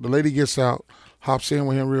 The lady gets out, hops in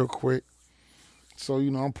with him real quick. So,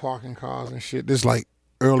 you know, I'm parking cars and shit. This like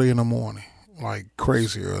early in the morning, like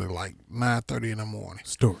crazy early, like 9:30 in the morning.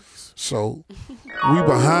 Stories. So we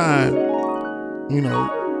behind, you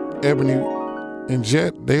know, Ebony and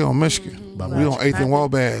Jet, they on Michigan. We on 8th and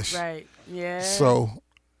Wabash. Right. Yeah. So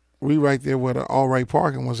we right there where the All Right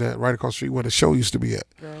Parking was at, right across the street where the show used to be at.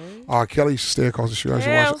 Right. R. Kelly used to stay across the street. I used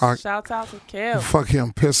to Kels, watch. shout out to Kel. Fuck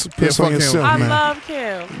him. Piss fuck on him. yourself, I man. love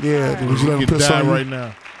Kel. Yeah, would you let him You piss die on you? right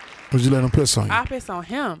now. Would you let him piss on you? I piss on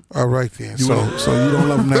him. All right then. So you don't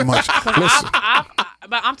love him that much. Listen.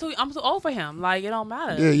 But I'm too old for him. Like it don't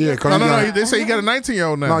matter. Yeah. No. They say you got a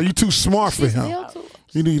 19-year-old now. No, you too smart for him.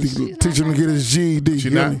 You need to teach him to get his GED. She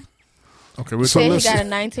you hear not? me? Okay, we're So Say he listen. got a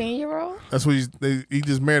 19-year-old. that's what he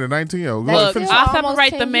just married a 19-year-old. Go That's ahead, still finish. I almost separate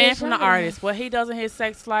 10 the man years from the younger. artist. What he does in his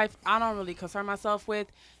sex life, I don't really concern myself with.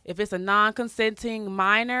 If it's a non-consenting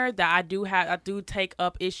minor, that I do take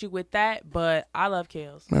up issue with that. But I love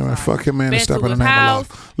Kels. Man, fuck him, man, and Been step to in the his name house. of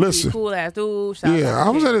love. Listen. Cool ass dude. Shout Yeah, out I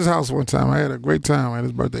was to at his house one time. I had a great time at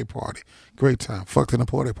his birthday party. Great time. Fucked in a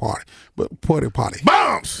party. But party.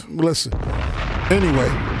 Bombs. Listen. Anyway,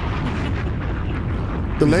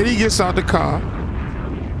 the lady gets out the car.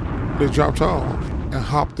 They dropped her off and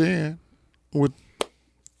hopped in with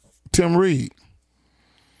Tim Reed.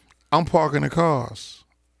 I'm parking the cars.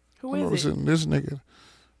 Who I'm is it? noticing this nigga.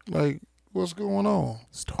 Like, what's going on?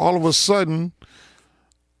 All of a sudden,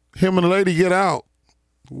 him and the lady get out.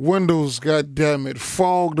 Windows, goddamn it,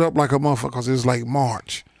 fogged up like a motherfucker because it's like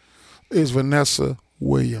March. It's Vanessa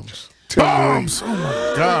Williams. Tim Reed. Bombs. Oh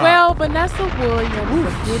my God. Well, Vanessa Williams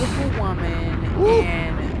is a beautiful woman,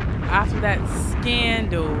 and after that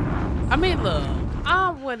scandal, I mean, look,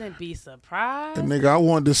 I wouldn't be surprised. And nigga, I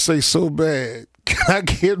wanted to say so bad. Can I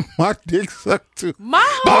get my dick sucked too? My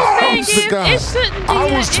whole thing is, God. it shouldn't be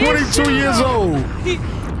I was an 22 issue. years old.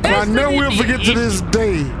 And I never will forget to this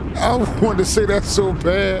day. I wanted to say that so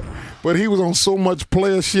bad, but he was on so much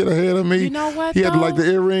player shit ahead of me. You know what, He had though? like the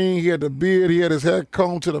earring, he had the beard, he had his hair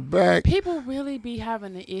combed to the back. People really be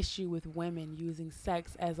having an issue with women using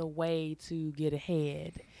sex as a way to get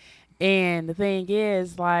ahead. And the thing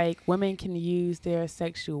is, like, women can use their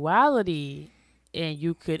sexuality and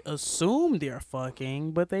you could assume they're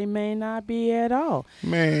fucking, but they may not be at all.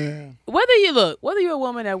 Man. Whether you're a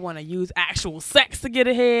woman that want to use actual sex to get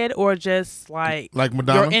ahead or just like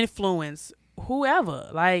Madonna? your influence, whoever,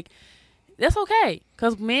 like, that's okay.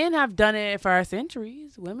 Because men have done it for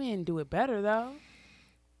centuries. Women do it better, though.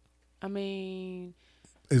 I mean,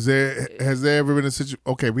 Has there ever been a situation?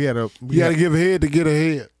 Okay, we You gotta give head to get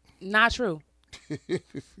ahead. not true.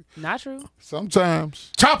 Not true.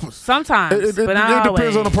 Sometimes. choppers. Sometimes, It but not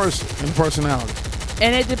depends on the always. person and the personality.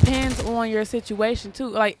 And it depends on your situation too.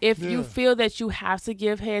 Like if you feel that you have to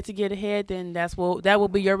give head to get ahead, then that will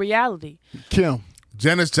be your reality. Kim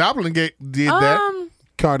Janis Joplin did that.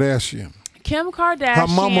 Kardashian. Kim Kardashian. Her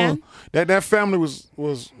mama, that family was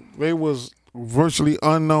virtually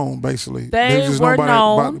unknown, basically. They just were known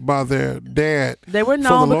known by their dad. They were for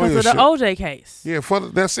known the because of the lawyership. OJ case. Yeah,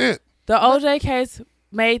 that's it. The OJ case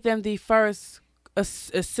made them the first,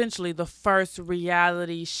 essentially the first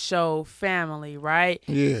reality show family, right?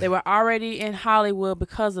 Yeah. They were already in Hollywood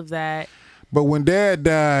because of that. But when Dad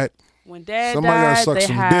died, When Dad somebody gotta died, suck they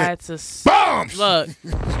some had dick. to Bombs! look.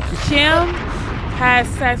 Kim had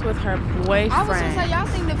sex with her boyfriend. I was gonna say, y'all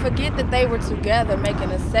seem to forget that they were together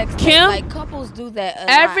making a sex tape. Kim? Like, couples do that a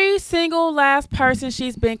Every lot. single last person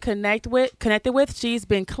she's been connected with, she's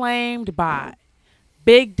been claimed by.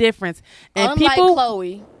 Big difference. And Unlike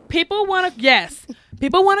Chloe. people want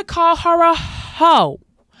to call her a hoe,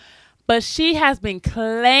 but she has been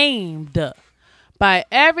claimed by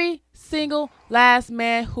every single last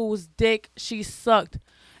man whose dick she sucked,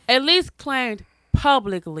 at least claimed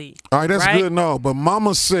publicly. all right, that's right? good. No, but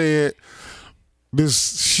Mama said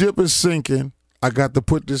this ship is sinking. I got to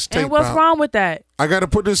put this tape And what's out. wrong with that? I got to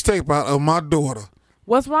put this tape out of my daughter.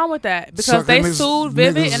 What's wrong with that? Because Sucking they this sued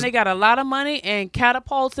Vivid niggas- and they got a lot of money and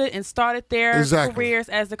catapulted and started their Exactly. careers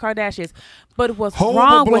as the Kardashians. But what's Hold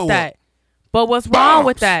wrong the with blow that? up. But what's wrong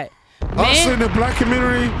with Bombs. that? Us in Man, the black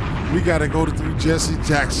community, we got to go through Jesse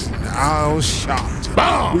Jackson, Al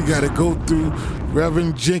Sharpton. We got to go through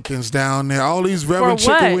Reverend Jenkins down there. All these Reverend For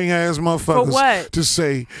what? chicken wing ass motherfuckers what? to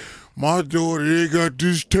say, my daughter, they got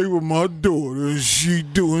this tape with my daughter, and she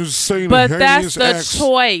doing saying but the that's heinous the acts.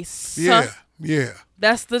 choice. Yeah.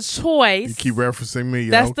 That's the choice. You keep referencing me.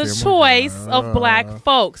 That's Okay, the I'm choice okay. of black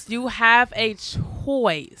folks. You have a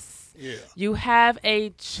choice. Yeah. You have a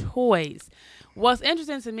choice. What's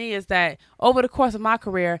interesting to me is that over the course of my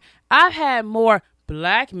career, I've had more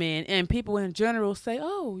black men and people in general say,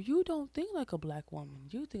 "Oh, you don't think like a black woman.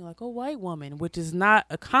 You think like a white woman," which is not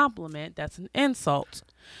a compliment. That's an insult.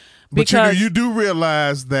 But Because you do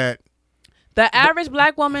realize that the average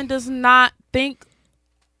black woman does not think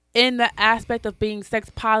in the aspect of being sex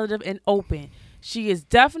positive and open. She is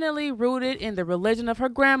definitely rooted in the religion of her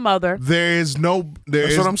grandmother. there is no.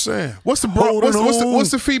 That's what I'm saying. What's the Holding on. what's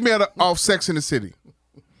the female off Sex in the City?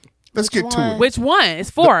 Let's Which get one? to it. Which one? It's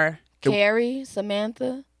four. Carrie,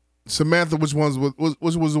 Samantha. Samantha, which was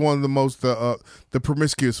the one of the most the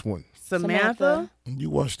promiscuous one? Samantha. You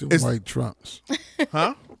watch them It's- white trunks.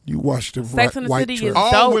 Huh? You watch them Sex in the white City is trunks.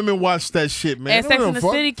 All dope. women watch that shit, man. And They Sex don't in the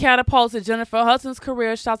fuck. City catapulted Jennifer Hudson's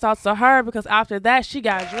career. Shouts out to her because after that she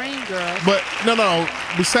got Dreamgirl. But no.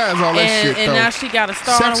 Besides all that And, shit, and though, now she got a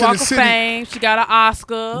star Sex on in the Walk the of City- Fame. She got an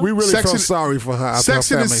Oscar. We really Sex felt in- sorry for her after Sex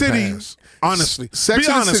her in the family City- passed. Honestly. Sex Be in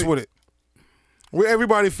the honest City- with it.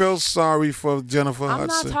 Everybody felt sorry for Jennifer I'm not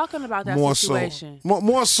Hudson. talking about that more situation. So.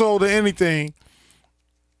 More so than anything.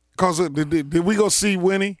 Because did we go see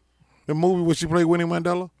Winnie? The movie where she played Winnie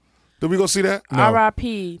Mandela? Did we go see that?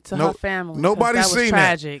 R.I.P. to No- her family. 'cause nobody that was seen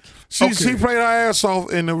that. tragic. She Okay. played her ass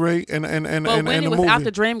off in the ring and But Winnie the was movie. after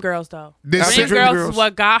Dreamgirls, though. Did After Dreamgirls Dreamgirls. is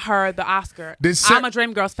what got her the Oscar. Did I'm a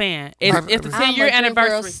Dreamgirls fan. It's the I'm 10-year a Dreamgirls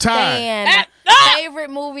anniversary. fan. Ah! Favorite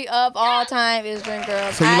movie of all time is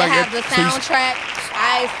Dreamgirls. So you I like have it- the so you- soundtrack.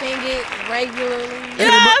 I sing it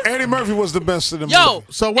regularly. Eddie Murphy was the best of the Yo, movie.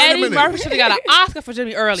 So wait a Eddie minute. Murphy should have got an Oscar for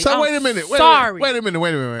Jimmy Early. So I'm wait a minute. Sorry. Wait a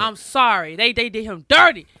minute. I'm sorry. They did him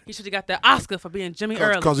dirty. He should have got the Oscar for being Jimmy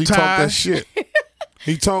Early. Because he Ty. talked that shit.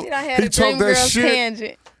 He talked I had a talked that Dreamgirls shit.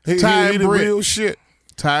 tangent. He Ty did and Britt. real shit.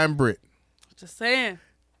 Ty and Britt. Just saying.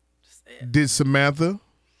 Did Samantha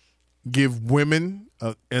give women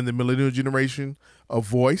and the millennial generation a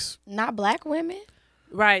voice? Not black women.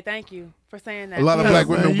 Right. Thank you for saying that. A lot of Because-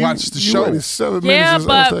 black women watch the you show. waited 7 Yeah, minutes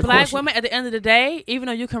to ask but that black question. women, at the end of the day, even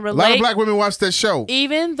though you can A lot of relate, black women watch that show.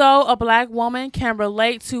 even though a black woman can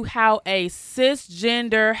relate to how a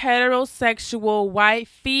cisgender, heterosexual, white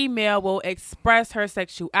female will express her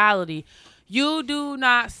sexuality, you do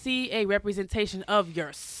not see a representation of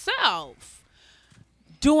yourself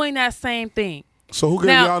doing that same thing. So who gave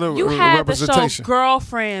Now, y'all the you had the show representation?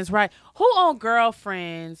 Girlfriends, right? Who on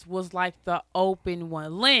Girlfriends was like the open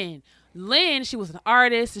one? Lynn, she was an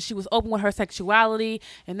artist and she was open with her sexuality,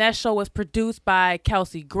 and that show was produced by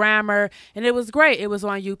Kelsey Grammer, and it was great. It was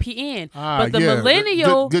on UPN. But the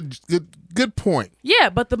millennial, Good point. yeah,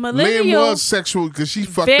 but the Lynn millennial was sexual because she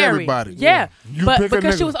fucked very, everybody. yeah. You But pick a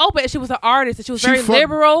because she nigga. was open, she was an artist, and she was She very fucked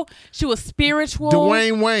liberal. She was spiritual.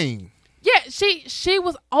 Dwayne Wayne. Yeah, she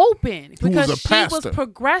was open Who was because a she pastor. was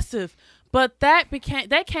progressive, but that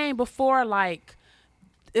came before like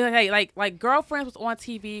Girlfriends was on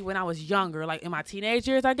TV when I was younger, like in my teenage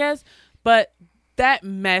years, I guess. But that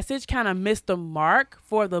message kind of missed the mark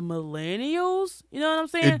for the millennials. You know what I'm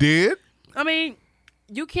saying? It did? I mean,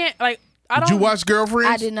 you can't I don't. Did you watch Girlfriends?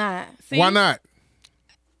 I did not. See? Why not?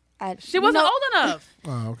 I, She wasn't old enough.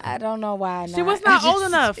 Oh, okay. I don't know why. She was not old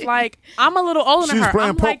enough. Like, I'm a little older She than was her. playing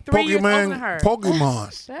I'm like 3 years older than her.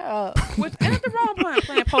 Pokemon. Shut up. Which ain't nothing wrong with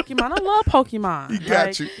playing Pokemon. I love Pokemon. You got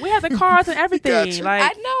like, you. We had the cards and everything. you. Like,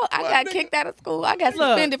 I know. I got kicked out of school. I got Look,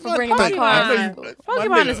 suspended for bringing my Pokemon. car I to know school. Pokemon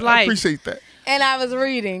My nigga, is I life. appreciate that. And I was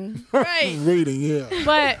reading. Right. Reading,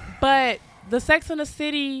 yeah. But the Sex and the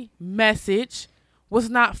City message was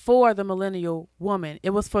not for the millennial woman.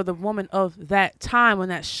 It was for the woman of that time when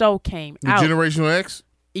that show came The out. Generational X?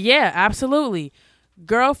 Yeah, absolutely.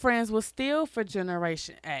 Girlfriends was still for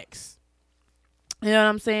Generation X. You know what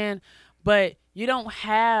I'm saying? But you don't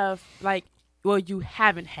have, like, well, you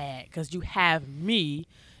haven't had, because you have me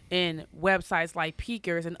in websites like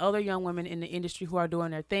Peakers and other young women in the industry who are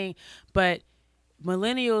doing their thing. But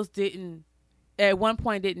millennials at one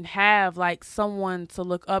point didn't have, like, someone to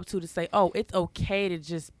look up to say, oh, it's okay to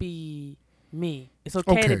just be me. It's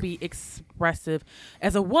okay to be expressive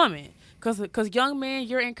as a woman. Because young men,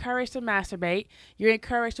 you're encouraged to masturbate. You're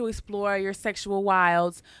encouraged to explore your sexual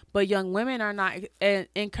wilds. But young women are not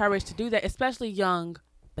encouraged to do that, especially young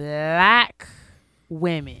black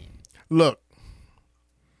women. Look.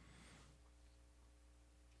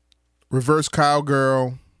 Reverse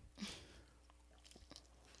cowgirl.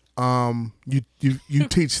 You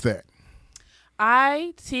teach that.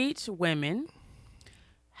 I teach women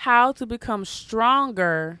how to become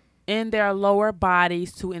stronger in their lower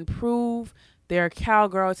bodies to improve their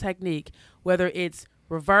cowgirl technique, whether it's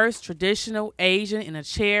reverse, traditional, Asian, in a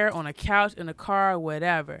chair, on a couch, in a car,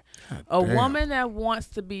 whatever. A woman that wants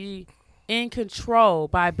to be in control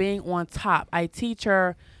by being on top, I teach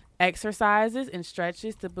her exercises and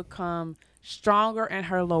stretches to become stronger in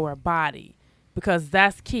her lower body, because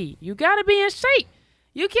that's key. You got to be in shape.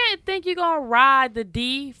 You can't think you're going to ride the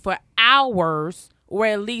D for hours or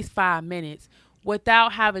at least 5 minutes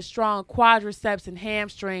without having strong quadriceps and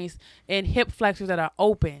hamstrings and hip flexors that are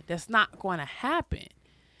open. That's not going to happen.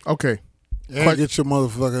 Okay. And get your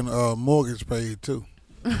motherfucking mortgage paid, too.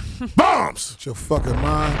 Bombs! With your fucking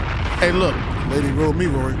mind. Hey, look. Lady wrote me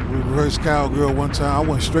reverse cowgirl one time. I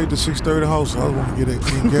went straight to 6:30 house. I was going to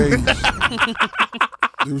get engaged.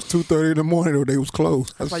 It was 2:30 in the morning, or they was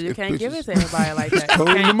closed. That's why you can't give it to everybody like that. Told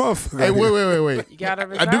You the can't- motherfucker. Hey, wait. You gotta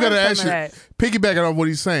I do got to reserve ask some you, of that. piggybacking off what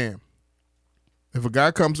he's saying. If a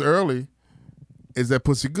guy comes early, is that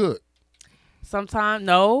pussy good? Sometimes,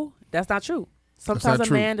 no, that's not true. Sometimes not a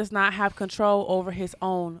true. man does not have control over his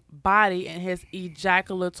own body and his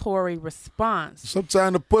ejaculatory response.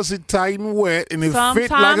 Sometimes the pussy tight and wet, and it fit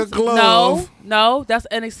like a Sometimes, glove. no, that's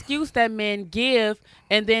an excuse that men give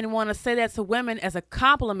and then want to say that to women as a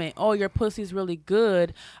compliment. Oh, your pussy's really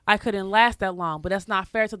good. I couldn't last that long. But that's not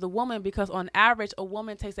fair to the woman, because on average, a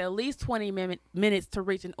woman takes at least 20 minutes to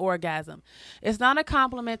reach an orgasm. It's not a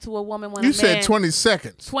compliment to a woman when You a said man... 20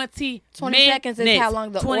 seconds. 20 seconds is how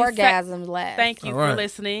long the 20 orgasm lasts. Thank you All right. for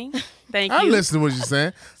listening. Thank you. I listen to what you're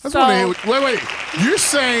saying. That's So- what I hear. Wait. You're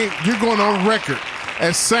saying, you're going on record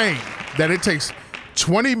as saying that it takes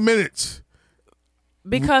 20 minutes.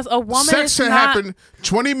 Because a woman Sex is should not... happen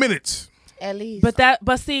 20 minutes. At least.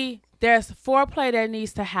 But see, there's foreplay that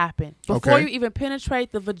needs to happen. Before Okay. you even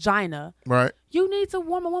penetrate the vagina, Right. you need to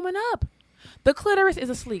warm a woman up. The clitoris is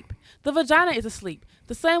asleep. The vagina is asleep.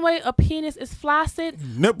 The same way a penis is flaccid.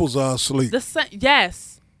 Nipples are asleep.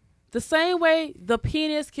 Yes. The same way the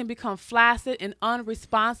penis can become flaccid and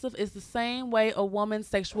unresponsive is the same way a woman's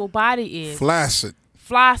sexual body is. Flaccid.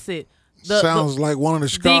 Flaccid. Sounds like one of the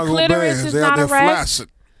Chicago clitoris bands. is They're not erect. flaccid.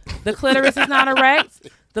 The clitoris is not erect.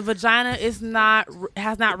 The vagina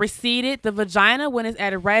has not receded. The vagina, when it's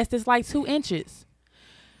at rest, is like 2 inches.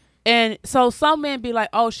 And so some men be like,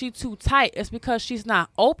 oh, she too tight. It's because she's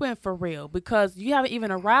not open for real, because you haven't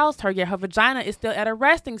even aroused her yet. Her vagina is still at a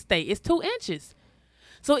resting state. It's 2 inches.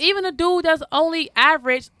 So even a dude that's only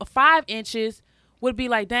average 5 inches would be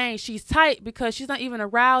like, dang, she's tight, because she's not even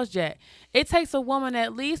aroused yet. It takes a woman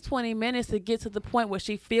at least 20 minutes to get to the point where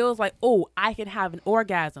she feels like, oh, I can have an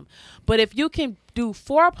orgasm. But if you can do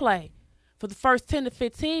foreplay for the first 10 to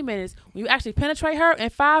 15 minutes, when you actually penetrate her,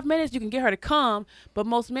 in 5 minutes, you can get her to come. But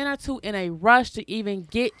most men are too in a rush to even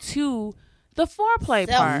get to the foreplay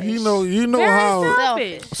part. You know Very how.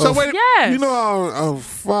 selfish. So wait, Yes. You know how a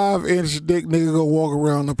 5-inch dick nigga go walk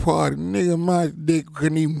around the party? Nigga, my dick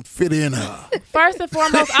couldn't even fit in her. First and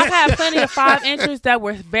foremost, I've had plenty of 5 inches that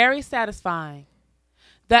were very satisfying.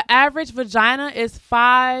 The average vagina is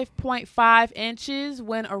 5.5 inches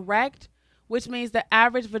when erect, which means the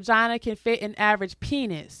average vagina can fit an average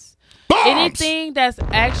penis. Anything that's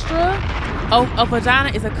extra, a vagina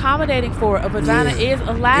is accommodating for. A vagina Yeah. is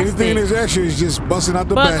elastic. Anything that's extra is just busting out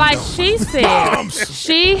the But back like door. she said,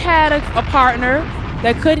 she had a partner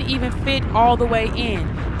that couldn't even fit all the way in.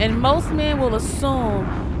 And most men will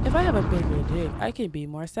assume, if I have a bigger dick, I can be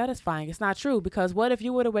more satisfying. It's not true, because what if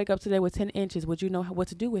you were to wake up today with 10 inches? Would you know what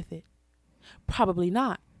to do with it? Probably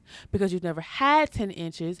not, because you've never had 10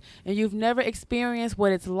 inches and you've never experienced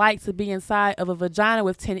what it's like to be inside of a vagina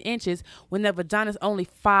with 10 inches when that vagina is only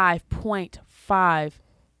 5.5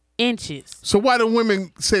 inches. So why do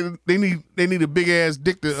women say they need a big ass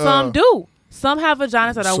dick to? Some do. Some have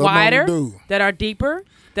vaginas that are Some wider, do. that are deeper,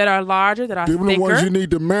 that are larger, that are Even the thicker. ones you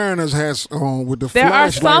need the Mariners hats on with the There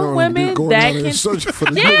are flashlight some on, women going that out there can- searching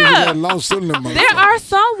for the Yeah. niggas that lost in them. There are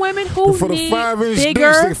some women who for the need 5-inch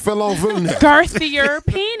bigger, dicks that fell off in there. girthier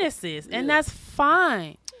penises, and that's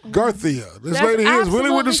fine. Garthia. This That's lady here is really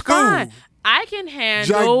with the absolutely school. fine. I can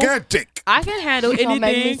handle. Gigantic. I can handle She gonna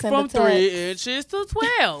make me anything send from a text. 3 inches to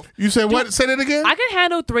 12. You said what? Say that again. I can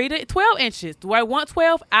handle 3 to 12 inches. Do I want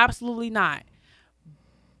 12? Absolutely not.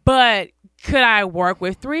 But could I work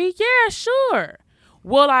with 3? Yeah, sure.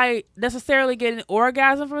 Will I necessarily get an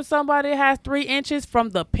orgasm from somebody that has 3 inches from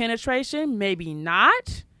the penetration? Maybe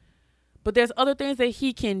not. But there's other things that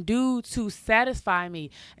he can do to satisfy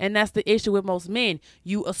me. And that's the issue with most men.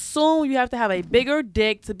 You assume you have to have a bigger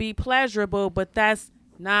dick to be pleasurable, but that's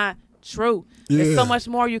not true. There's Yeah. so much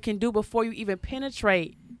more you can do before you even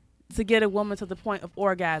penetrate to get a woman to the point of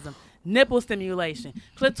orgasm. Nipple stimulation,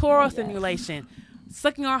 clitoral stimulation,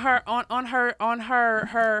 sucking on her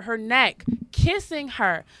neck, kissing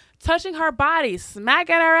her, touching her body,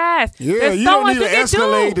 smacking her ass. Yeah, There's you so don't much need you an can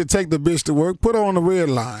Escalade do. to take the bitch to work. Put her on the red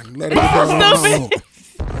line. Let her go.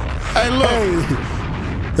 Hey, look. Hey,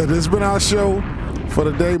 that has been our show for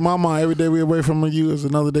the day. Mama, every day we're away from you is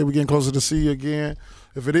another day we're getting closer to see you again.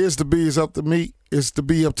 If it is to be, it's up to me. It's to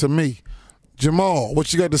be up to me. Jamal,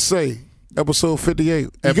 what you got to say? Episode 58.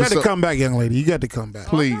 You got to come back, young lady. You got to come back.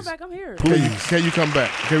 Please. Come back, I'm here. Can you come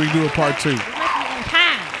back? Can we do a part 2? Let's make it on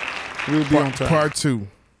time. We'll be on time. Part 2.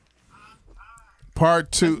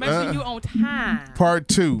 Part 2. Make sure you on time. Part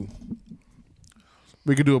 2.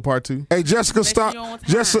 We could do a part 2. Hey, Jessica Make sure you're on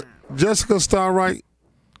time. Jessica Starwright,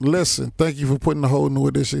 listen, thank you for putting the whole New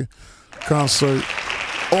Edition concert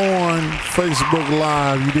on Facebook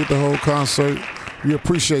Live. You did the whole concert. We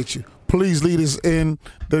appreciate you. Please lead us in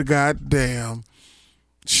the goddamn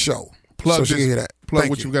show. Plug so she this. can hear that. Plug Thank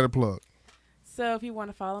what you got to plug. So if you want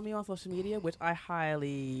to follow me on social media, which I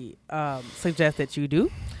highly suggest that you do,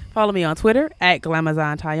 follow me on Twitter at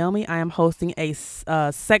Glamazon Tayomi. I am hosting a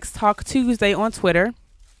Sex Talk Tuesday on Twitter,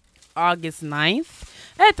 August 9th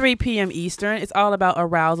at 3 p.m. Eastern. It's all about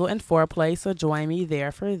arousal and foreplay, so join me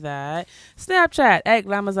there for that. Snapchat at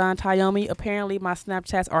Glamazon Tayomi. Apparently my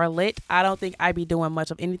Snapchats are lit. I don't think I be doing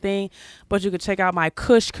much of anything, but you can check out my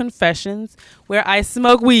Kush Confessions, where I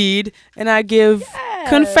smoke weed and I give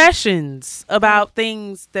confessions about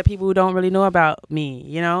things that people don't really know about me,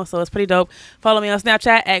 you know? So it's pretty dope. Follow me on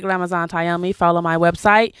Snapchat at Glamazon Tayomi. Follow my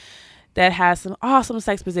website that has some awesome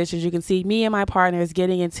sex positions. You can see me and my partners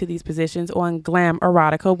getting into these positions on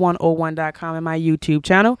GlamErotica101.com and my YouTube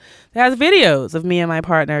channel that has videos of me and my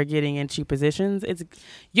partner getting into positions. It's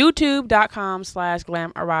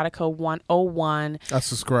youtube.com/GlamErotica101. I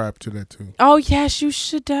subscribe to that too. Oh, yes, you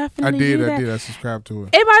should definitely do that. I subscribed to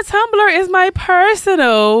it. And my Tumblr is my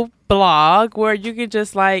personal blog where you can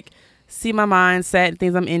just like see my mindset and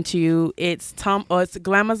things I'm into. It's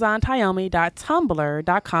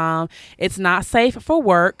glamazontayomi.tumblr.com. It's not safe for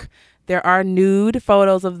work. There are nude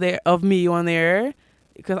photos of me on there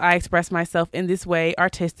because I express myself in this way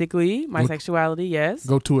artistically. My sexuality, yes.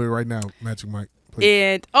 Go to it right now, Magic Mike. Please.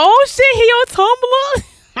 And oh shit, he on Tumblr.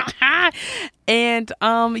 And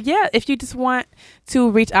yeah, if you just want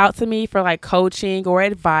to reach out to me for like coaching or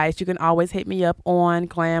advice, you can always hit me up on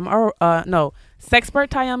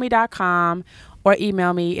sexperttayomi.com or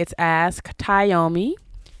email me. It's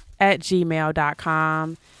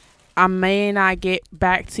asktayomi@gmail.com. I may not get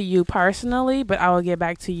back to you personally, but I will get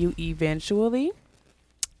back to you eventually.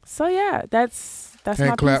 So yeah, that's Hand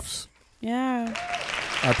my claps. piece. Yeah.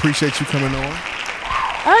 I appreciate you coming on.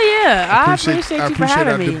 Oh yeah, I appreciate you for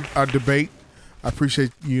having me. Our debate. I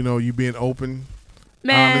appreciate you being open.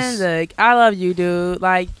 Man, honest. look, I love you, dude.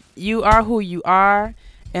 Like, you are who you are,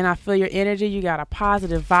 and I feel your energy. You got a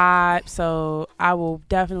positive vibe, so I will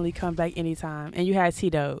definitely come back anytime. And you had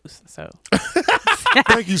Tito's, so.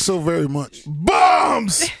 Thank you so very much.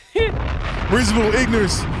 Bombs! Reasonable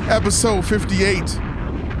Ignorance, episode 58.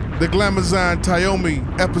 The Glamazon Tayomi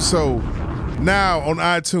episode. Now on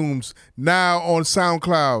iTunes. Now on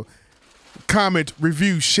SoundCloud. Comment,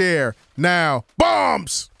 review, share. Now.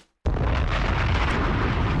 Bombs!